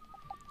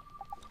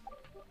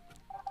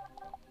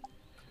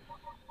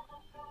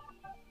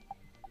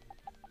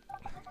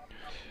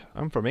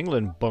 I'm from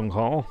England,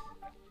 bunghole.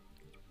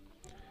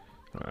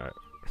 Alright.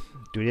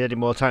 Do we need any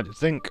more time to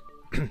think?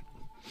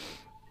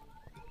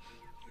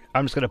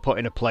 I'm just going to put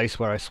in a place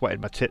where I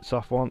sweated my tits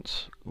off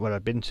once, where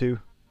I've been to.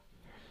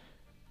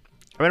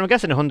 I mean, I'm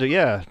guessing 100,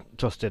 yeah,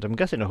 Tusted. I'm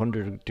guessing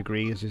 100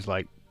 degrees is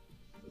like,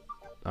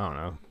 I don't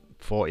know,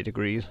 40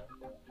 degrees.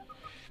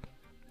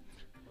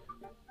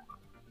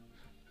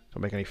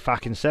 Don't make any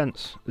fucking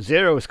sense.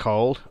 0 is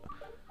cold.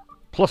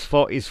 Plus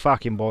 40 is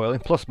fucking boiling.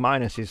 Plus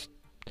minus is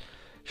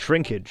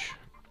shrinkage.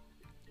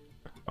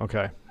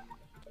 Okay.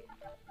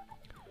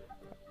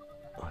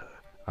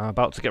 I'm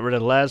about to get rid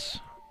of Les.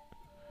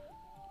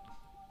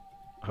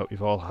 I hope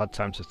you've all had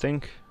time to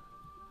think.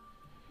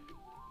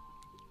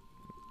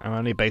 I'm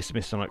only basing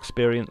this on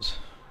experience.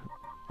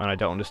 And I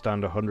don't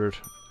understand 100.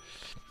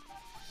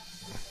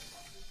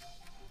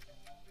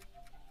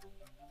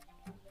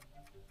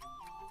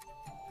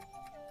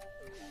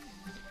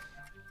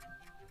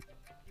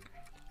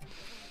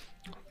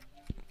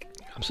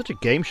 I'm such a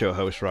game show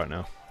host right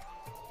now.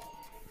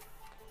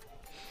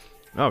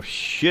 Oh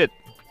shit.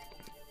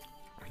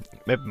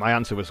 Maybe my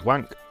answer was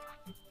wank.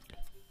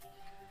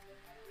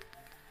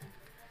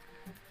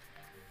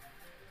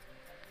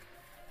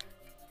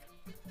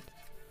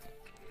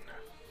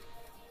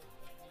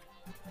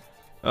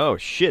 Oh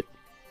shit.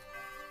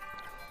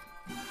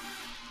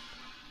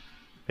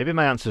 Maybe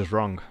my answer's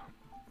wrong.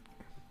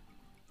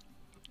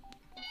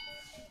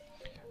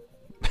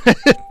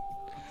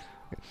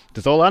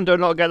 Does Orlando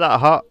not get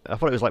that hot? I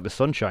thought it was like the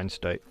Sunshine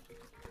State.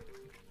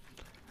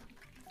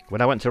 When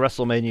I went to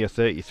WrestleMania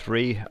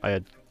 33, I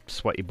had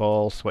sweaty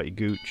balls, sweaty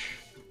gooch.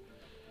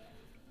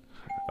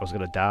 I was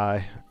gonna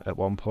die at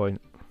one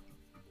point.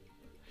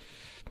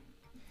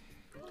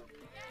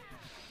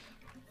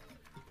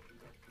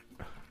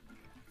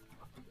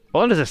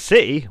 Holland is a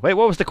city? Wait,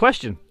 what was the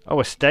question? Oh,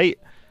 a state?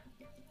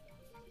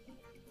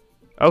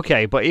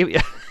 Okay, but...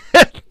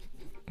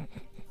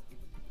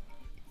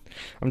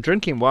 I'm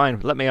drinking wine.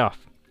 Let me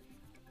off.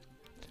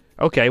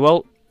 Okay,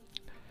 well...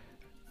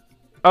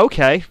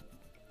 Okay.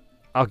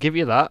 I'll give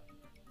you that.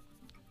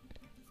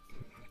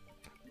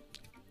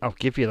 I'll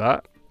give you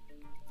that.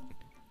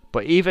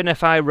 But even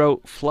if I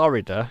wrote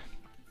Florida,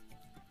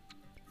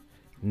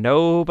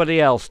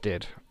 nobody else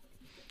did.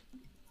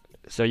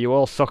 So you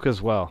all suck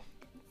as well.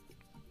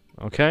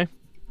 Okay?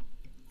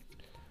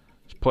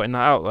 Just putting that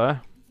out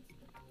there.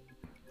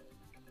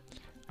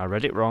 I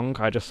read it wrong.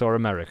 I just saw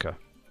America.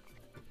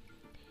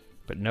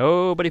 But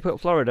nobody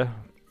put Florida.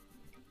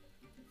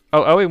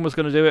 Oh, Owen was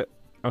going to do it.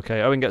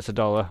 Okay, Owen gets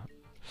 $1.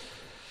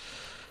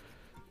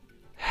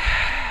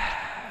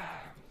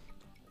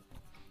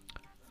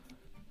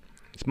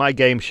 It's my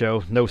game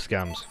show, no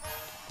scams.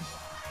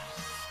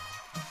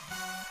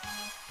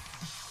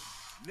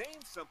 Name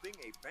something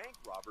a bank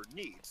robber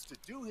needs to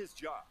do his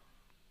job.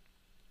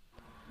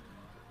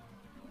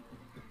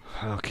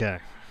 Okay.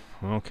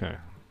 Okay.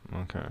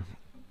 Okay.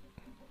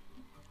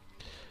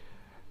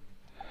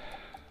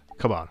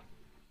 Come on.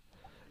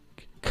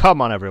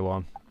 Come on,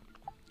 everyone.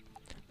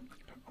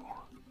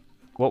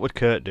 What would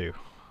Kurt do?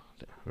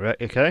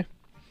 Right, okay.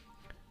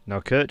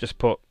 Now, Kurt just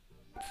put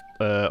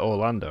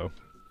Orlando.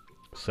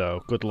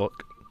 So, good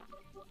luck.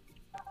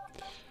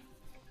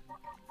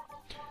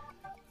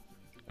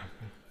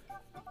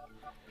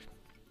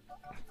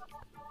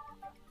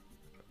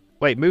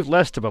 Wait, move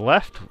Les to the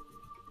left?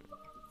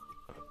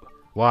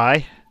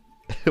 Why?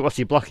 What's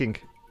he blocking?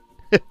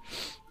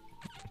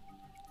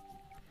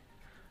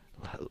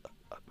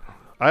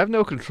 I have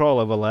no control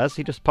over Les,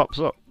 he just pops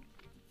up.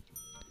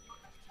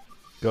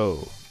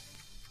 Go.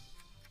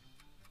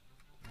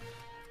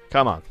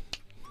 Come on.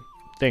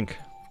 Think.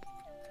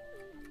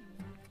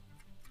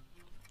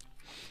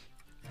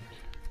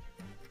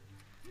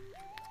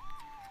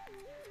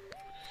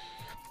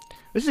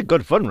 This is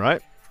good fun,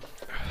 right?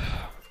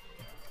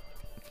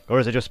 Or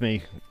is it just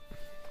me?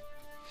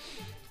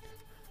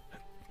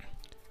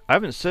 I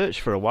haven't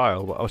searched for a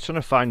while, but I was trying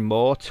to find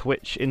more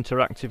Twitch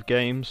interactive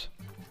games.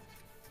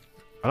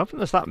 I don't think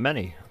there's that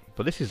many,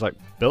 but this is like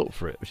built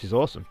for it, which is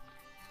awesome.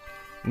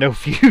 No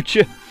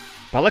future.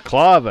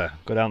 Balaclava.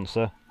 Good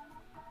answer.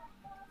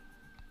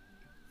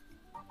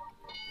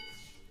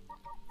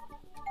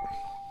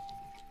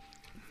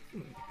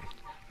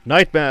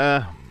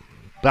 Nightmare.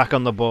 Back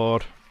on the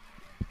board.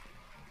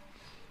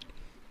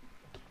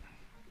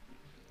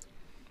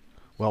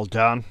 Well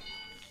done.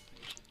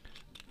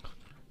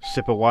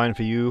 Sip of wine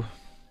for you.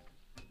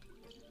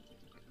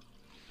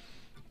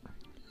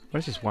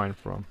 Where's this wine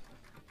from?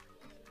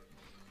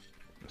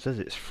 It says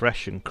it's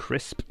fresh and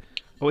crisp.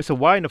 Oh, it's a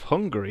wine of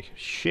Hungary.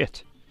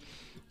 Shit.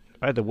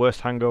 I had the worst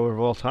hangover of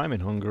all time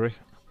in Hungary.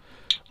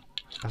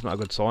 That's not a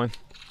good sign.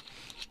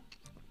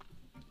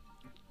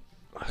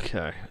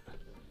 Okay.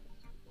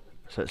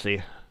 So let's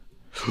see.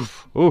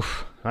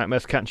 Oof.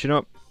 Nightmare's catching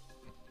up.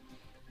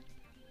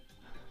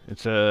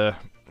 It's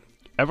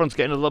everyone's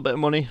getting a little bit of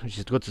money, which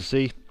is good to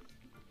see.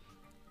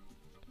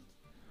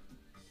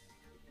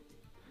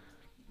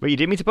 Wait, you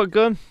didn't mean to put a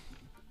gun?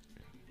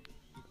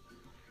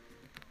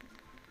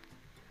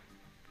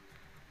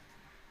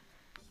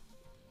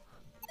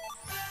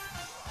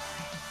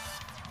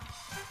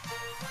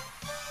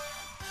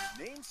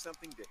 Name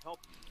something to help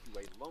you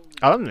through a lonely.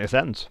 I don't think this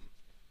ends.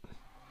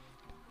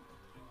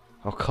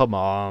 Oh, come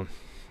on.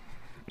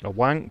 A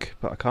wank,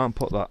 but I can't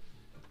put that.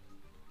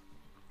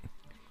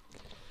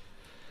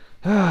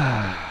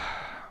 A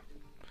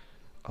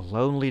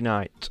lonely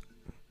night.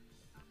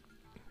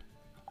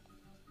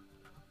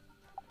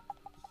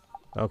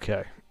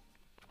 Okay.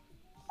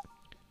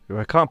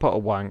 I can't put a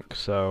wank,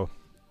 so...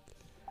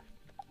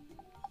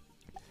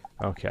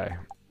 Okay.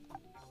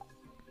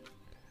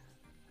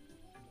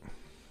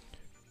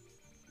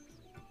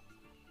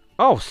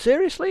 Oh,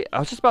 seriously? I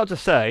was just about to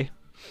say...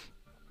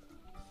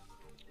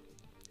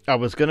 I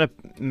was gonna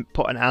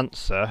put an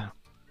answer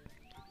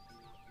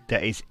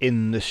that is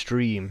in the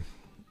stream.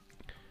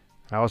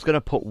 I was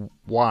gonna put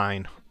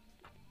wine.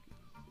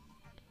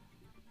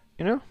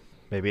 You know?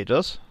 Maybe it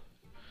does.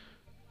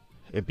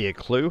 It'd be a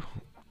clue.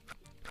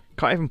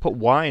 Can't even put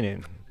wine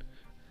in.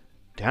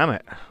 Damn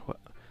it.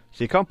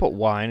 So you can't put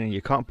wine and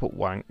you can't put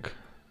wank.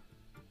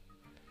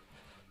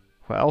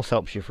 What else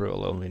helps you through a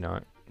lonely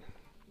night?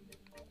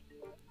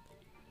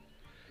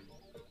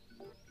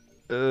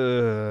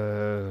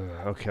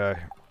 Okay.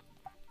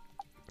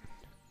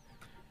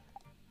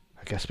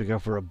 I guess we go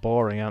for a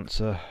boring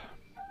answer.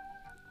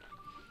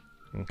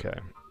 Okay.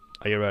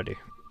 Are you ready?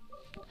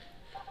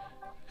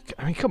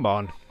 I mean, come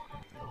on.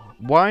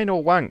 Wine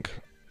or wank?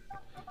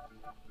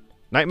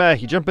 Nightmare,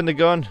 you jump in the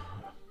gun.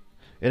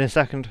 In a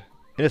second.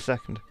 In a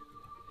second.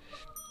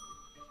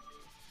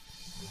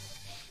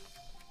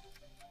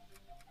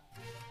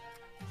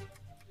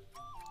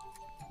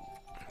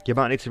 You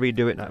might need to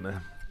redo it,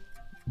 Nightmare.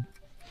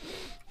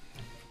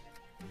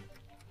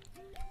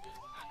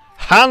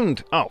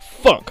 Hand! Oh,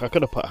 fuck! I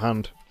could have put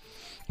hand.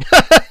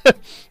 I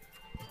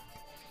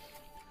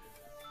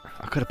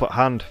could have put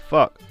hand.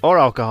 Fuck. Or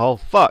alcohol.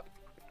 Fuck.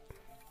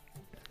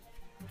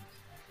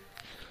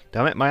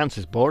 Damn it, my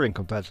answer's boring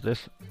compared to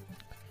this.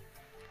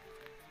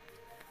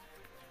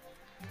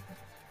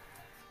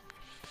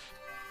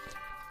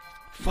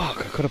 Fuck,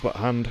 I could have put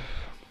hand.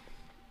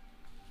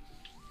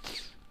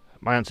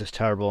 My answer's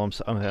terrible.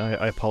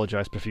 I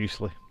apologise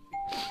profusely.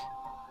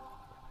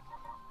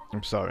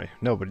 I'm sorry.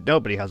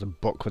 Nobody has a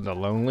book when they're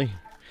lonely.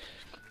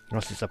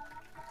 Unless it's a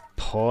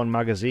porn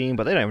magazine,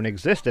 but they don't even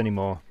exist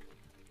anymore.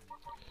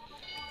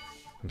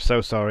 I'm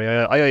so sorry.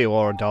 I owe you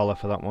all $1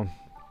 for that one.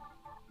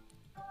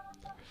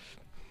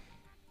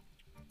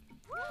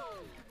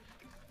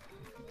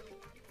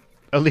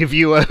 I'll leave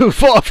you a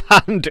fourth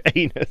hand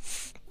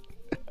anus.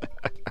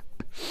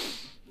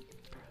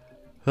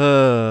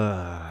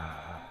 I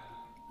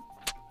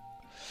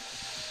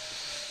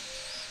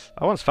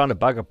once found a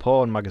bag of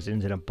porn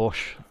magazines in a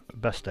bush.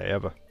 Best day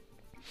ever.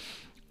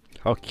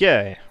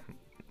 Okay.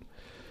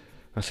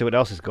 Let's see what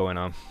else is going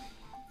on.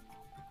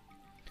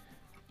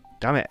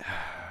 Damn it.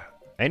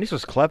 Anus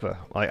was clever.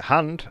 Like,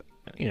 hand,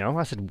 you know,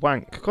 I said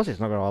wank. Of course it's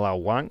not going to allow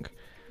wank.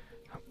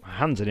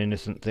 Hand's an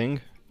innocent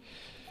thing.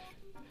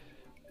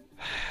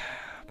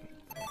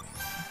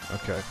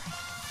 Okay.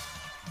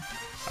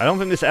 I don't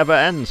think this ever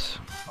ends.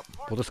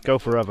 We'll just go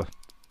forever.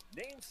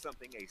 Name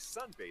something a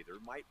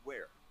sunbather might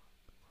wear.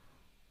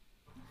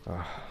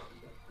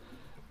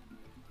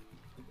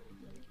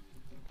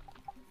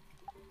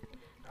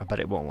 I bet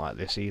it won't like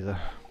this either.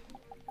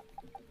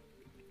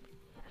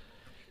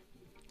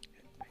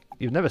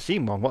 You've never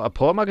seen one? What, a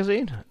porn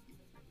magazine?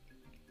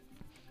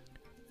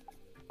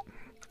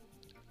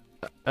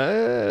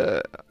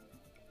 I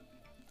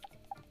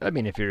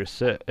mean, if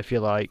you're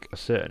like a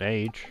certain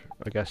age,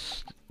 I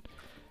guess.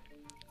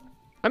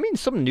 I mean,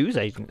 some news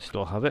agents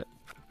still have it.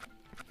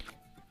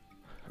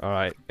 All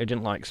right, I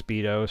didn't like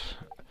Speedos.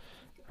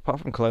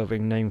 Apart from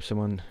clothing, name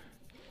someone.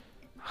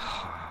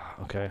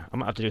 Okay, I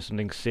might have to do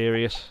something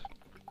serious.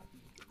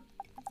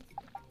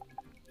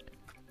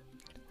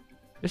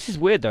 This is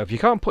weird though. If you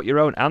can't put your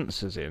own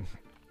answers in,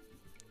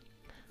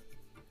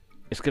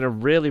 it's gonna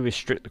really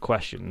restrict the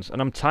questions.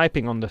 And I'm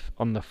typing on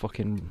the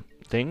fucking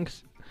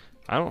things.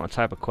 I don't want to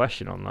type a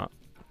question on that.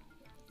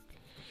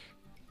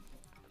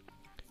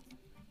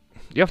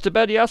 You have to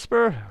bed,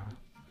 Jasper?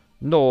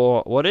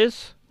 No. What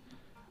is?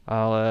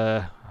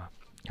 I'll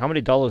how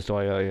many dollars do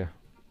I owe you?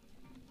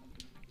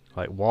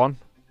 Like $1?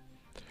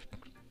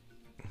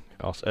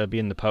 I'll be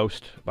in the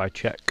post by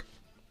check.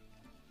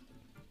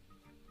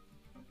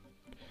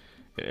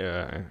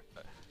 Yeah.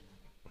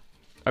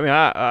 I mean,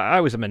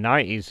 I was in my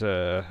 90s,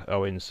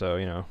 Owen, so,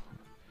 you know.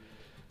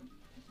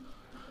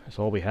 That's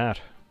all we had.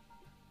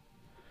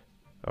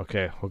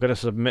 Okay, we're gonna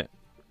submit.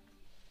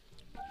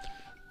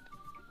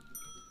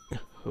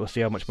 We'll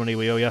see how much money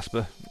we owe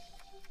Jasper.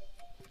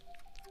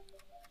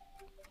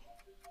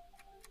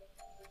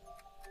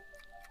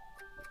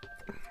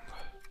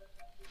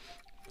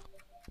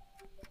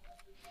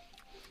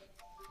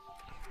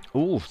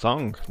 Ooh,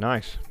 thong,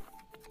 nice.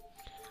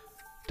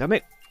 Damn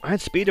it, I had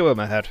Speedo in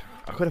my head.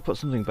 I could have put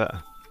something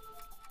better.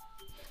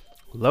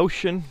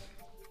 Lotion.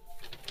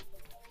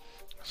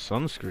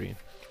 Sunscreen.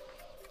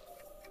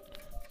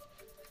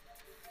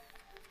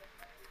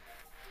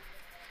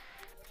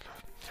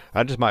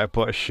 I just might have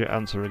put a shit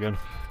answer again.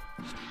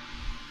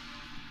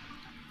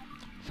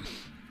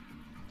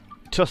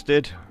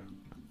 Trusted.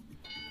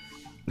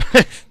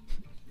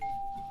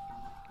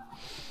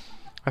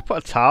 I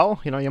put a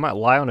towel. You know, you might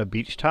lie on a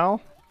beach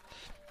towel.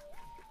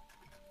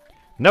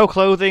 No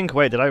clothing.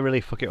 Wait, did I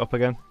really fuck it up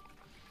again?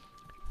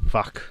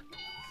 Fuck.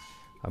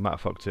 I might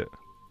have fucked it.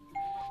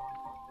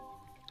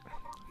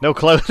 No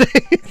clothing.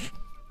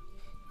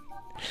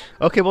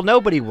 Okay, well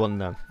nobody won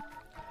then.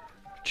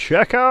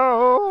 Check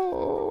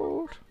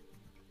out.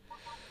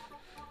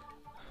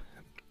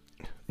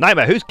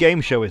 Nightmare, whose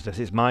game show is this?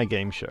 It's my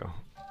game show.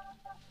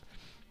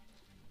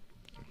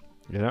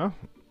 You know?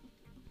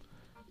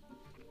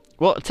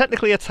 Well,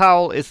 technically a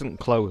towel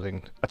isn't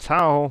clothing. A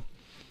towel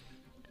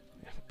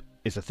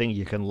is a thing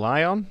you can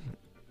lie on.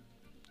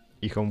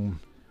 You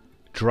can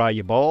dry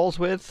your balls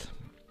with.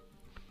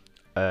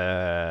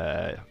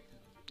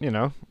 You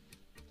know.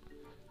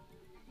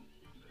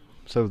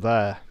 So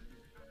there.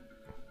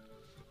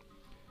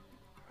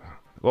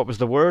 What was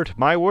the word?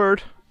 My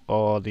word?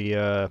 Or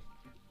the,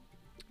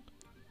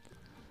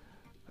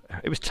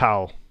 it was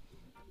towel.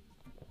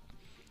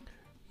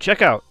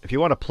 Check out, if you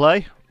want to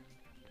play.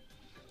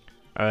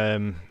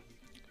 As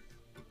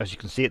you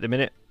can see at the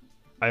minute,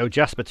 I owe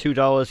Jasper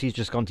 $2. He's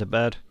just gone to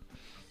bed.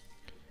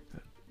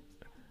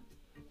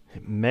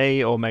 It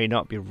may or may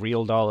not be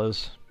real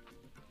dollars.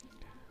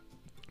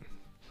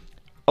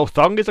 Oh,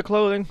 thong is a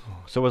clothing?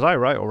 So was I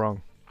right or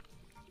wrong?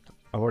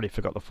 I already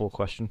forgot the full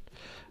question.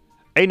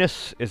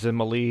 Anus is in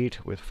my lead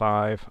with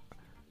 5.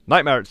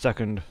 Nightmare at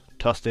second.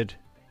 Tusted.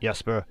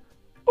 Jasper.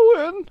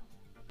 Owen.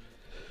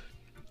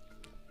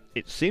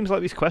 it seems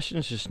like these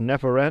questions just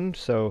never end,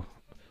 so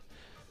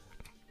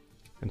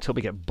until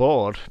we get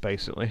bored,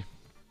 basically.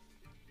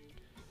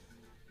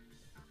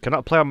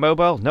 Cannot play on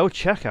mobile? No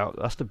checkout.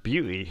 That's the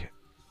beauty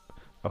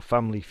of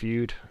Family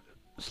Feud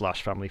 /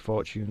 Family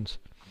Fortunes.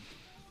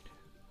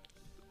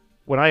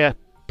 When I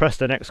press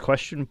the next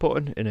question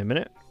button in a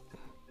minute,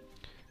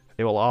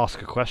 it will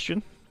ask a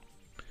question.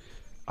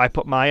 I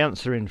put my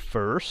answer in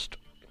first.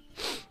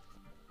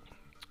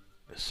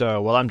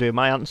 So while I'm doing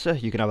my answer,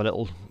 you can have a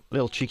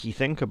little cheeky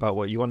think about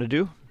what you want to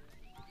do.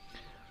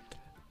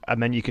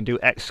 And then you can do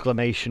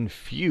exclamation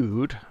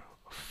feud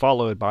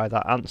followed by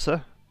that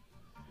answer.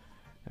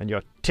 And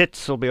your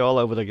tits will be all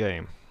over the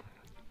game.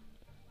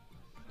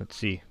 Let's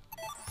see.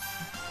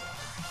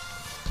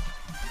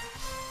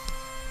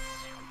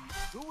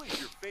 Who is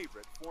your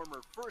favorite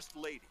former First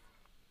Lady?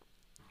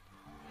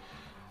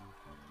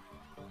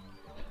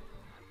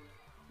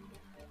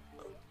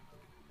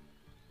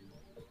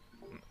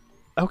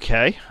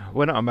 Okay,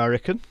 we're not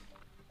American.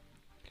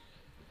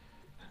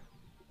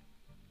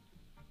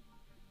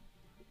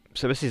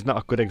 So this is not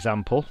a good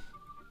example.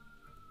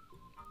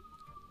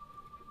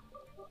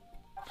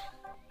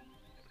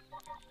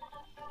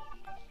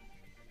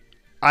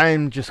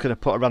 I'm just going to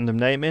put a random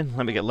name in.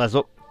 Let me get Les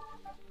up.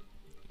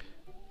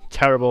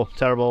 Terrible,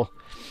 terrible.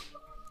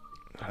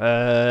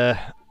 Okay,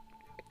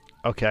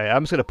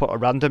 I'm just going to put a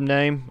random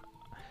name.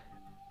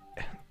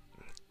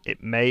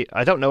 It may...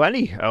 I don't know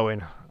any,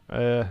 Owen.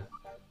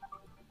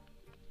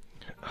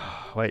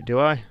 Wait, do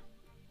I?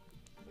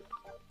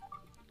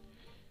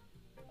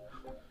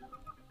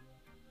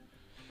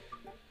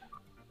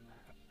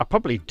 I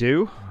probably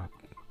do,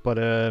 but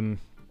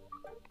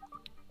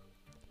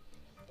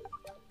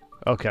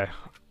okay.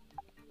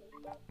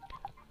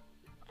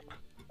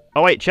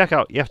 Oh wait, check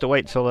out. You have to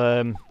wait till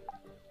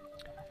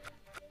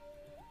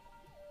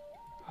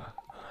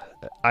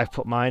I've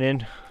put mine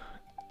in.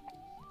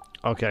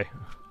 Okay.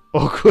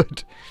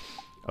 Awkward.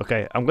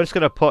 Okay, I'm just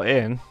gonna put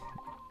in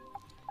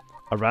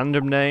a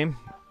random name.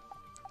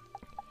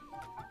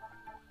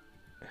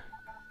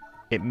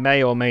 It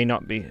may or may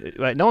not be.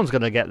 Right, no one's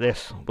gonna get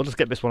this. We'll just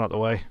get this one out of the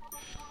way.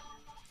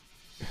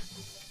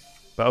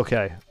 But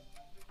okay.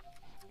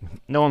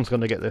 No one's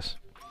gonna get this.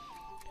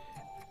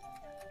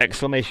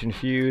 Exclamation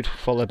feud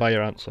followed by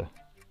your answer.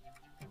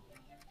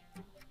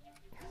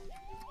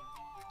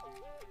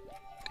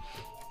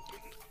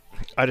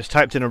 I just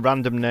typed in a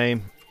random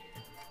name.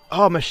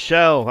 Oh,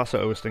 Michelle! That's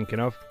what I was thinking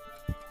of.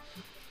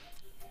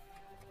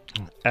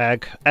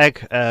 Egg.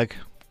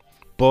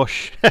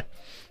 Bush.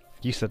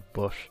 You said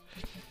Bush.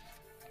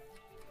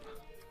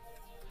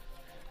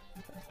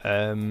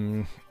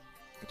 2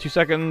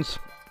 seconds.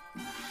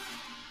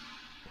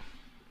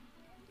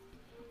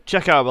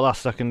 Check out the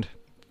last second.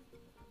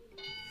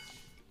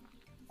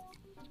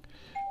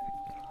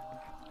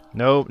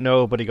 No,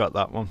 nobody got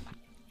that one.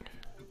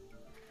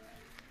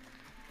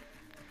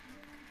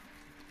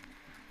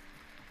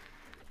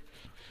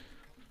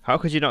 How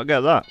could you not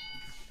get that?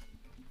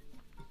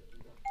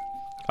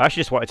 I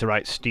actually just wanted to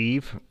write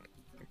Steve,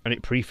 and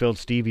it pre-filled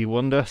Stevie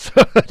Wonder, so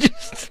I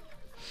just...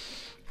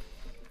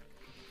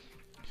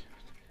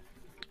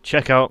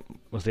 Check out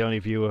was the only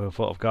viewer who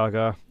thought of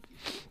Gaga.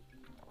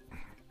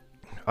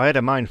 I had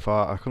a mind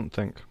fart, I couldn't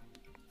think.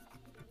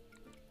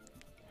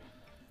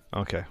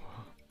 Okay.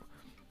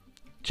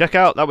 Check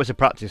out, that was a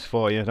practice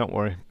for you, don't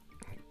worry.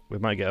 We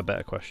might get a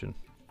better question.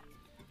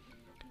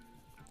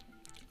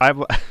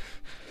 I've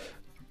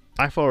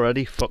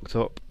already fucked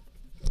up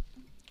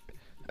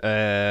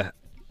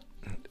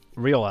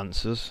real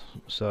answers,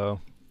 so...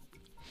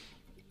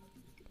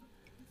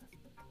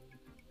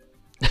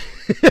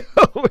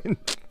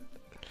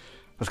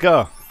 Let's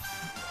go.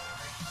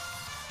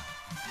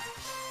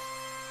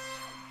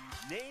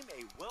 Name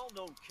a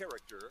well-known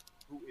character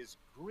who is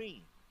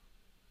green.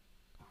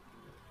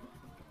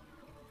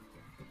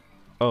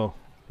 Oh,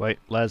 wait,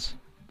 Les.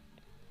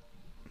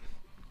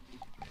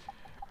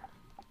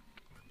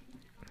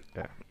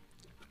 Yeah.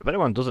 If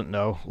anyone doesn't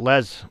know,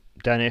 Les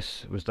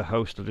Dennis was the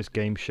host of this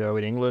game show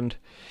in England,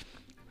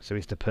 so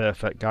he's the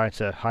perfect guy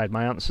to hide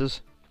my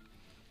answers.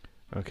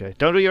 Okay,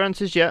 don't do your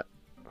answers yet.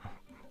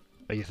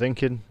 Are you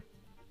thinking?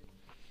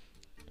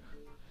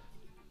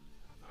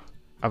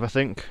 Have a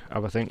think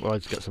while I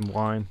just get some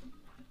wine.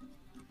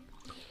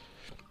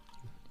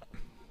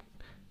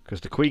 Because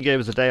the Queen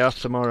gave us a day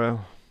off tomorrow.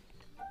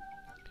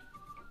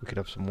 We could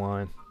have some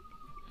wine.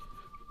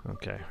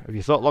 Okay, have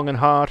you thought long and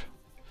hard?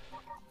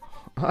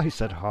 I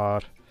said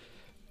hard.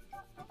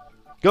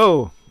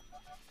 Go!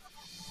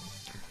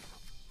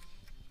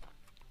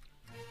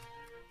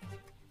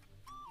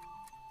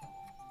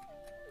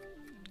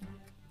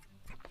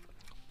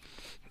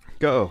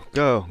 Go,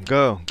 go,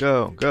 go,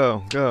 go,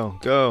 go, go,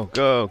 go,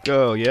 go,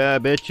 go, yeah,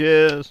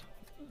 bitches!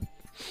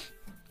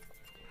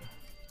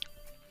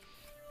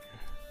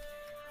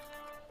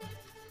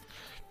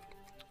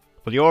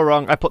 Well, you're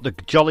wrong. I put the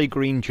Jolly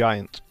Green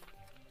Giant.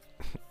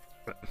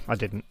 I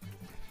didn't.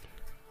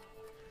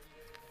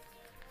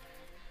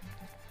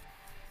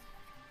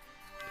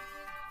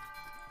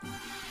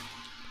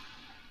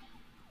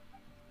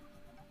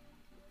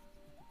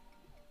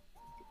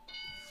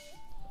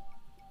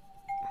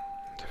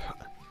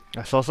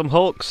 I saw some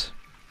Hulks.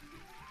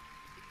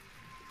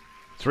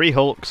 3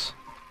 Hulks.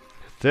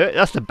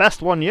 That's the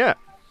best one yet.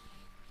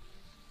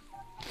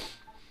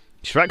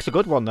 Shrek's a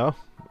good one though.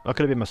 That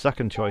could have been my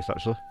second choice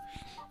actually.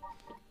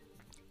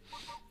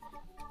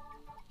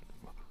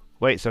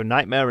 Wait, so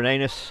Nightmare and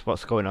Anus,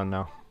 what's going on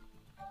now?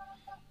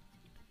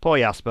 Poor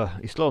Jasper.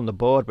 He's still on the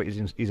board, but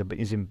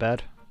he's in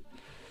bed.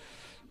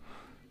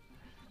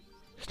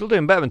 Still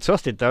doing better than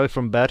Twisted though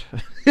from bed.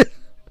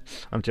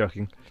 I'm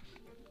joking.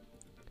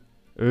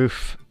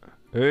 Oof.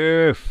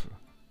 Oof.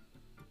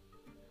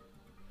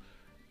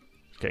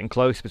 Getting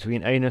close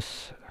between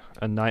Anus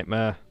and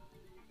Nightmare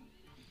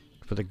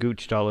for the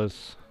Gooch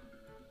dollars.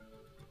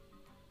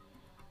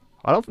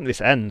 I don't think this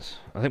ends.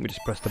 I think we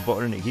just press the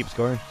button and it keeps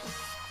going.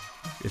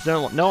 Is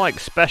there no like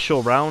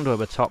special round where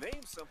the top Name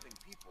something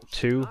people should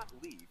 2? not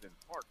leave in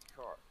parked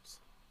cars.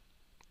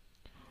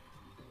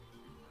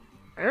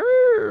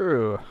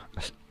 Ooh,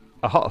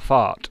 a hot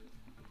fart.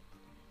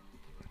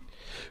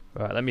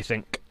 Right, let me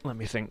think. Let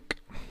me think.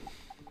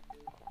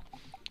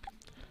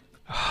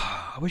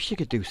 I wish you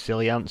could do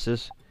silly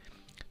answers.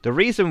 The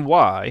reason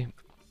why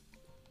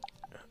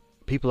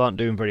people aren't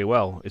doing very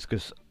well is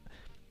because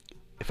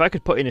if I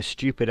could put in a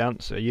stupid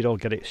answer, you'd all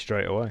get it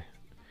straight away.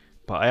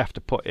 But I have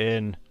to put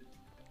in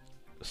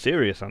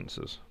serious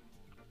answers.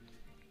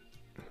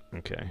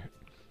 Okay.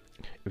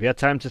 Have you had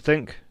time to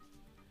think?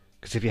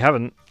 Because if you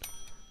haven't...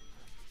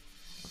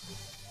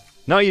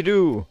 Now you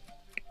do!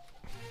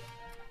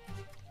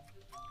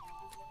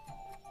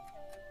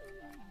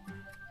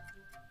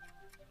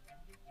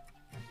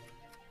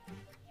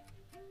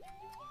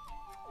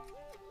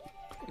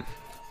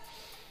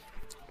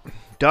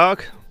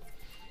 Dog?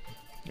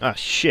 Ah,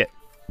 shit.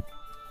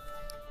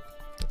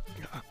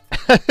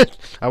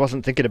 I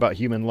wasn't thinking about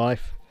human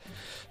life.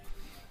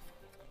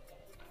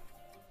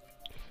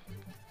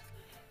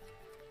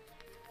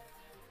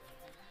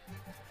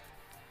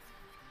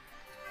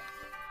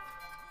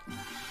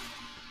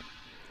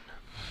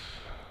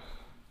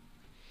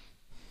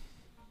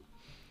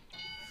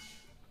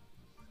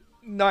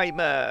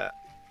 Nightmare.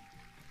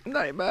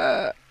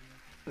 Nightmare.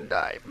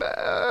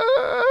 Nightmare.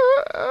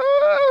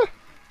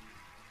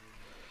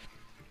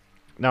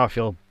 Now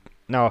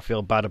I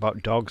feel bad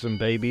about dogs and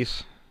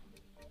babies.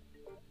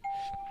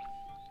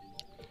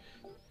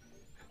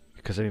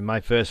 Because I mean, my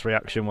first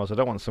reaction was I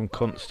don't want some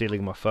cunt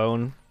stealing my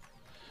phone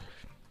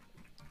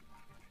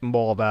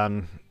more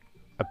than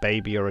a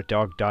baby or a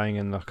dog dying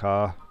in the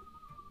car.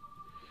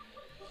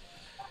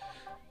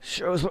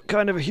 Shows what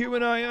kind of a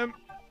human I am.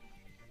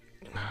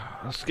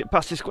 I'll skip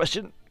past this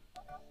question.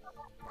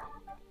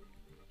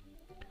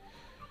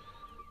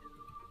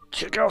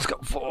 Chicken's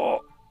got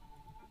 4.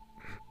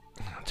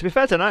 To be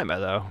fair to Nightmare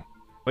though,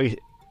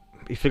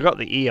 he forgot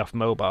the E off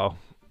mobile.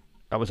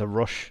 That was a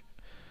rush.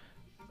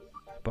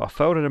 But a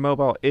phone and a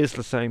mobile is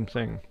the same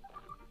thing.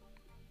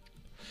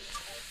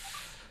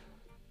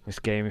 This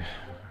game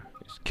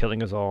is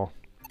killing us all.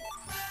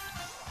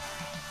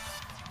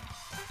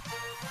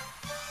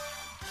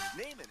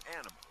 Name an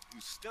animal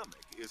whose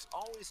stomach is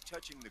always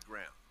touching the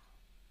ground.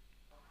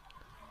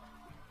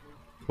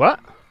 What?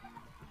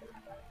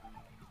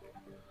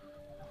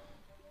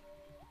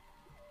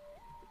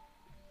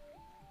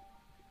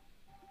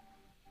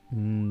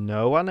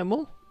 No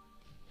animal?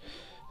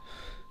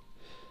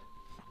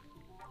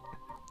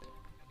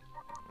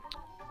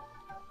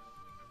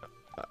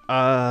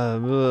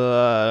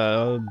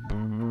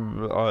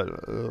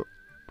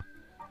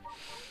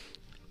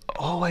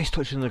 Always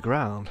touching the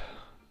ground.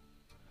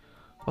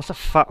 What's a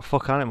fat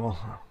fuck animal?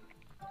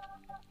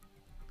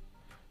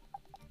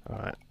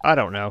 Alright, I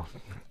don't know.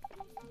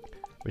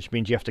 Which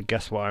means you have to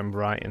guess what I'm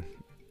writing.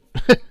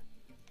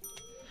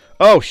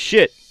 Oh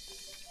shit!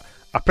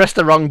 I pressed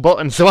the wrong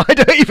button, so I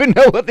don't even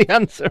know what the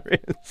answer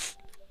is.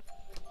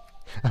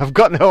 I've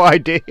got no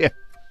idea.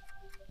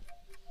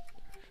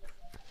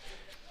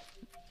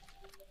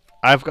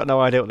 I've got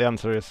no idea what the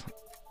answer is.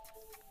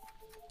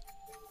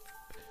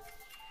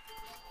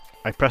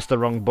 I pressed the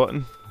wrong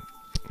button.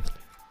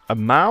 A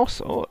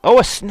mouse? Oh,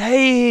 a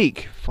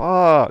snake!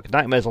 Fuck.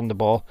 Nightmare's on the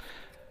ball.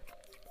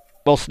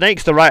 Well,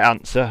 snake's the right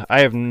answer.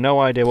 I have no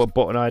idea what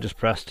button I just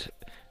pressed.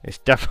 It's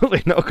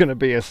definitely not going to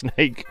be a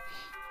snake.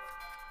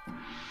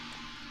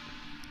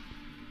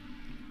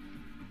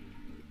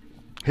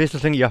 Here's the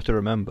thing you have to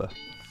remember.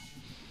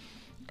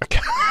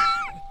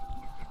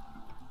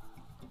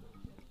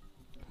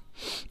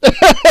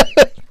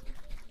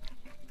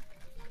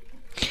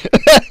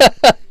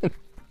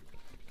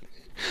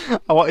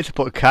 I wanted to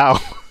put a cow.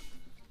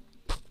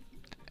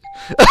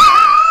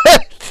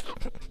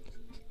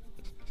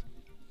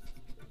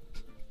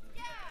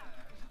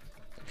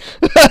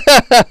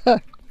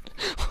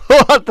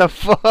 What the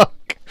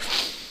fuck?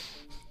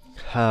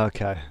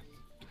 Okay.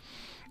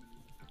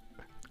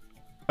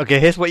 Okay,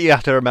 here's what you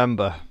have to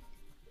remember.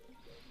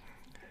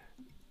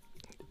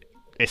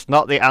 It's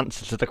not the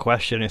answer to the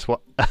question, it's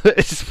what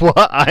it's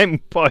what I'm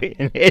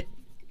putting in.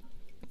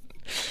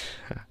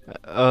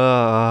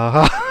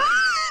 I'm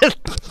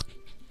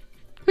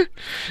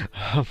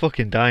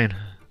fucking dying.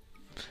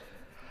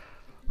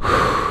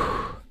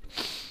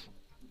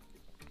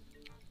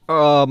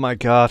 Oh my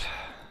god.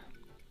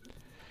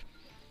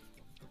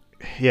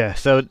 Yeah,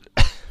 so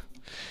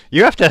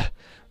you have to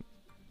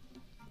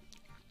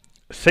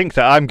think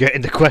that I'm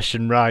getting the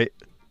question right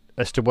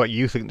as to what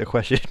you think the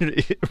question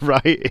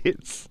right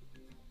is.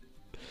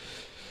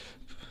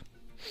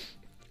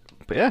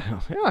 But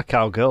yeah, a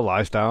cowgirl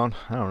lies down.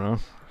 I don't know.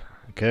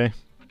 Okay.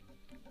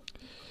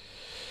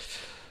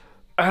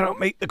 I don't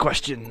make the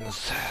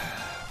questions.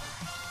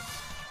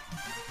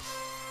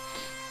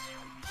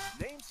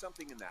 Name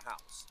something in the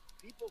house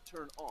people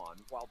turn on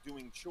while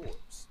doing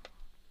chores.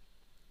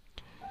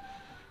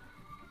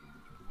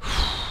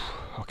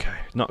 Okay,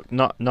 not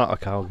a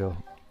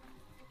cowgirl.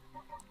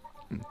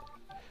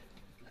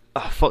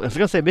 Oh, fuck, I was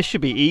gonna say this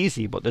should be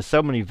easy, but there's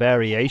so many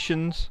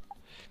variations.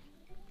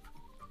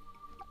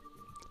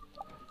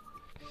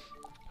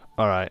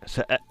 Alright,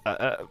 so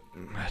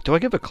do I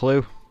give a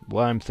clue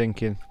what I'm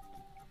thinking?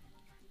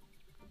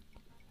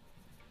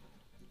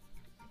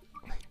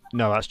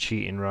 No, that's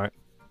cheating, right?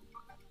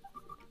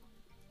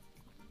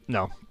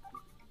 No.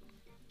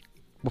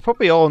 We're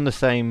probably all in the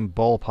same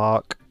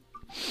ballpark.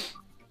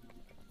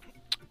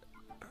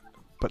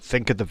 But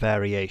think of the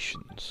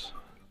variations.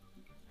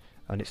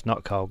 And it's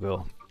not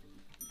cowgirl.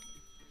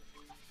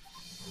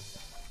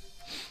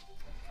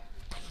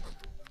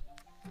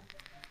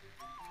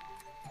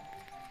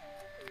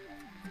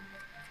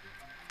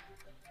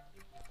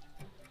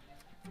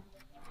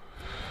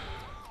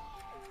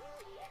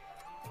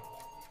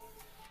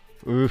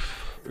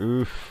 Oof,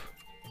 oof,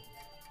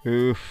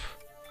 oof.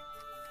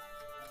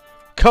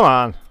 Come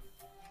on!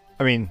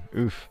 I mean,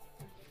 oof.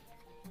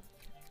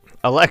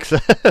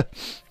 Alexa!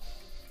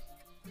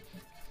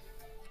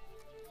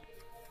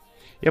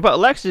 Yeah, but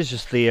Alexa's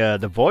just the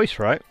voice,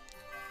 right?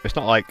 It's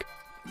not like,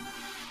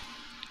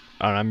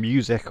 I don't know,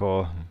 music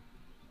or...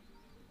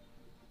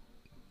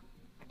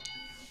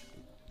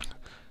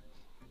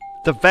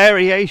 The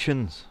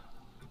variations!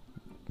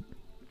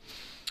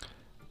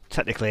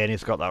 Technically,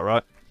 Annie's got that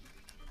right.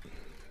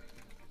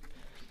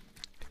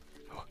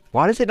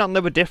 Why does it not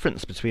know the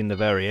difference between the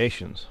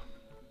variations?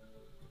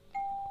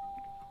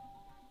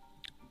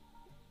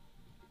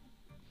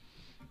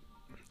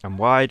 And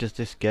why does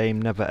this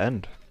game never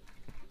end?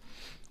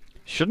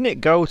 Shouldn't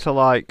it go to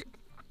like...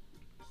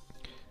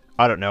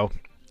 I don't know.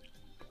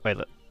 Wait,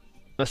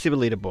 let's see the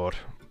leaderboard.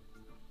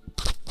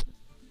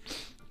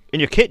 In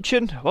your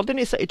kitchen? Well,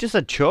 didn't it say... It just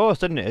said chores,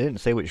 didn't it? It didn't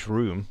say which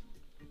room.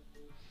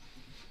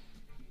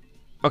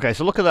 Okay,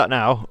 so look at that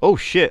now. Oh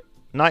shit.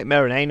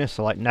 Nightmare and Anus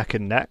are like neck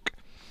and neck.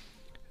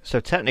 So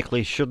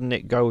technically, shouldn't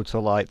it go to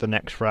like the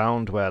next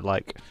round where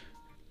like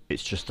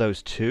it's just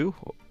those two?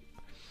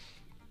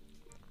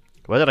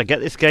 Where did I get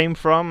this game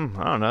from?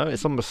 I don't know.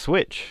 It's on the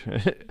Switch.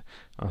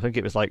 I think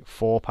it was like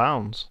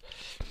 £4.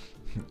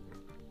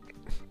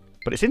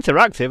 But it's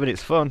interactive and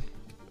it's fun.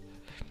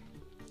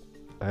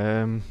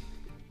 But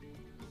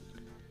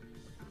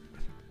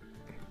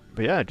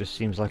yeah, it just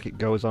seems like it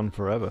goes on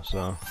forever,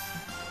 so...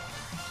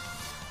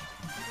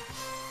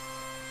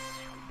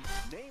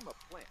 Name a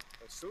plant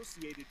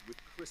associated with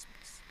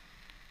Christmas.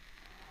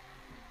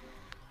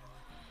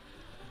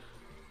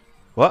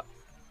 What?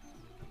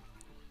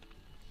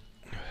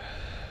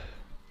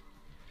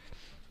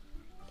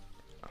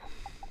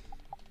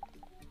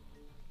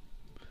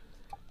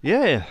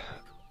 Yeah.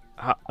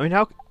 I mean,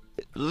 how...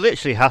 It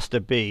literally has to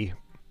be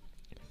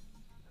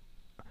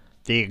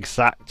the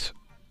exact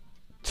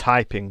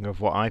typing of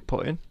what I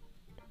put in.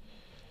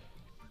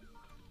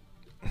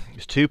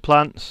 It's 2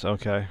 plants,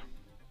 okay.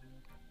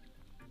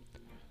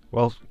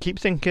 Well, keep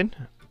thinking.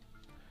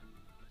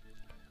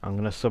 I'm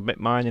gonna submit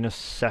mine in a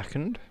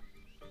second.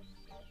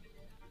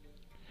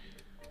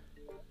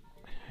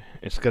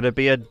 It's gonna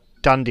be a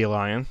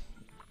dandelion.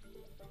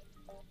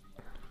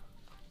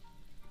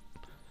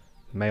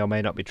 May or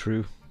may not be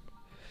true.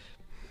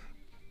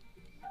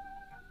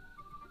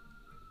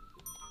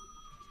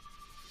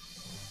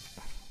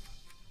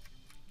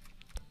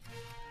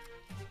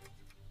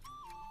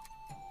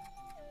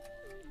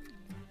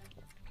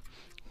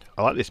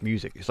 I like this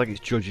music. It's like it's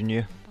judging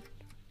you.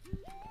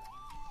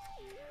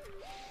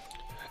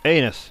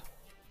 Anus.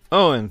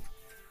 Owen.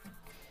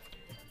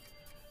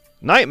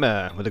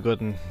 Nightmare with a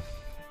good one.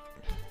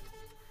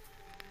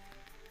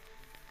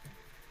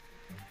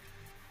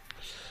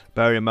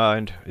 Bear in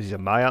mind, these are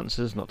my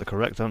answers, not the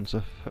correct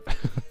answer.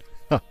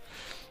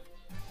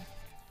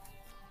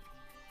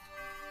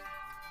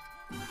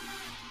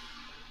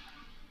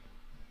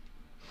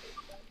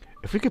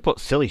 If we could put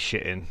silly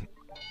shit in,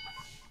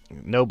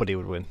 nobody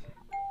would win.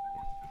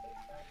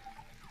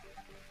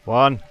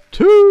 1,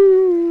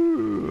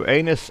 2,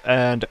 Anus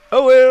and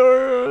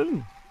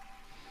Owen.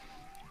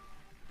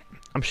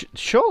 I'm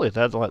surely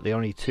they're like the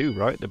only 2,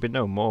 right? There'd be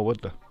no more,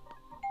 would there?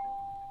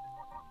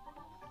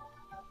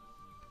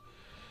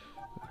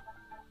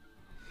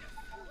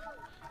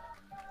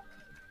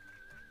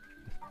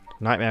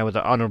 Nightmare with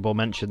an honourable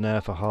mention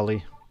there for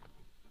Holly.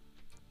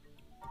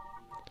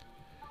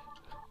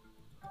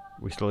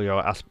 We still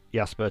go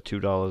Jasper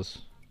 $2.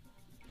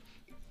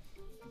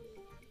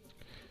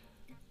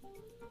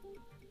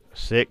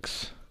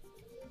 6,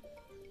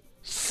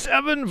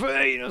 7 for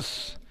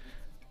Anus.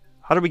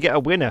 How do we get a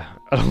winner?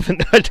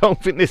 I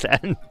don't think this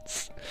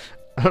ends.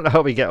 I don't know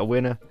how we get a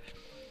winner.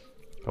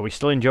 Are we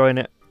still enjoying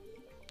it?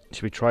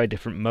 Should we try a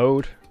different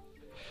mode?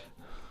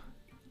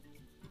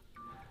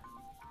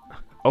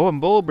 Oh, a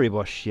mulberry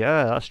bush.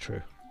 Yeah, that's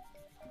true.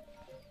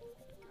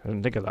 I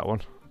didn't think of that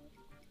one.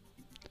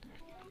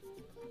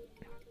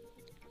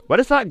 Where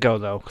does that go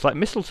though? Because like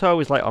mistletoe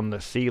is like on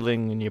the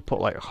ceiling, and you put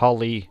like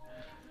holly.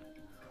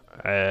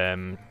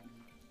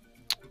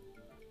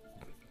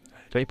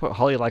 Don't you put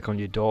holly like on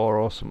your door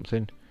or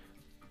something?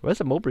 Where's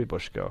the mulberry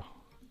bush go?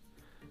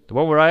 The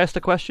one where I asked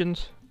the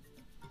questions?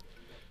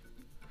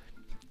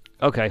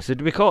 Okay, so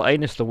do we call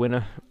Anus the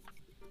winner?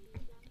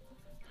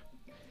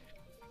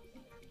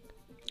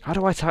 How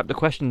do I type the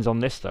questions on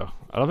this though?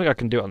 I don't think I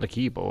can do it on the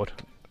keyboard.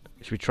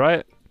 Should we try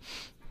it?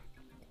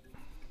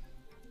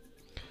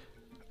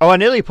 Oh, I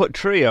nearly put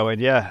trio in,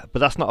 yeah, but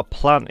that's not a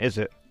plant, is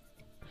it?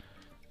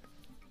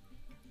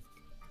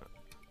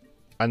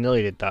 I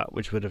nearly did that,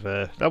 which would have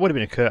that would have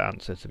been a curt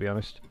answer, to be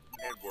honest.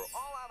 And we're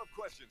all out of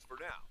questions for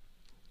now.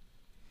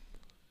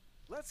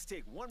 Let's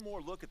take one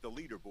more look at the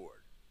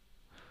leaderboard.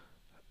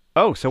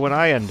 Oh, so when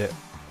I end it.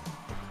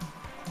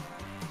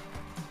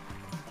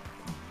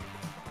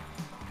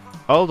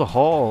 Oh, the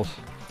halls.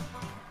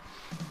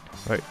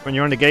 Right, when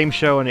you're on a game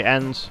show and it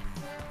ends.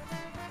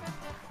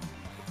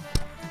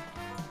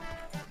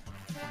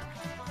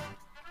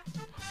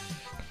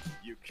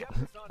 You kept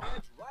us on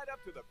edge right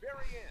up to the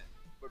very end,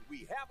 but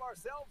we have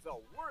ourselves a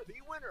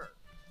worthy winner.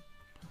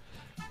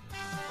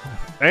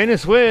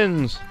 Anus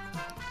wins!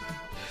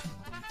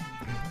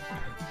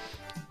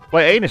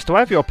 Wait, Anus, do I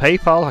have your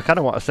PayPal? I kind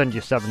of want to send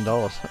you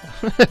 $7.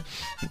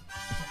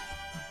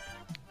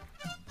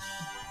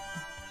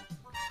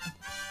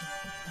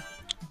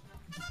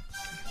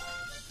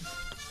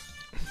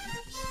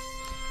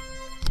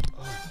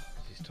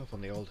 He's tough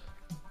on the old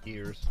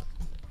ears.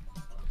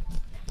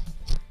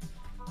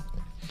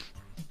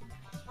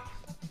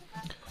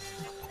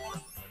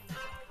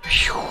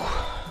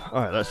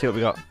 Alright, let's see what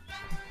we got.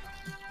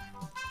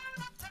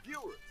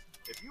 Viewers,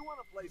 if you want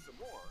to play some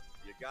more,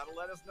 you gotta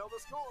let us know the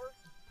score.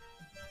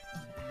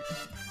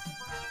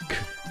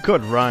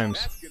 Good rhymes.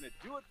 That's gonna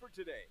do it for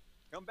today.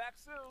 Come back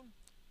soon.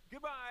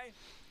 Goodbye.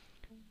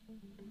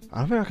 I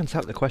don't think I can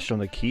type the question on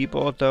the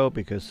keyboard though,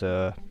 because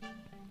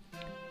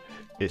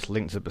it's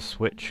linked to the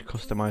Switch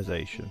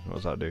customization. What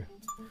does that do?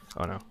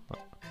 Oh no.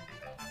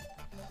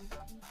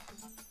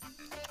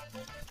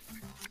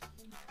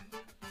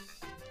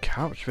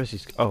 Couch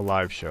versus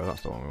live show.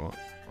 That's the one we want.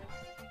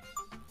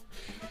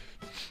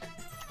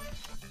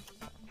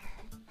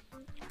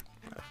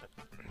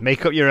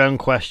 Make up your own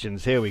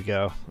questions. Here we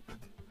go.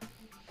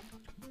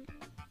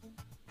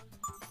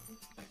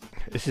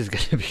 This is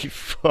gonna be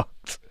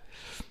fucked.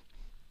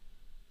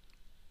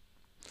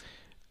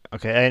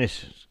 Okay,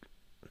 Anus,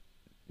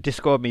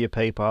 Discord me your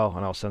PayPal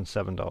and I'll send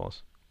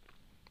 $7.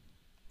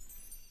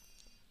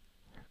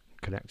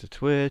 Connect to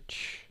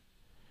Twitch.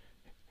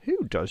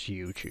 Who does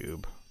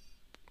YouTube?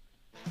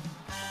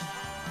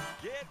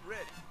 Get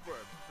ready for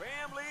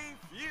Family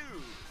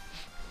Feud.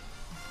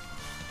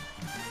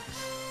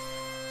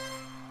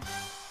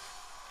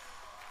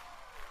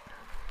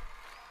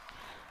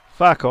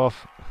 Fuck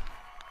off.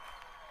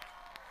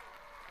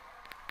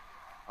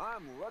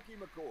 I'm Lucky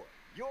McCoy,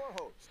 your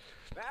host,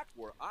 back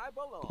where I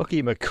belong.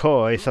 Lucky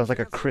McCoy Who's sounds like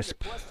a answering the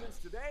crisp. questions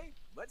today?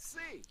 Let's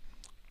see.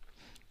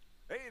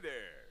 Hey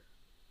there.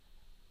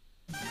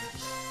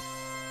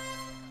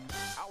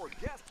 Our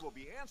guest will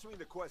be answering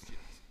the questions.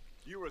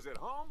 Viewers at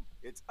home,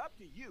 it's up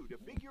to you to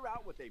figure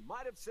out what they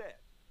might have said.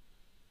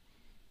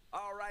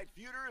 All right,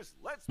 feuders,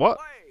 let's What?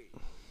 play.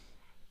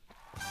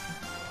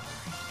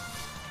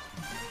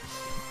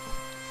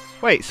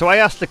 Wait, so I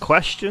asked the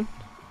question?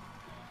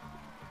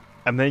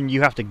 And then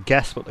you have to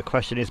guess what the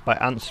question is by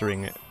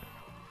answering it.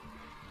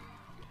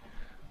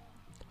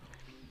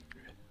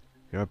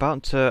 You're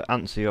about to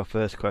answer your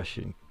first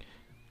question.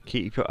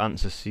 Keep your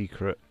answer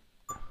secret.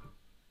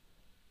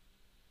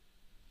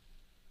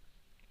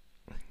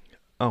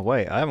 Oh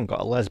wait, I haven't got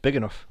a les big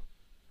enough.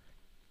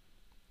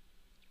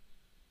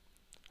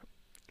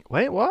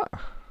 Wait, what?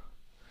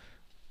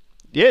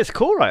 Yeah, it's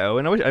cool, right,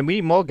 Owen? I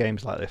need more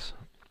games like this.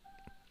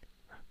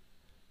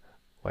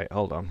 Wait,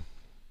 hold on.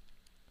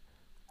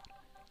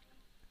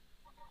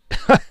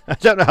 I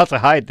don't know how to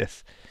hide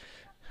this.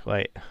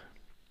 Wait.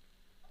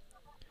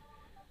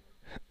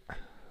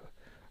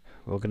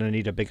 We're gonna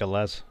need a bigger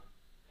les.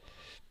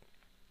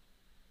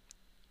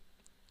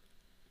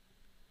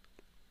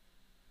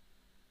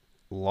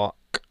 Lock.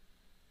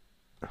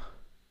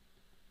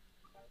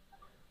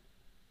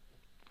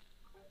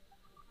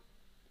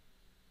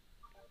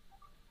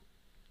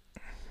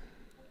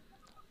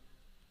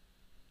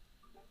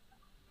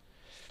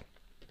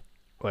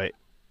 Wait.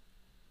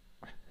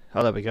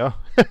 Oh, there we go.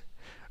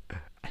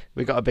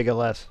 We got a bigger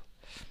les.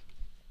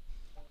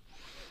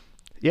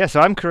 Yeah, so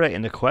I'm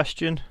creating the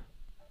question.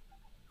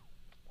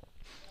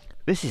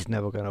 This is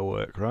never going to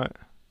work, right?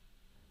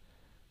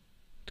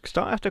 Because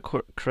don't I have to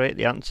create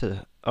the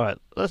answer? All right,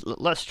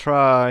 let's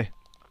try.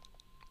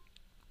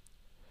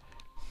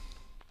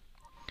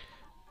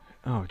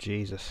 Oh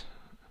Jesus!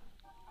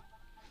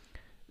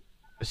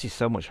 This is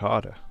so much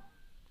harder.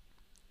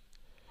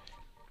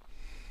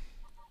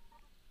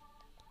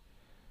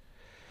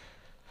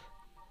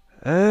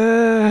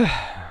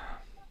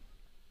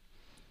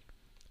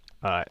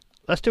 Alright,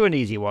 let's do an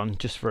easy one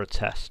just for a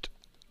test.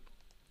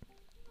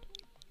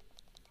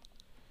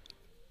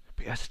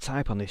 But you have to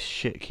type on this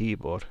shit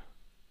keyboard.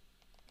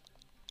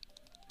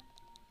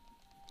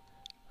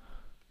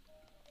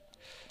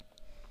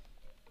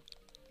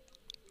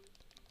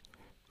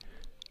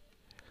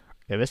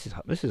 Yeah, this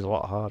is a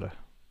lot harder.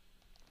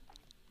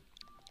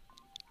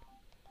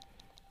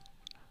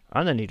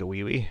 And I need a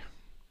wee.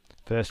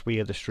 First wee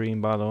of the stream,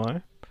 by the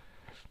way.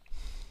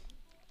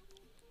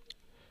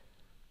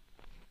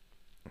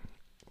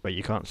 Wait,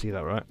 you can't see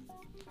that, right?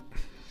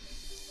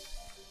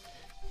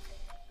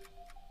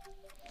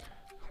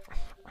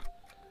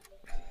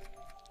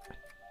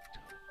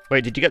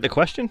 Wait, did you get the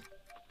question?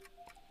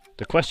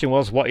 The question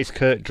was, what is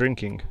Kurt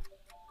drinking?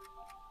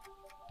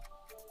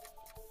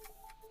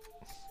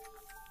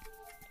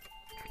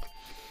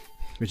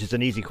 Which is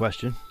an easy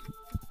question.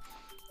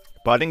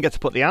 But I didn't get to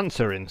put the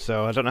answer in,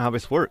 so I don't know how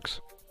this works.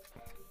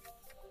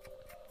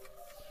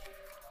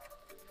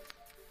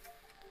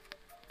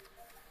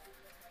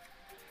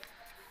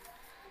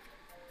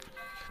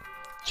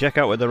 Check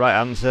out with the right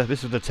answer.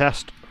 This is the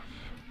test.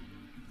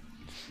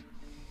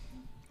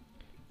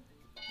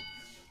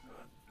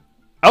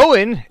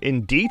 Owen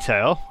in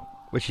detail,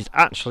 which is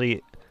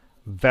actually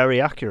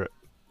very accurate.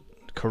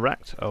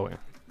 Correct, Owen.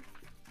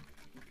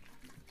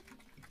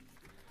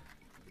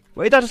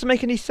 Wait, that doesn't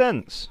make any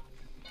sense.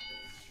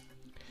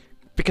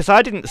 Because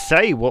I didn't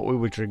say what we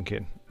were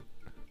drinking.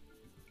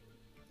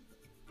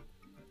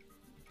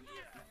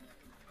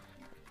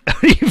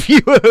 If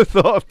you would have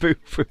thought of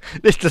poo-poo,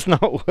 this does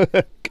not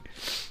work.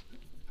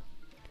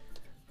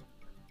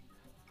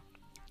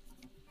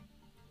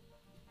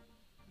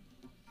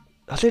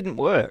 That didn't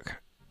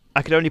work.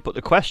 I could only put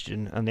the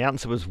question, and the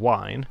answer was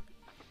wine,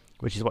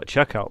 which is what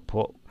Checkout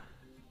put.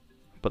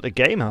 But the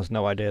game has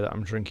no idea that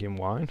I'm drinking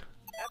wine.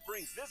 That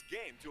brings this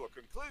game to a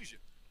conclusion.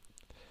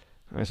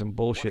 There's some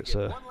bullshit,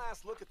 sir. One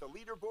last look at the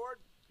leaderboard.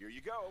 Here you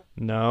go.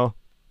 No.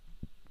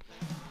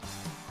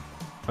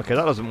 Okay,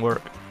 that doesn't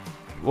work.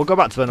 We'll go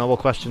back to the normal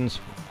questions.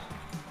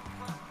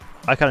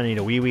 I kind of need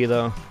a wee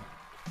though.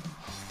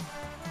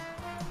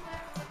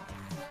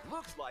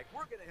 Looks like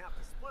we're gonna have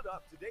to split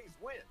up today's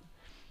win.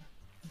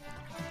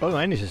 Oh,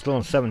 my English is still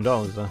on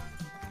 $7 though.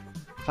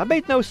 That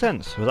made no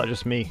sense. Was that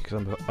just me?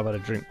 Because I've had a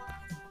drink.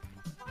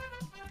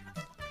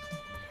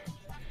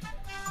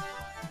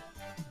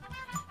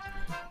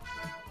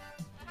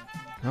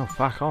 Oh,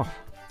 fuck off.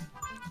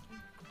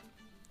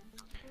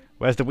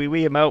 Where's the wee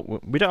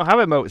emote? We don't have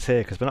emotes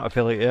here because we're not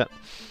affiliate yet.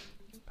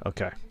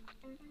 Okay.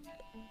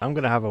 I'm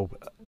going to have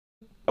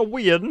a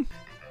wee-in.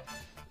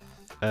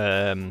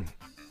 I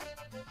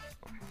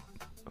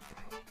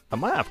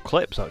might have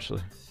clips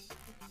actually.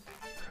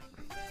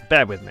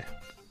 Bear with me.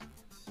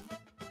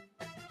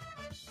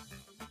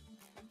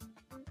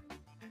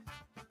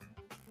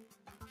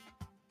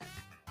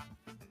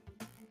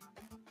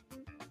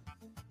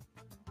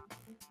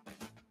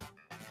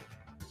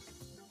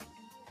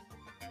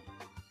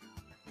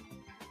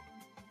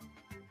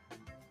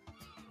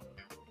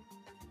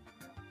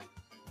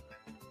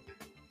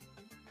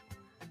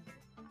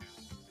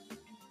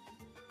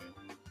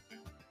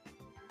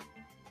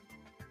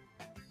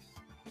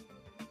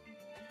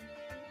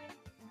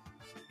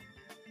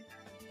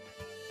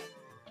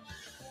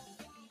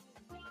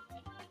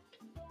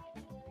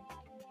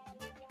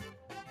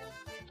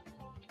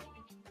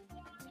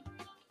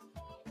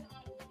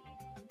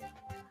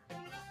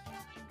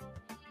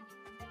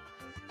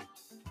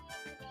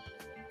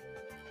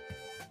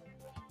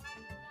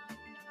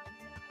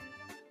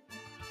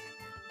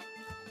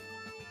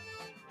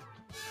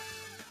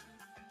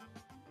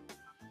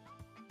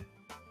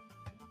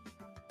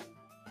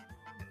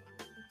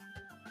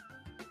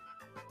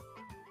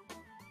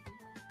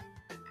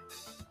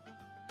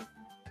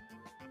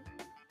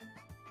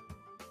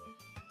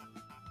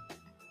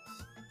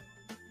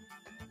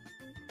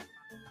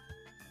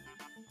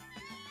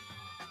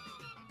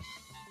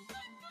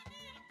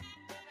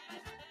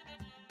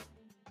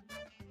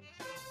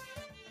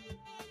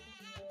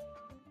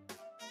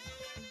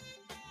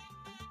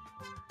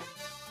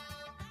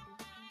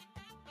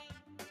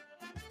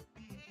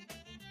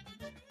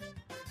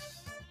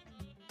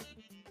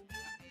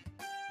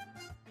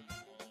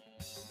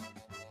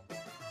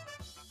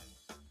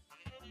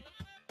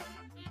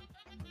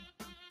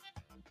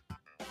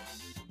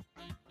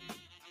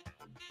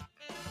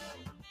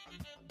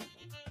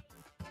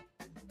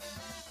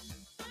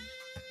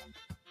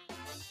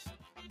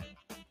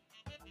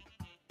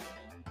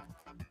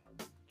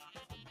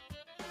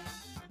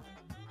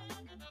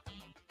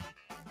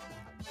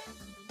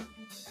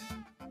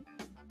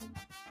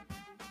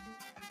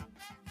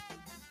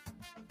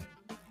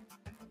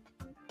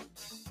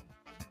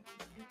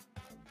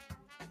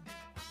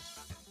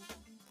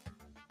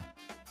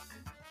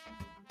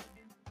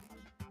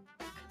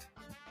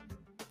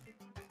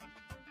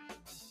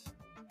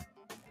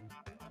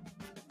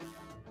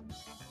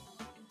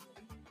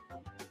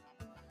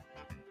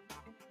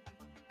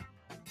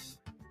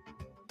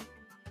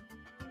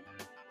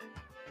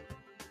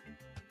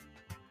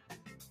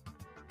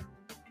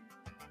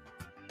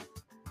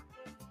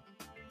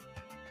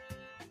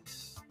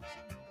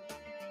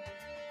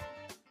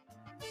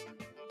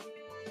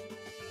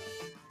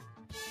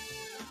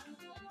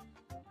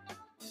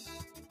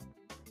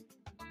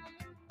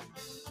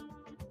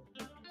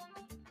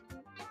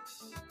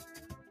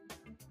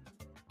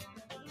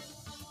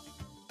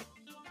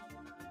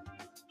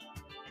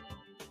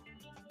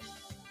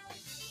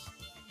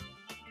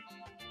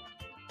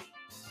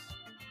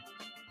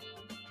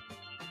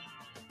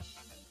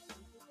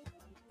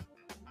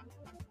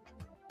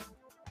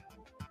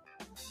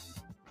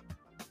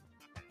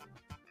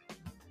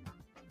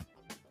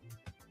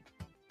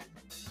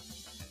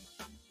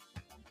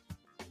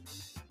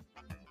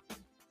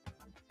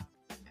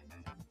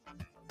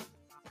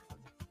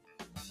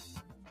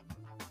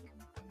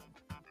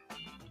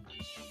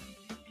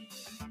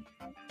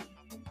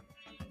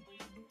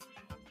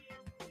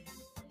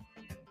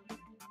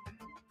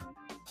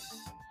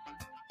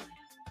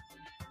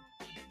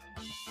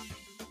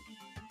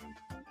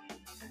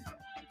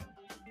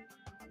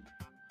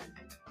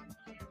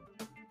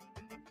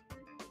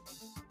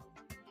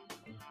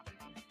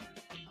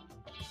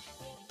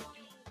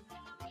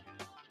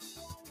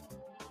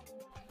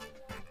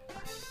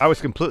 I was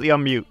completely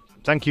on mute.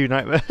 Thank you,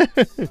 Nightmare.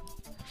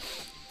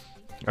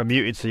 I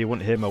muted so you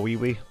wouldn't hear my wee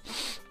wee.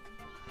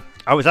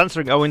 I was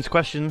answering Owen's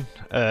question.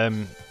 I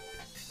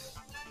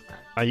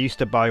used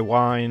to buy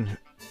wine.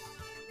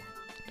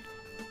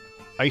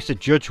 I used to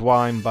judge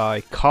wine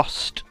by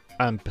cost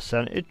and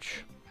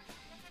percentage.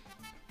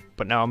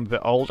 But now I'm a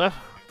bit older.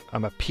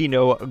 I'm a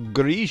Pinot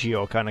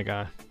Grigio kind of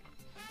guy.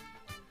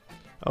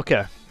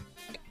 Okay.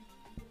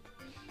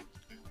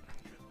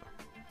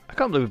 I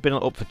can't believe we've been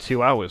up for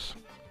 2 hours.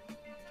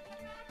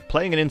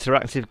 Playing an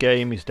interactive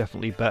game is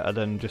definitely better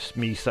than just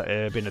me sat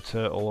here being a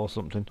turtle or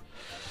something.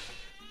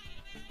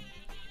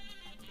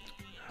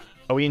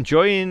 Are we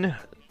enjoying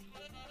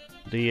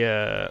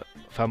the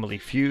Family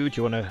Feud? Do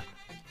you want to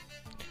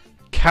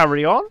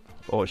carry on?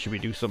 Or should we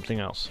do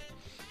something else?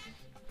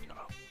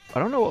 I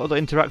don't know what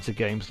other interactive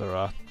games there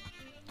are.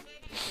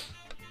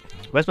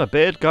 Where's my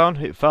beard gone?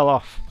 It fell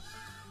off.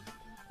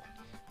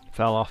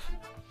 Fell off.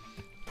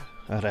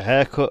 I had a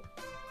haircut.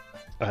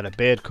 I had a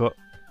beard cut.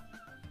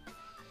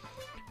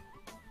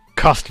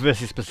 Cost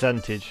versus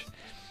percentage.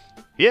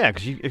 Yeah,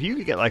 because if you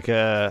could get like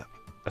a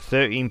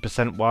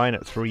 13% wine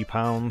at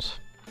 £3,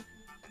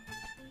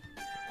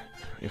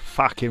 you're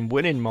fucking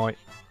winning, mate.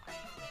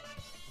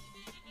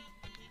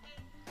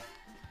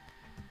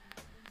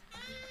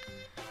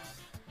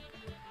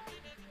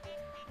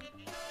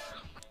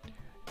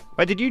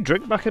 Wait, did you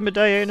drink back in the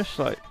day, Anus?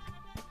 Like,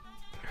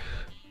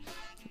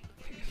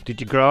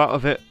 did you grow out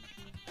of it?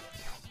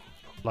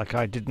 Like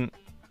I didn't.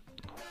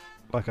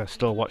 Like I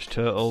still watch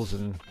Turtles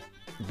and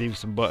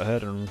Beavis and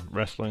Butthead and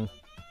wrestling.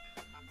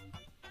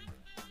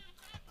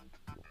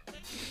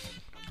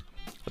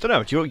 I don't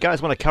know, do you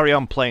guys want to carry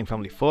on playing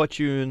Family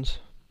Fortunes?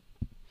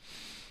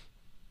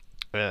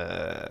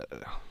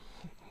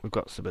 We've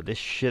got some of this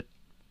shit.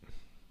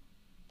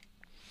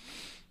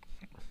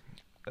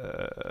 I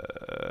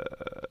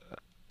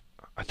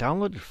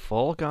downloaded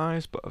Fall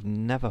Guys, but I've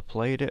never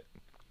played it.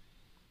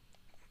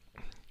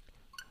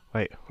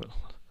 Wait,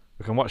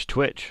 we can watch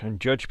Twitch and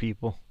judge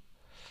people.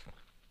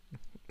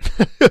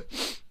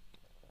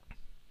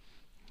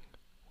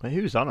 Wait,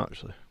 who's on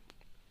actually?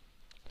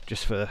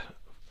 Just for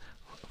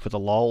the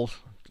lols,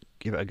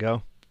 give it a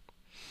go.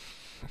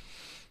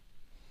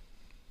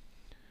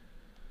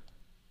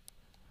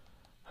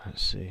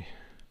 Let's see.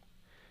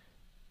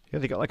 Yeah,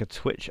 they got like a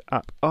Twitch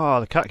app. Oh,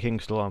 the Cat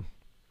King's still on.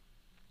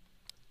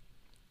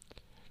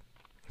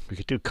 We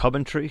could do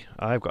commentary.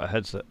 I've got a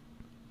headset.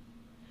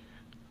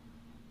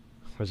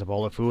 There's a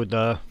bowl of food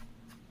there,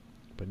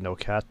 but no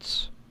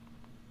cats.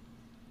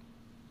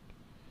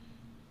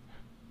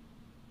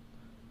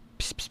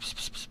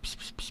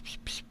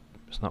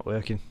 It's not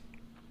working.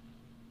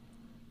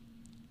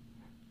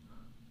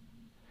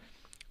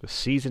 The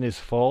season is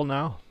fall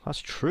now. That's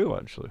true,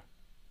 actually.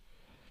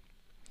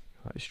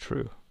 That is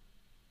true.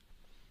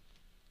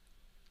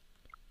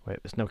 Wait,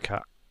 there's no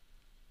cat.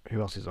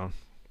 Who else is on?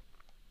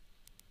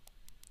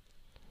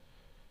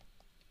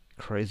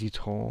 Crazy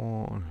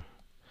Torn.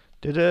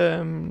 Did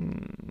I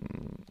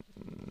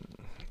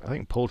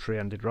think Poultry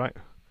ended, right?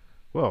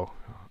 Whoa,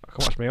 I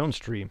can watch my own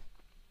stream.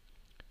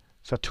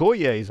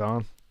 Satoye's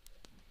on.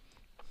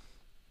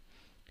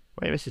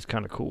 Wait, this is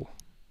kind of cool.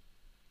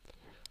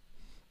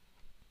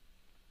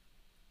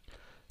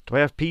 Do I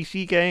have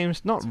PC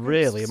games? Not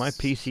really. My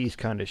PC is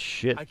kind of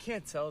shit. I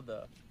can't tell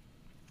though.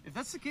 If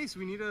that's the case,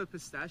 we need a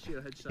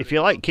pistachio headshot. If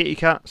you like kitty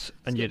cats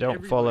and you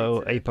don't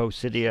follow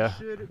Apocidia,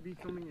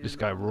 this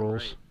guy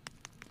rules.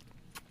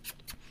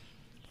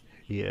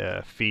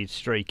 Yeah, feeds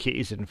stray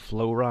kitties in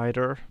Flow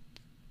Rider.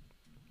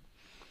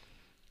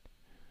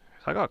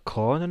 I got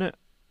corn in it.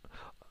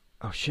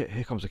 Oh shit,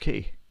 here comes a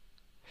kitty.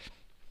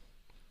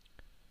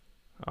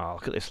 Oh,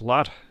 look at this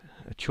lad.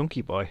 A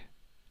chunky boy.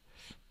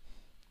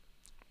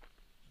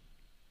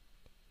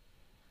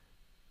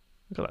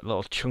 Look at that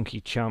little chunky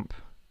champ.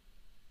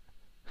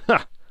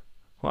 Ha!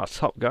 What a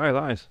top guy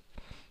that is.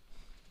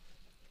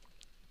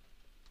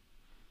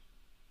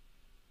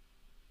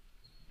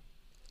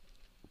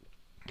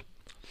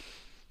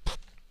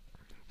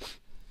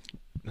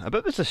 I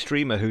bet there's a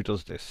streamer who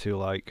does this, who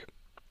like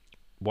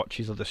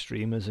watches other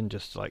streamers and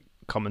just like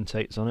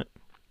commentates on it.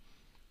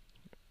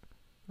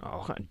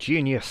 Oh, what a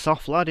genius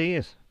soft lad he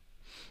is.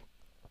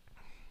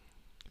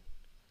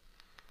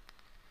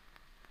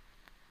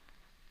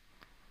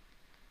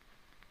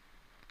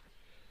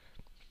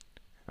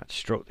 I'd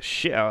stroke the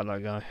shit out of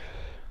that guy.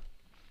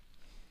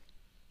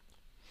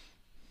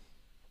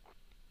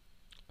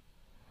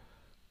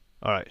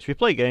 Alright, should we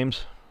play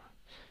games?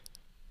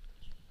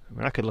 I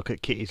mean, I could look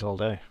at kitties all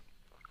day.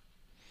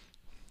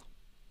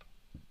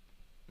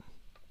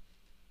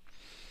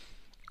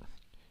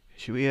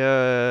 Should we,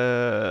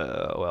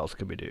 what else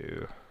could we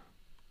do?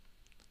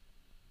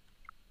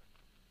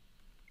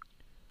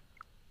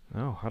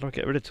 Oh, how do I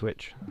get rid of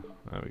Twitch?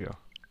 There we go.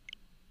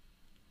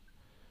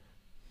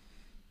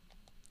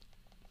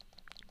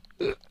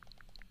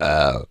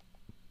 Oh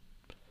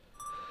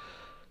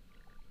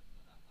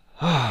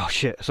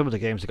shit, some of the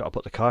games have got to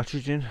put the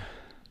cartridge in.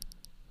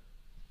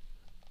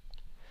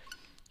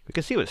 We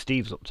can see what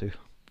Steve's up to.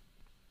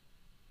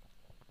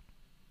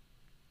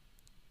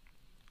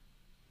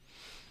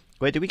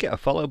 Wait, did we get a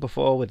follow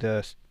before with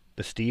the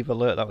Steve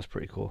alert? That was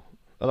pretty cool.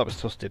 Oh, that was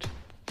Tusted.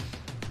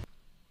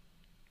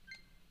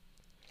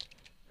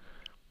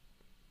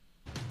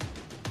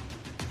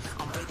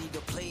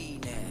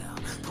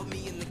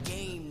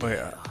 Wait,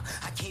 I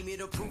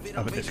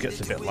think this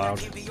gets a bit loud.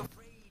 There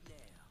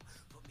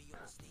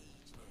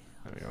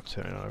we go,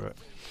 turn it on a bit.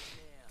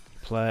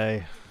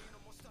 Play.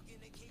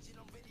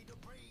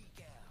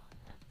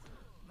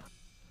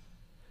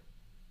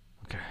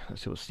 Okay,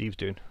 let's see what Steve's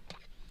doing.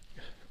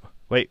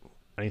 Wait,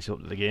 I need to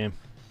update the game.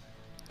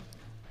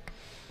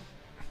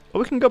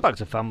 Well, we can go back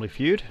to Family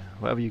Feud,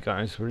 whatever you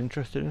guys were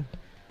interested in.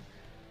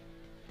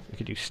 We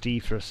could do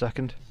Steve for a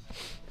second.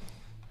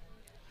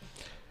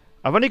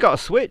 I've only got a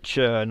Switch,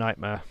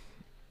 Nightmare.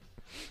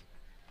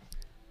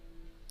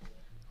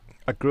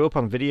 I grew up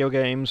on video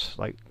games,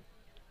 like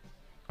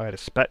I had a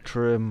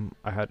Spectrum,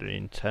 I had a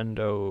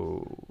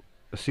Nintendo,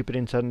 a Super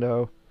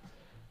Nintendo,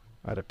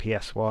 I had a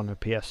PS1, a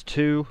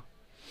PS2.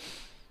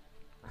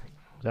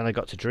 Then I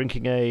got to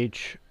drinking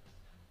age,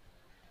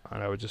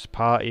 and I was just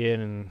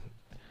partying, and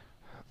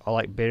I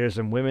like beers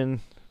and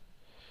women.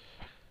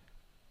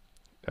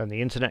 And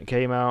the internet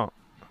came out,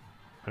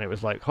 and it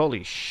was like,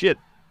 holy shit,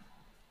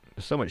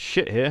 there's so much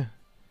shit here.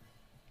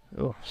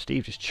 Oh,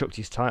 Steve just chucked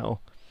his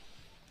title.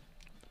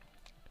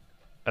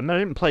 And then I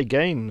didn't play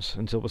games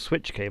until the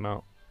Switch came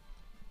out.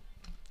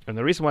 And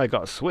the reason why I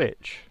got a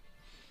Switch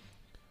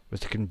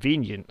was the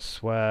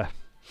convenience where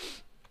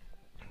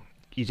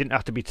you didn't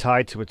have to be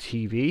tied to a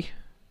TV.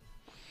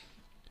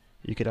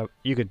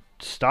 You could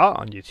start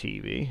on your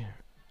TV,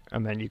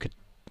 and then you could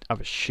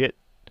have a shit.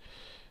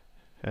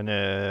 And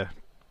the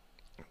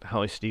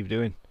hell is Steve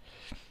doing?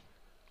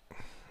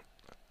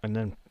 And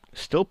then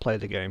still play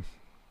the game.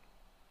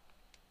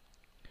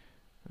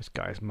 This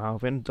guy's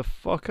mouthing the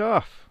fuck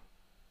off.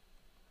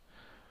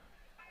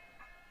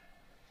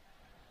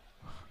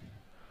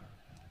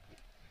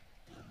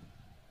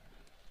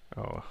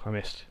 Oh, I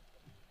missed.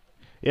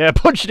 Yeah,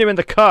 punching him in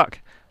the cock.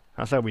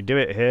 That's how we do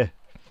it here.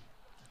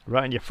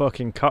 Right in your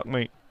fucking cock,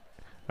 mate.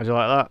 How'd you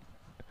like that?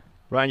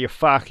 Right in your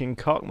fucking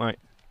cock, mate.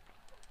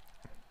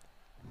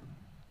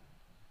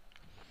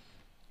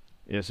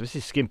 Yeah, so this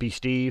is Skimpy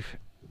Steve.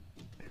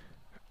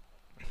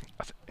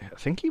 I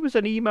think he was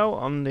an emo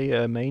on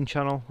the main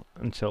channel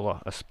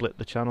until I split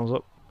the channels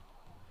up.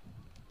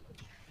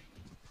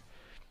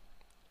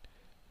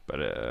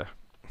 But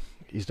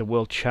he's the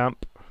world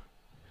champ.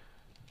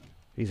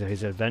 These are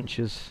his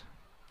adventures.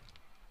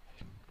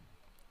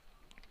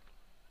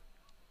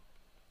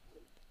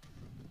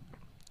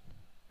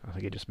 I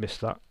think he just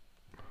missed that.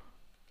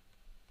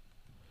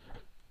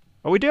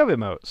 Oh, we do have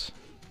emotes.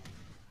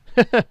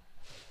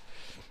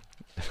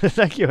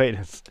 Thank you,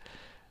 Anus.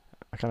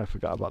 I kind of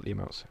forgot about the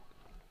emotes.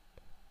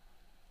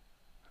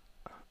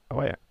 Oh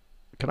wait,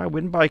 can I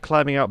win by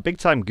climbing out? Big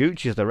Time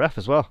Gooch is the ref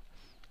as well.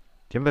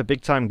 Do you remember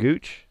Big Time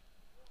Gooch?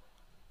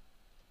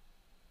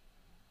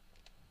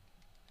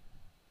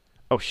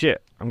 Oh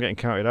shit, I'm getting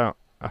counted out.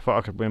 I thought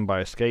I could win by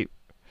escape.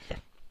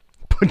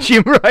 Punch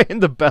him right in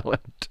the belly.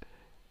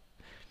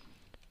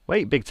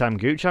 Wait, Big Time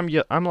Gooch,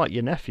 I'm like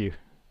your nephew.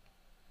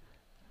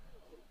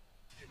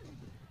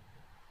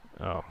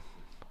 Oh,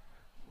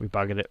 we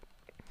bagged it.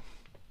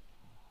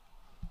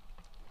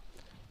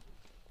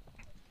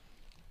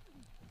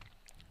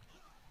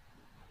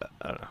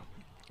 I don't know.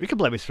 We can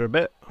play this for a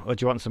bit, or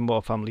do you want some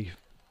more family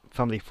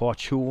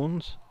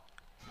fortunes?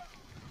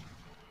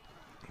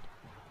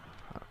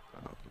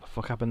 What the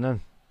fuck happened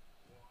then?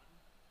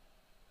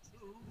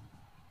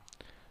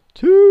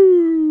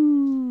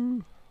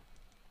 Two.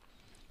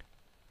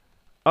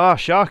 Ah,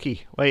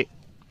 Sharky. Wait.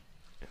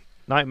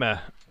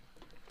 Nightmare.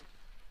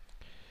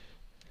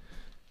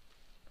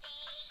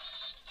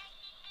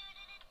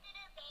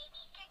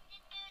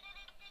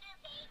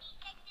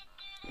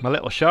 My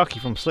little Sharky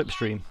from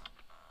Slipstream.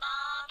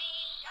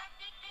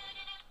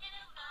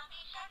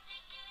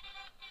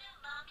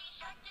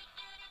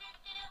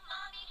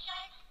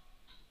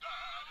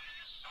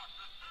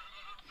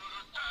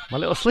 My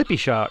little Slippy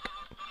Shark.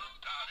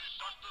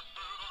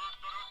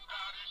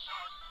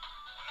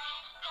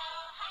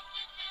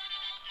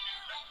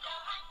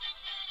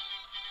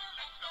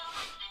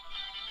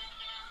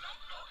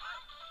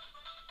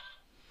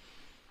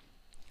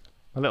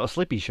 My little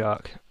Slippy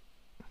Shark.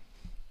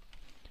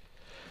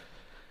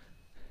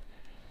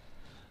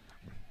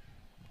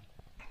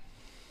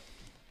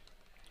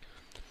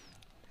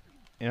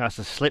 Yeah, that's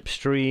a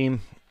Slipstream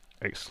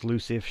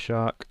exclusive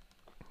shark.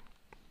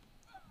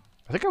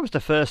 I think I was the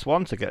first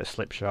one to get a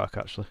slip shark,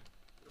 actually.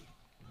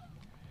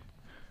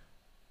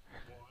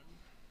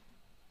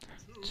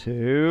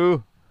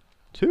 Two.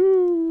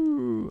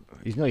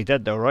 He's nearly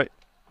dead though, right?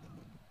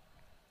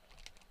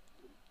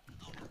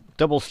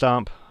 Double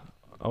stamp.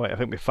 Oh wait, I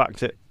think we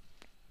fucked it.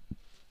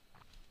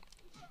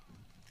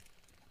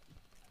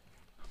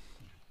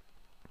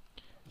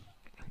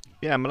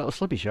 Yeah, my little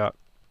Slippy Shark.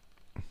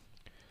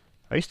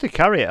 I used to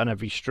carry it on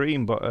every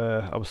stream, but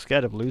I was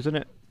scared of losing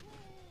it.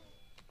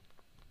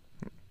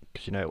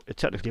 Because, you know, it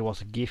technically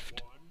was a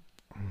gift.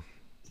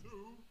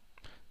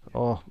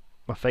 Oh,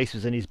 my face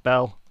was in his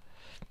bell.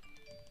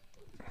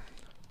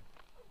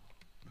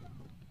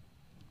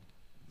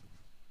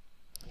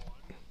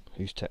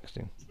 Who's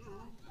texting?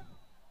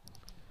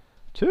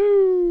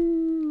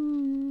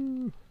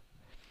 Two!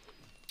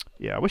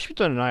 Yeah, I wish we'd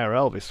done an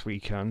IRL this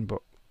weekend, but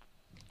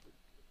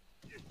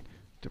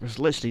there was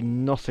literally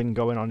nothing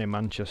going on in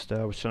Manchester.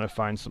 I was trying to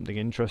find something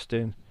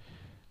interesting.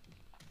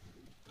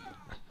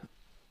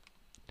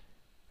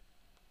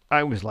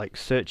 I was like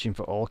searching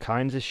for all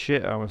kinds of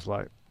shit. I was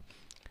like,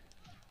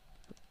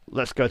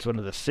 let's go to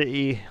another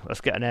city.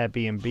 Let's get an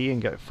Airbnb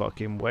and get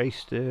fucking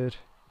wasted.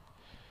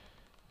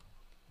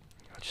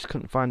 I just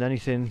couldn't find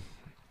anything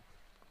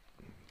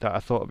that I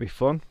thought would be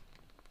fun.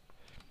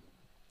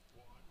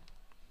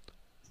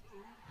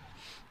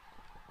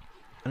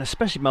 And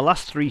especially my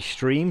last 3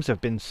 streams have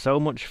been so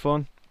much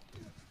fun.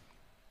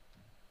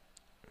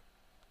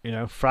 You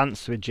know,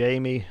 France with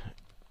Jamie,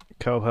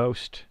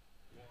 co-host.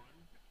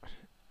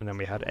 And then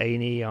we had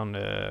Amy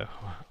on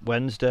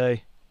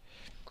Wednesday.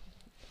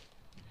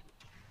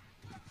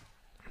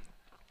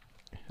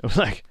 I was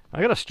like,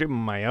 I gotta stream on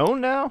my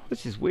own now?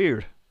 This is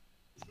weird.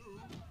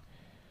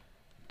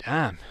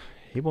 Damn,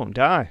 he won't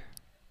die.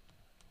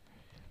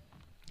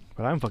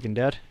 But I'm fucking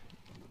dead.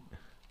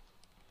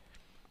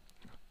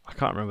 I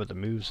can't remember the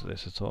moves of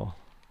this at all.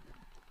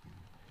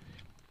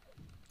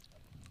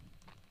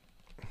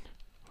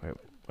 Wait,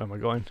 where am I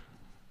going?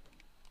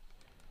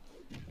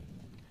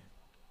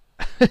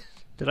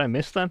 Did I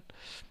miss then?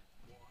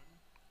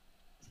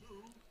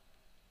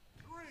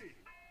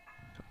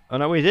 Oh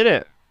no, we did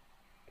it!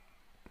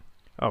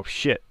 Oh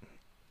shit.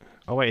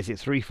 Oh wait, is it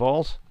 3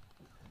 falls?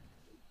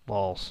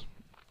 Balls.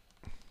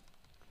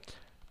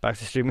 Back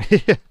to streaming.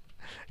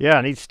 Yeah,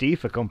 I need Steve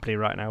for company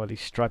right now with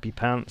his stripy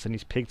pants and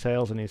his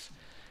pigtails and his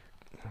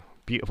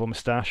beautiful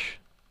moustache.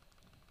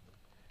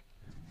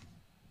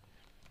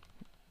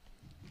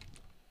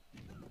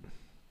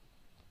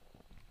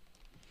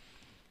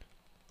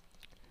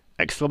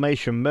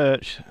 Exclamation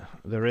merch.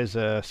 There is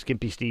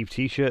Skimpy Steve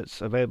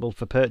t-shirts available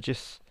for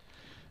purchase.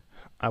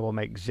 I will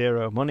make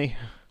 0 money.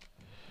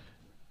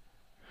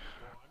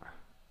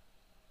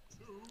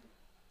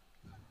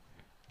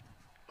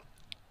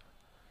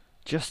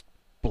 Just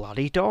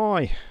bloody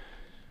die.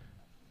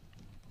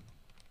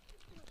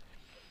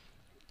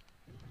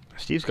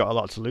 Steve's got a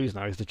lot to lose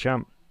now, he's the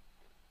champ.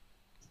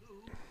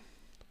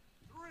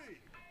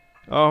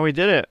 Oh, we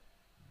did it.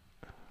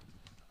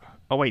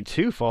 Oh wait,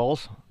 2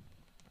 falls.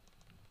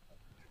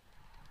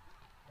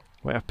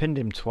 Wait, I pinned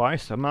him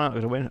twice. I'm not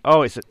going to win.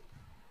 Oh, it's a...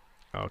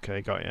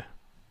 Okay, got you.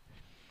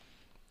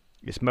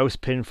 It's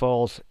most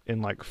pinfalls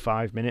in like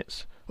 5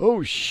 minutes.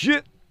 Oh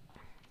shit!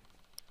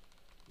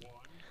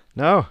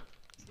 No!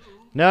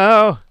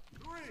 No!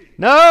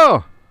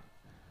 No!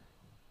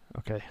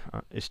 Okay,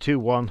 it's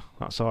 2-1.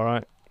 That's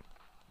alright.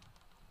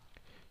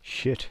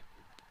 Shit.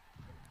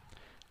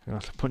 I'm going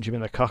to have to punch him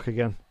in the cock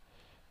again.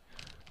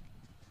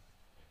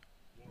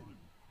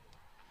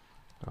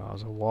 Oh, that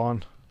was a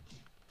 1.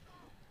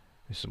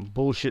 There's some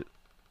bullshit.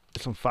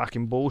 Some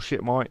fucking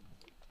bullshit, mate.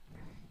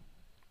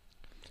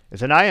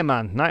 It's an Iron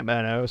Man.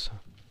 Nightmare knows.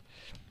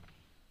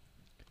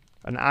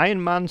 An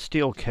Iron Man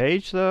steel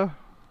cage, though?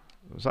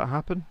 Does that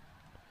happen?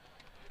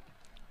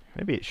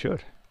 Maybe it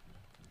should.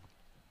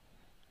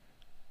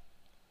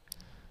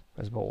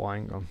 Where's my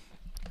wine gone?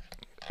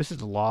 This is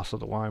the last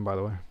of the wine, by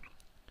the way.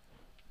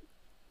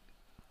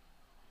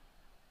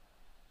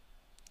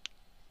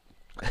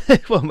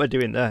 What am I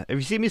doing there? Have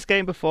you seen this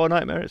game before,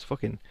 Nightmare? It's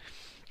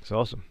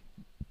awesome.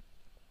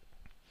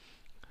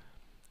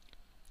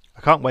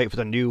 I can't wait for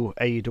the new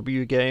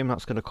AEW game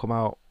that's going to come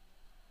out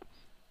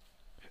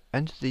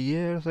end of the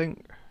year, I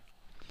think.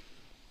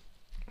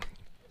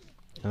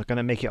 And they're going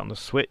to make it on the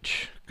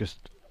Switch because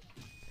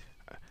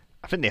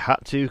I think they had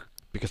to,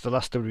 because the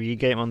last WWE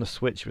game on the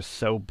Switch was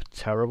so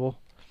terrible.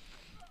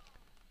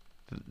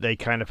 They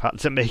kind of had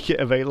to make it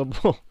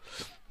available.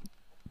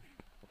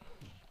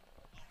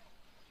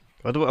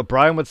 I wonder what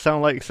Brian would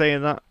sound like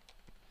saying that.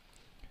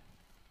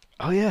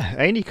 Oh yeah,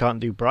 Aney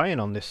can't do Brian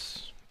on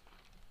this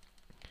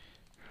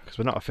because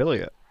we're not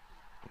affiliate.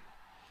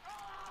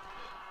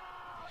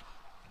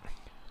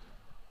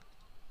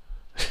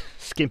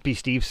 Skimpy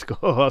Steve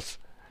scores.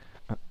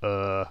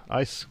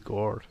 I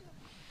scored.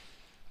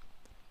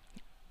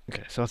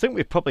 Okay, so I think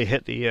we've probably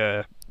hit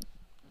the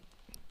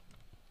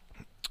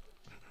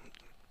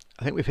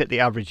I think we've hit the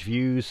average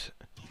views.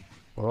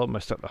 We're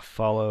almost at the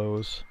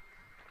follows.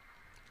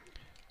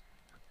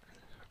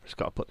 Just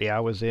got to put the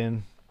hours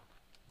in.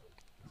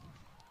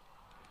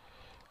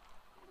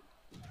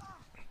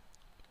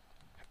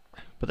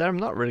 But then I'm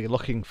not really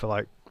looking for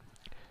like...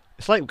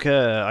 It's like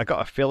I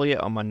got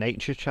affiliate on my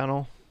nature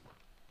channel.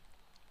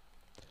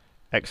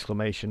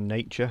 Exclamation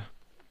nature.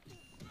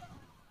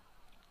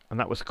 And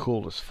that was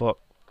cool as fuck.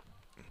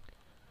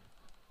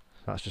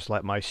 That's just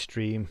like my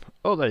stream.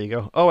 Oh, there you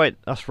go. Oh wait,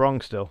 that's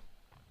wrong still.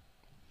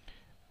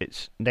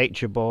 it's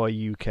Nature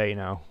Boy UK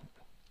now.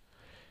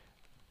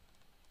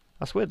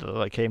 That's weird that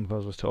like came up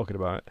as I was talking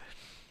about it.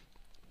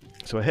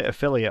 So I hit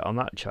affiliate on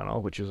that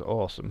channel, which is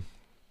awesome.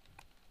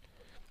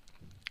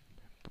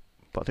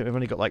 But I think we've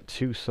only got like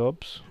 2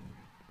 subs,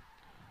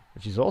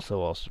 which is also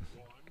awesome,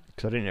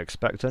 because I didn't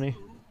expect any.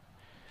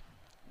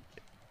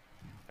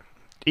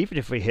 Even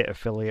if we hit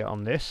affiliate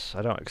on this,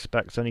 I don't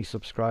expect any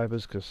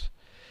subscribers, because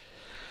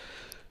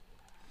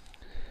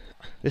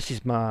this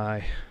is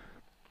my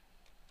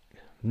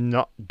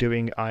not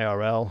doing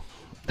IRL,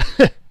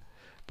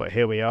 but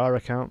here we are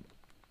account.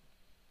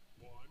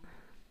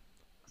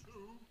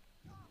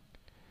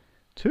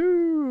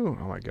 2.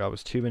 Oh my god,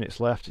 there's 2 minutes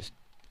left. It's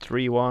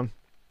 3-1.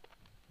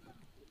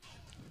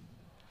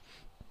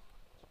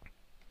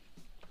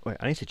 Wait,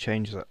 I need to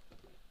change that.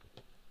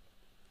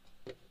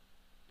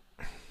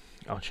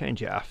 I'll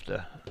change it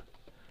after.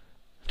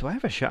 Do I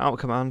have a shout out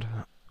command?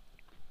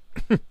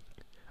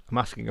 I'm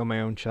asking on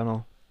my own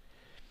channel.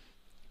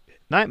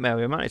 Nightmare,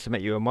 we might need to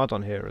make you a mod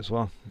on here as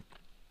well.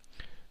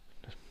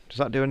 Does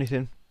that do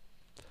anything?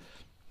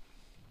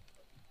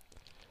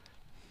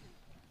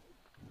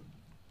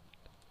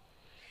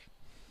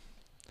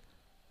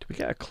 Did we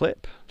get a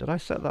clip? Did I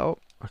set that up?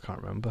 I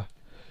can't remember.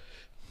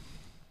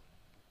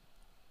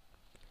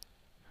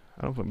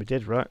 I don't think we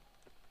did, right?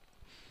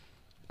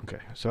 Okay,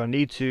 so I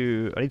need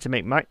to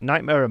make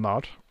Nightmare a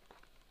mod,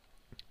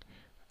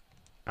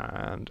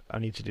 and I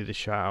need to do the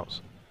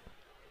shoutouts.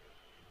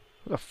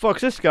 What the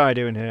fuck's this guy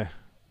doing here?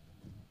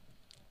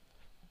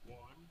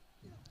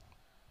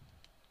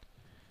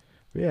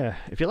 Yeah,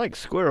 if you like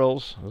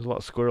squirrels, there's a lot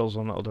of squirrels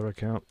on that other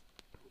account.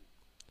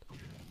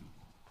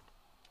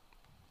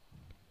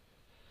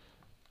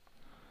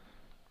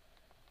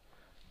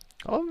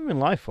 How long have we been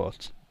live for?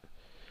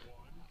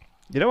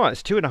 You know what?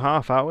 It's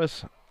 2.5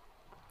 hours.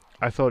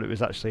 I thought it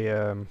was actually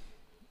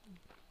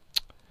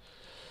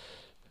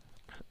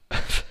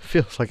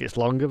feels like it's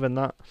longer than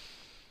that.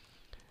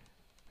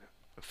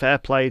 Fair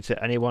play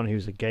to anyone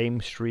who's a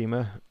game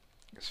streamer.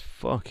 It's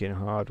fucking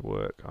hard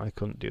work. I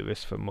couldn't do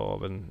this for more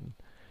than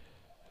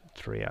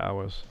 3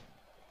 hours.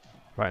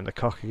 Right in the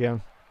cock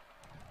again.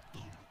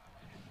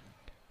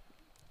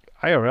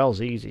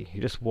 IRL's easy.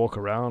 You just walk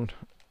around.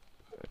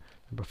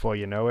 Before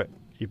you know it,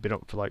 you've been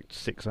up for like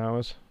 6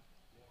 hours.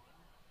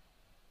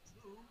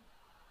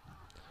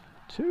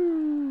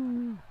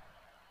 2.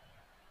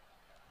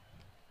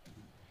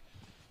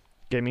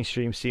 Gaming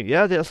stream scene.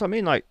 Yeah, that's what I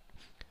mean. Like,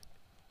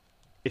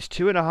 it's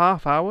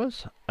 2.5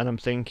 hours, and I'm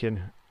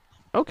thinking,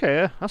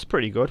 okay, that's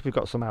pretty good. We've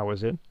got some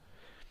hours in,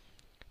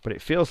 but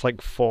it feels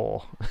like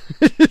 4.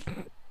 I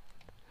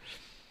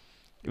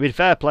mean,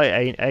 fair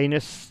play.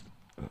 Anus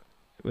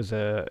was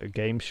a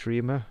game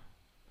streamer.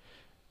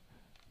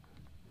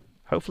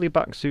 Hopefully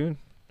back soon.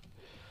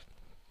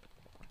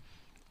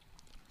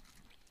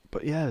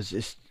 But yeah, it's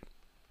just.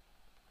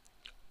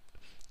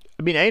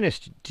 I mean,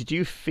 Anus, did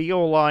you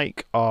feel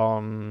like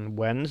on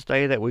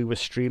Wednesday that we were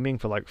streaming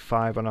for like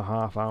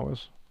 5.5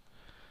 hours?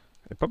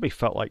 It probably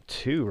felt like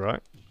 2, right?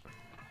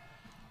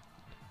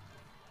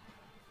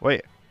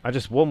 Wait, I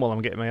just won while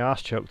I'm getting my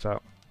ass choked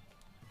out.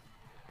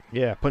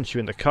 Yeah, punch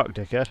you in the cock,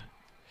 dickhead.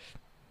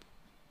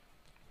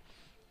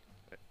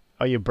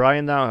 Are you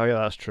Brian now? Oh yeah,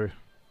 that's true.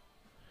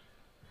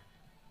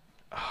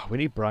 Oh, we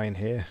need Brian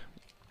here.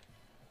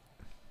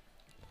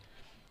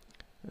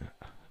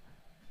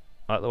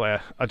 By the way,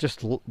 I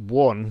just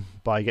won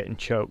by getting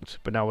choked,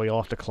 but now we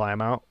all have to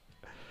climb out.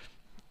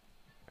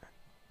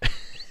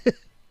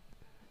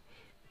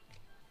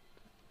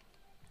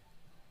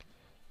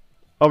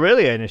 Oh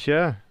really, Anish?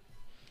 Yeah.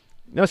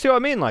 No, see what I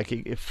mean? Like,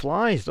 it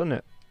flies, doesn't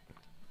it?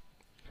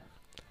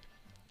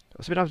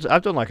 I mean,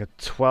 I've done like a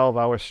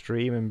 12-hour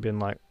stream and been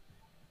like,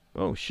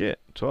 oh shit,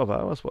 12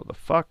 hours? What the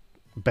fuck?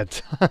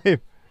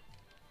 Bedtime?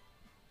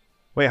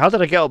 Wait, how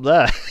did I get up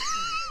there?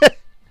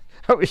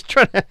 I was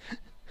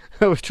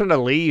trying to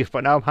leave,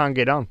 but now I'm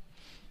hanging on.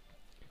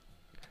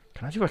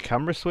 Can I do a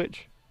camera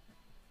switch?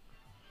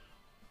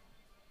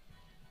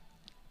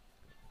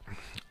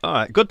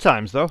 Alright, good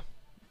times though.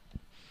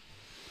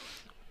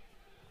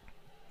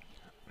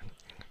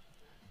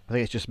 I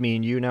think it's just me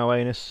and you now,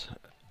 Anus.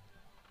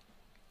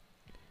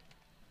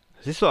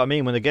 This is what I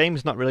mean, when the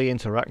game's not really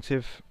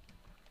interactive.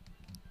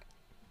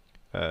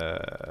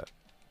 It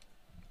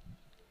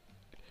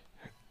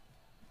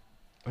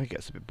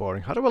gets a bit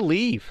boring. How do I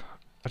leave?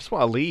 I just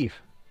want to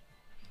leave.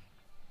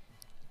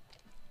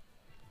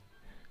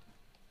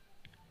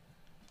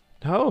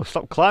 No,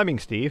 stop climbing,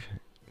 Steve.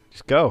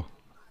 Just go.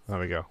 There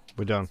we go.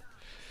 We're done.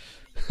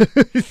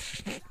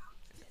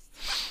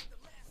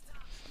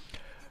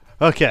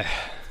 Okay.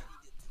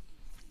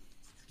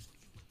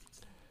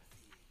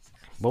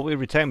 Well, we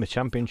retain the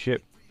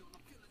championship.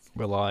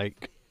 We're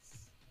like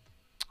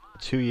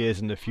 2 years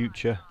in the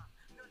future.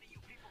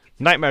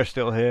 Nightmare's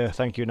still here.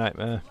 Thank you,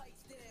 Nightmare.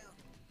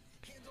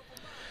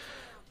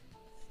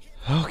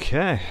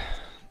 Okay.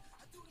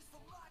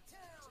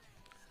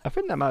 I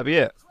think that might be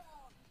it.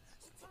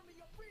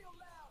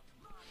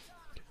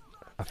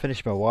 I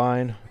finished my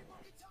wine.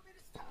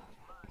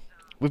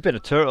 We've been a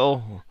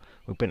turtle.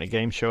 We've been a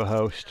game show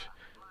host.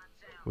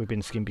 We've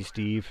been Skimpy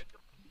Steve.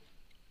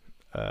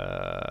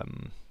 What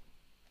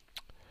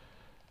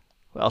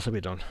else have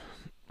we done?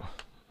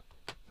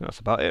 That's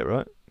about it,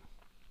 right?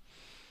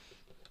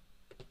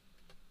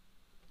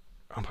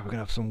 I'm probably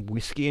gonna have some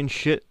whiskey and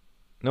shit.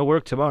 No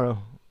work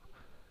tomorrow.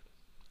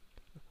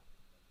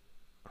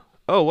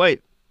 Oh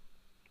wait,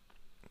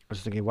 I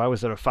was thinking, why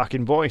was there a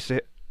fucking voice?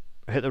 I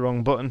hit the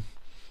wrong button.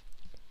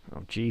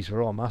 Oh jeez,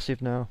 we're all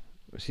massive now.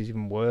 This is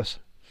even worse.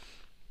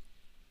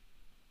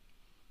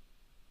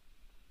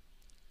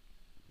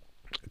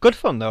 Good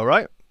fun though,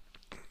 right?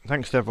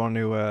 Thanks to everyone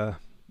who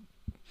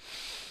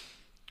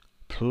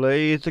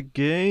played the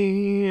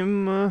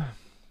game.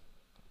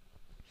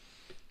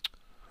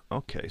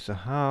 Okay, so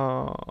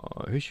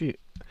who should we...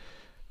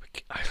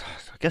 I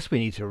guess we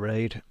need to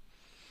raid.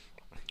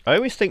 I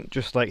always think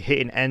just like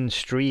hitting end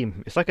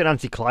stream, it's like an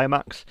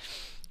anticlimax.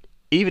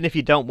 Even if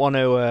you don't want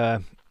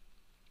to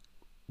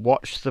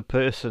watch the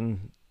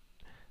person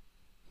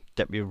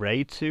that we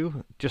raid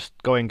to, just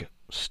going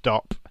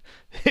stop.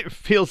 It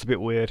feels a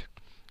bit weird.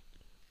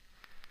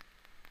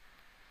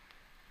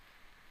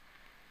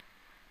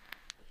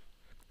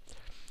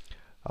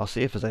 I'll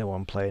see if there's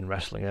anyone playing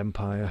Wrestling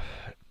Empire.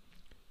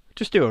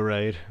 Just do a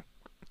raid.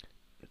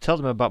 Tell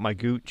them about my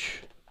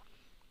gooch.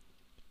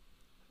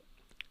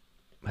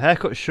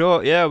 Haircut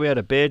short, yeah, we had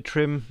a beard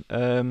trim.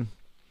 A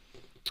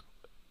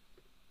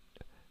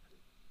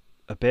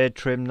beard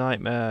trim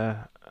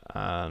nightmare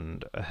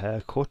and a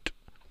haircut.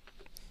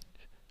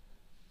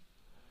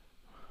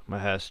 My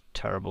hair's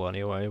terrible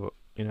anyway, but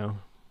you know.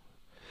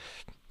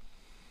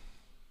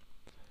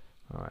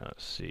 Alright,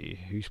 let's see.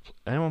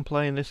 Anyone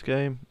playing this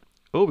game?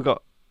 Oh, we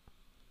got...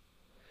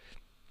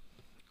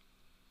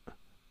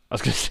 I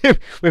was going to say,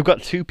 we've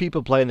got 2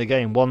 people playing the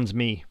game. One's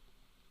me.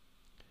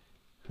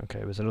 Okay,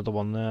 there's another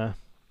one there.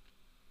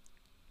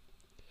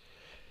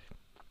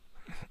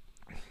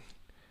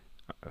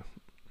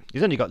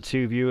 He's only got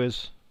 2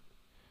 viewers.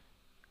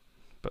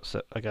 But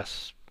so, I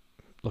guess,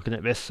 looking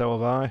at this, so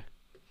have I.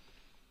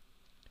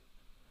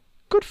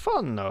 Good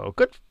fun, though.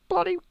 Good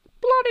bloody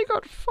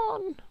good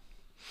fun.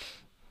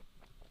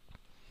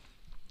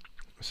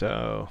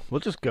 So, we'll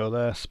just go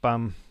there.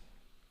 Spam.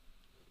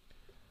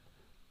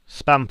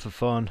 Spam for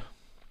fun.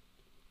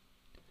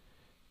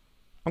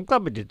 I'm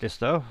glad we did this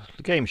though.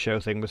 The game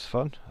show thing was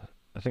fun.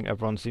 I think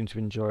everyone seemed to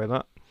enjoy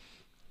that.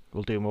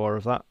 We'll do more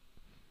of that.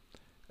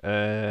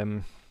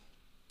 I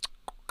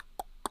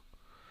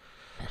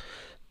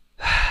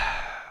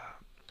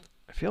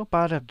feel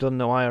bad I've done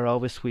no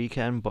IRL this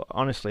weekend, but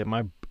honestly,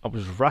 I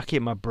was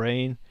racking my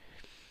brain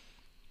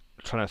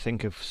trying to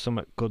think of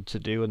something good to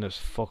do, and there's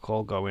fuck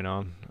all going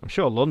on. I'm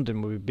sure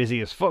London will be busy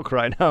as fuck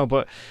right now,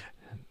 but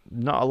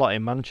not a lot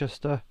in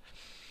Manchester.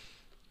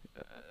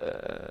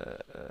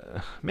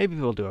 Maybe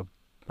we'll do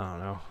I don't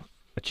know,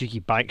 a cheeky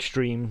bike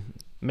stream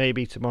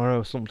maybe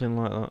tomorrow, something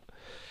like that.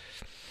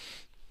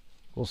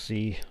 We'll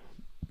see.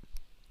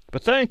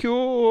 But thank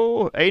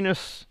you!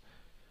 Anus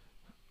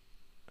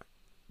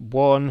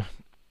won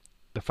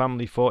the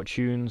Family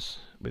Fortunes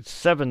with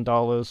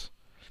 $7.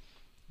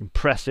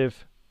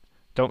 Impressive.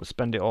 Don't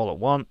spend it all at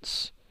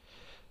once.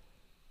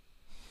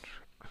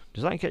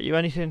 Does that get you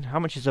anything? How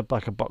much is a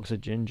box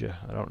of ginger?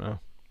 I don't know.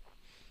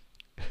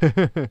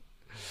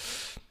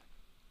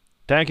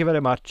 Thank you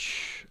very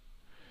much.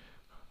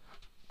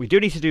 We do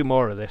need to do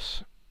more of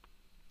this.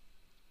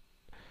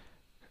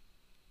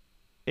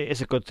 It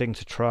is a good thing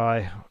to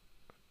try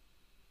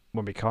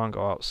when we can't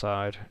go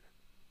outside.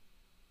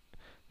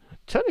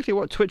 Technically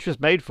what Twitch was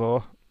made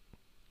for.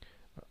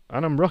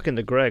 And I'm rocking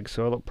the Greg,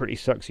 so I look pretty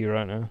sexy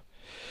right now.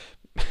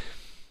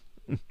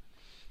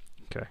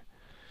 Okay.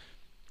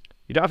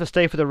 You don't have to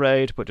stay for the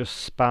raid, but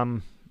just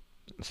spam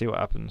and see what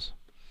happens.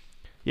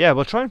 Yeah,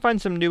 we'll try and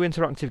find some new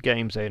interactive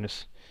games,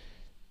 Anus.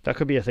 That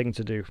could be a thing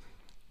to do.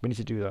 We need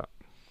to do that.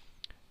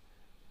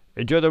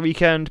 Enjoy the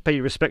weekend. Pay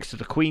your respects to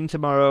the Queen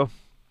tomorrow.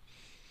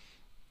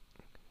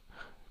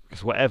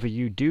 Because whatever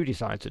you do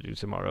decide to do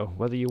tomorrow,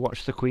 whether you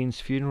watch the Queen's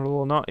funeral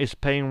or not, is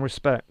paying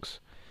respects.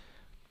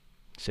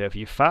 So if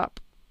you fap,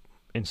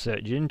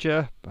 insert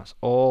ginger. That's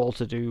all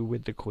to do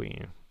with the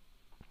Queen.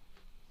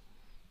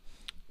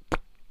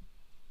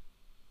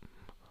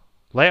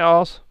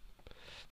 Laters.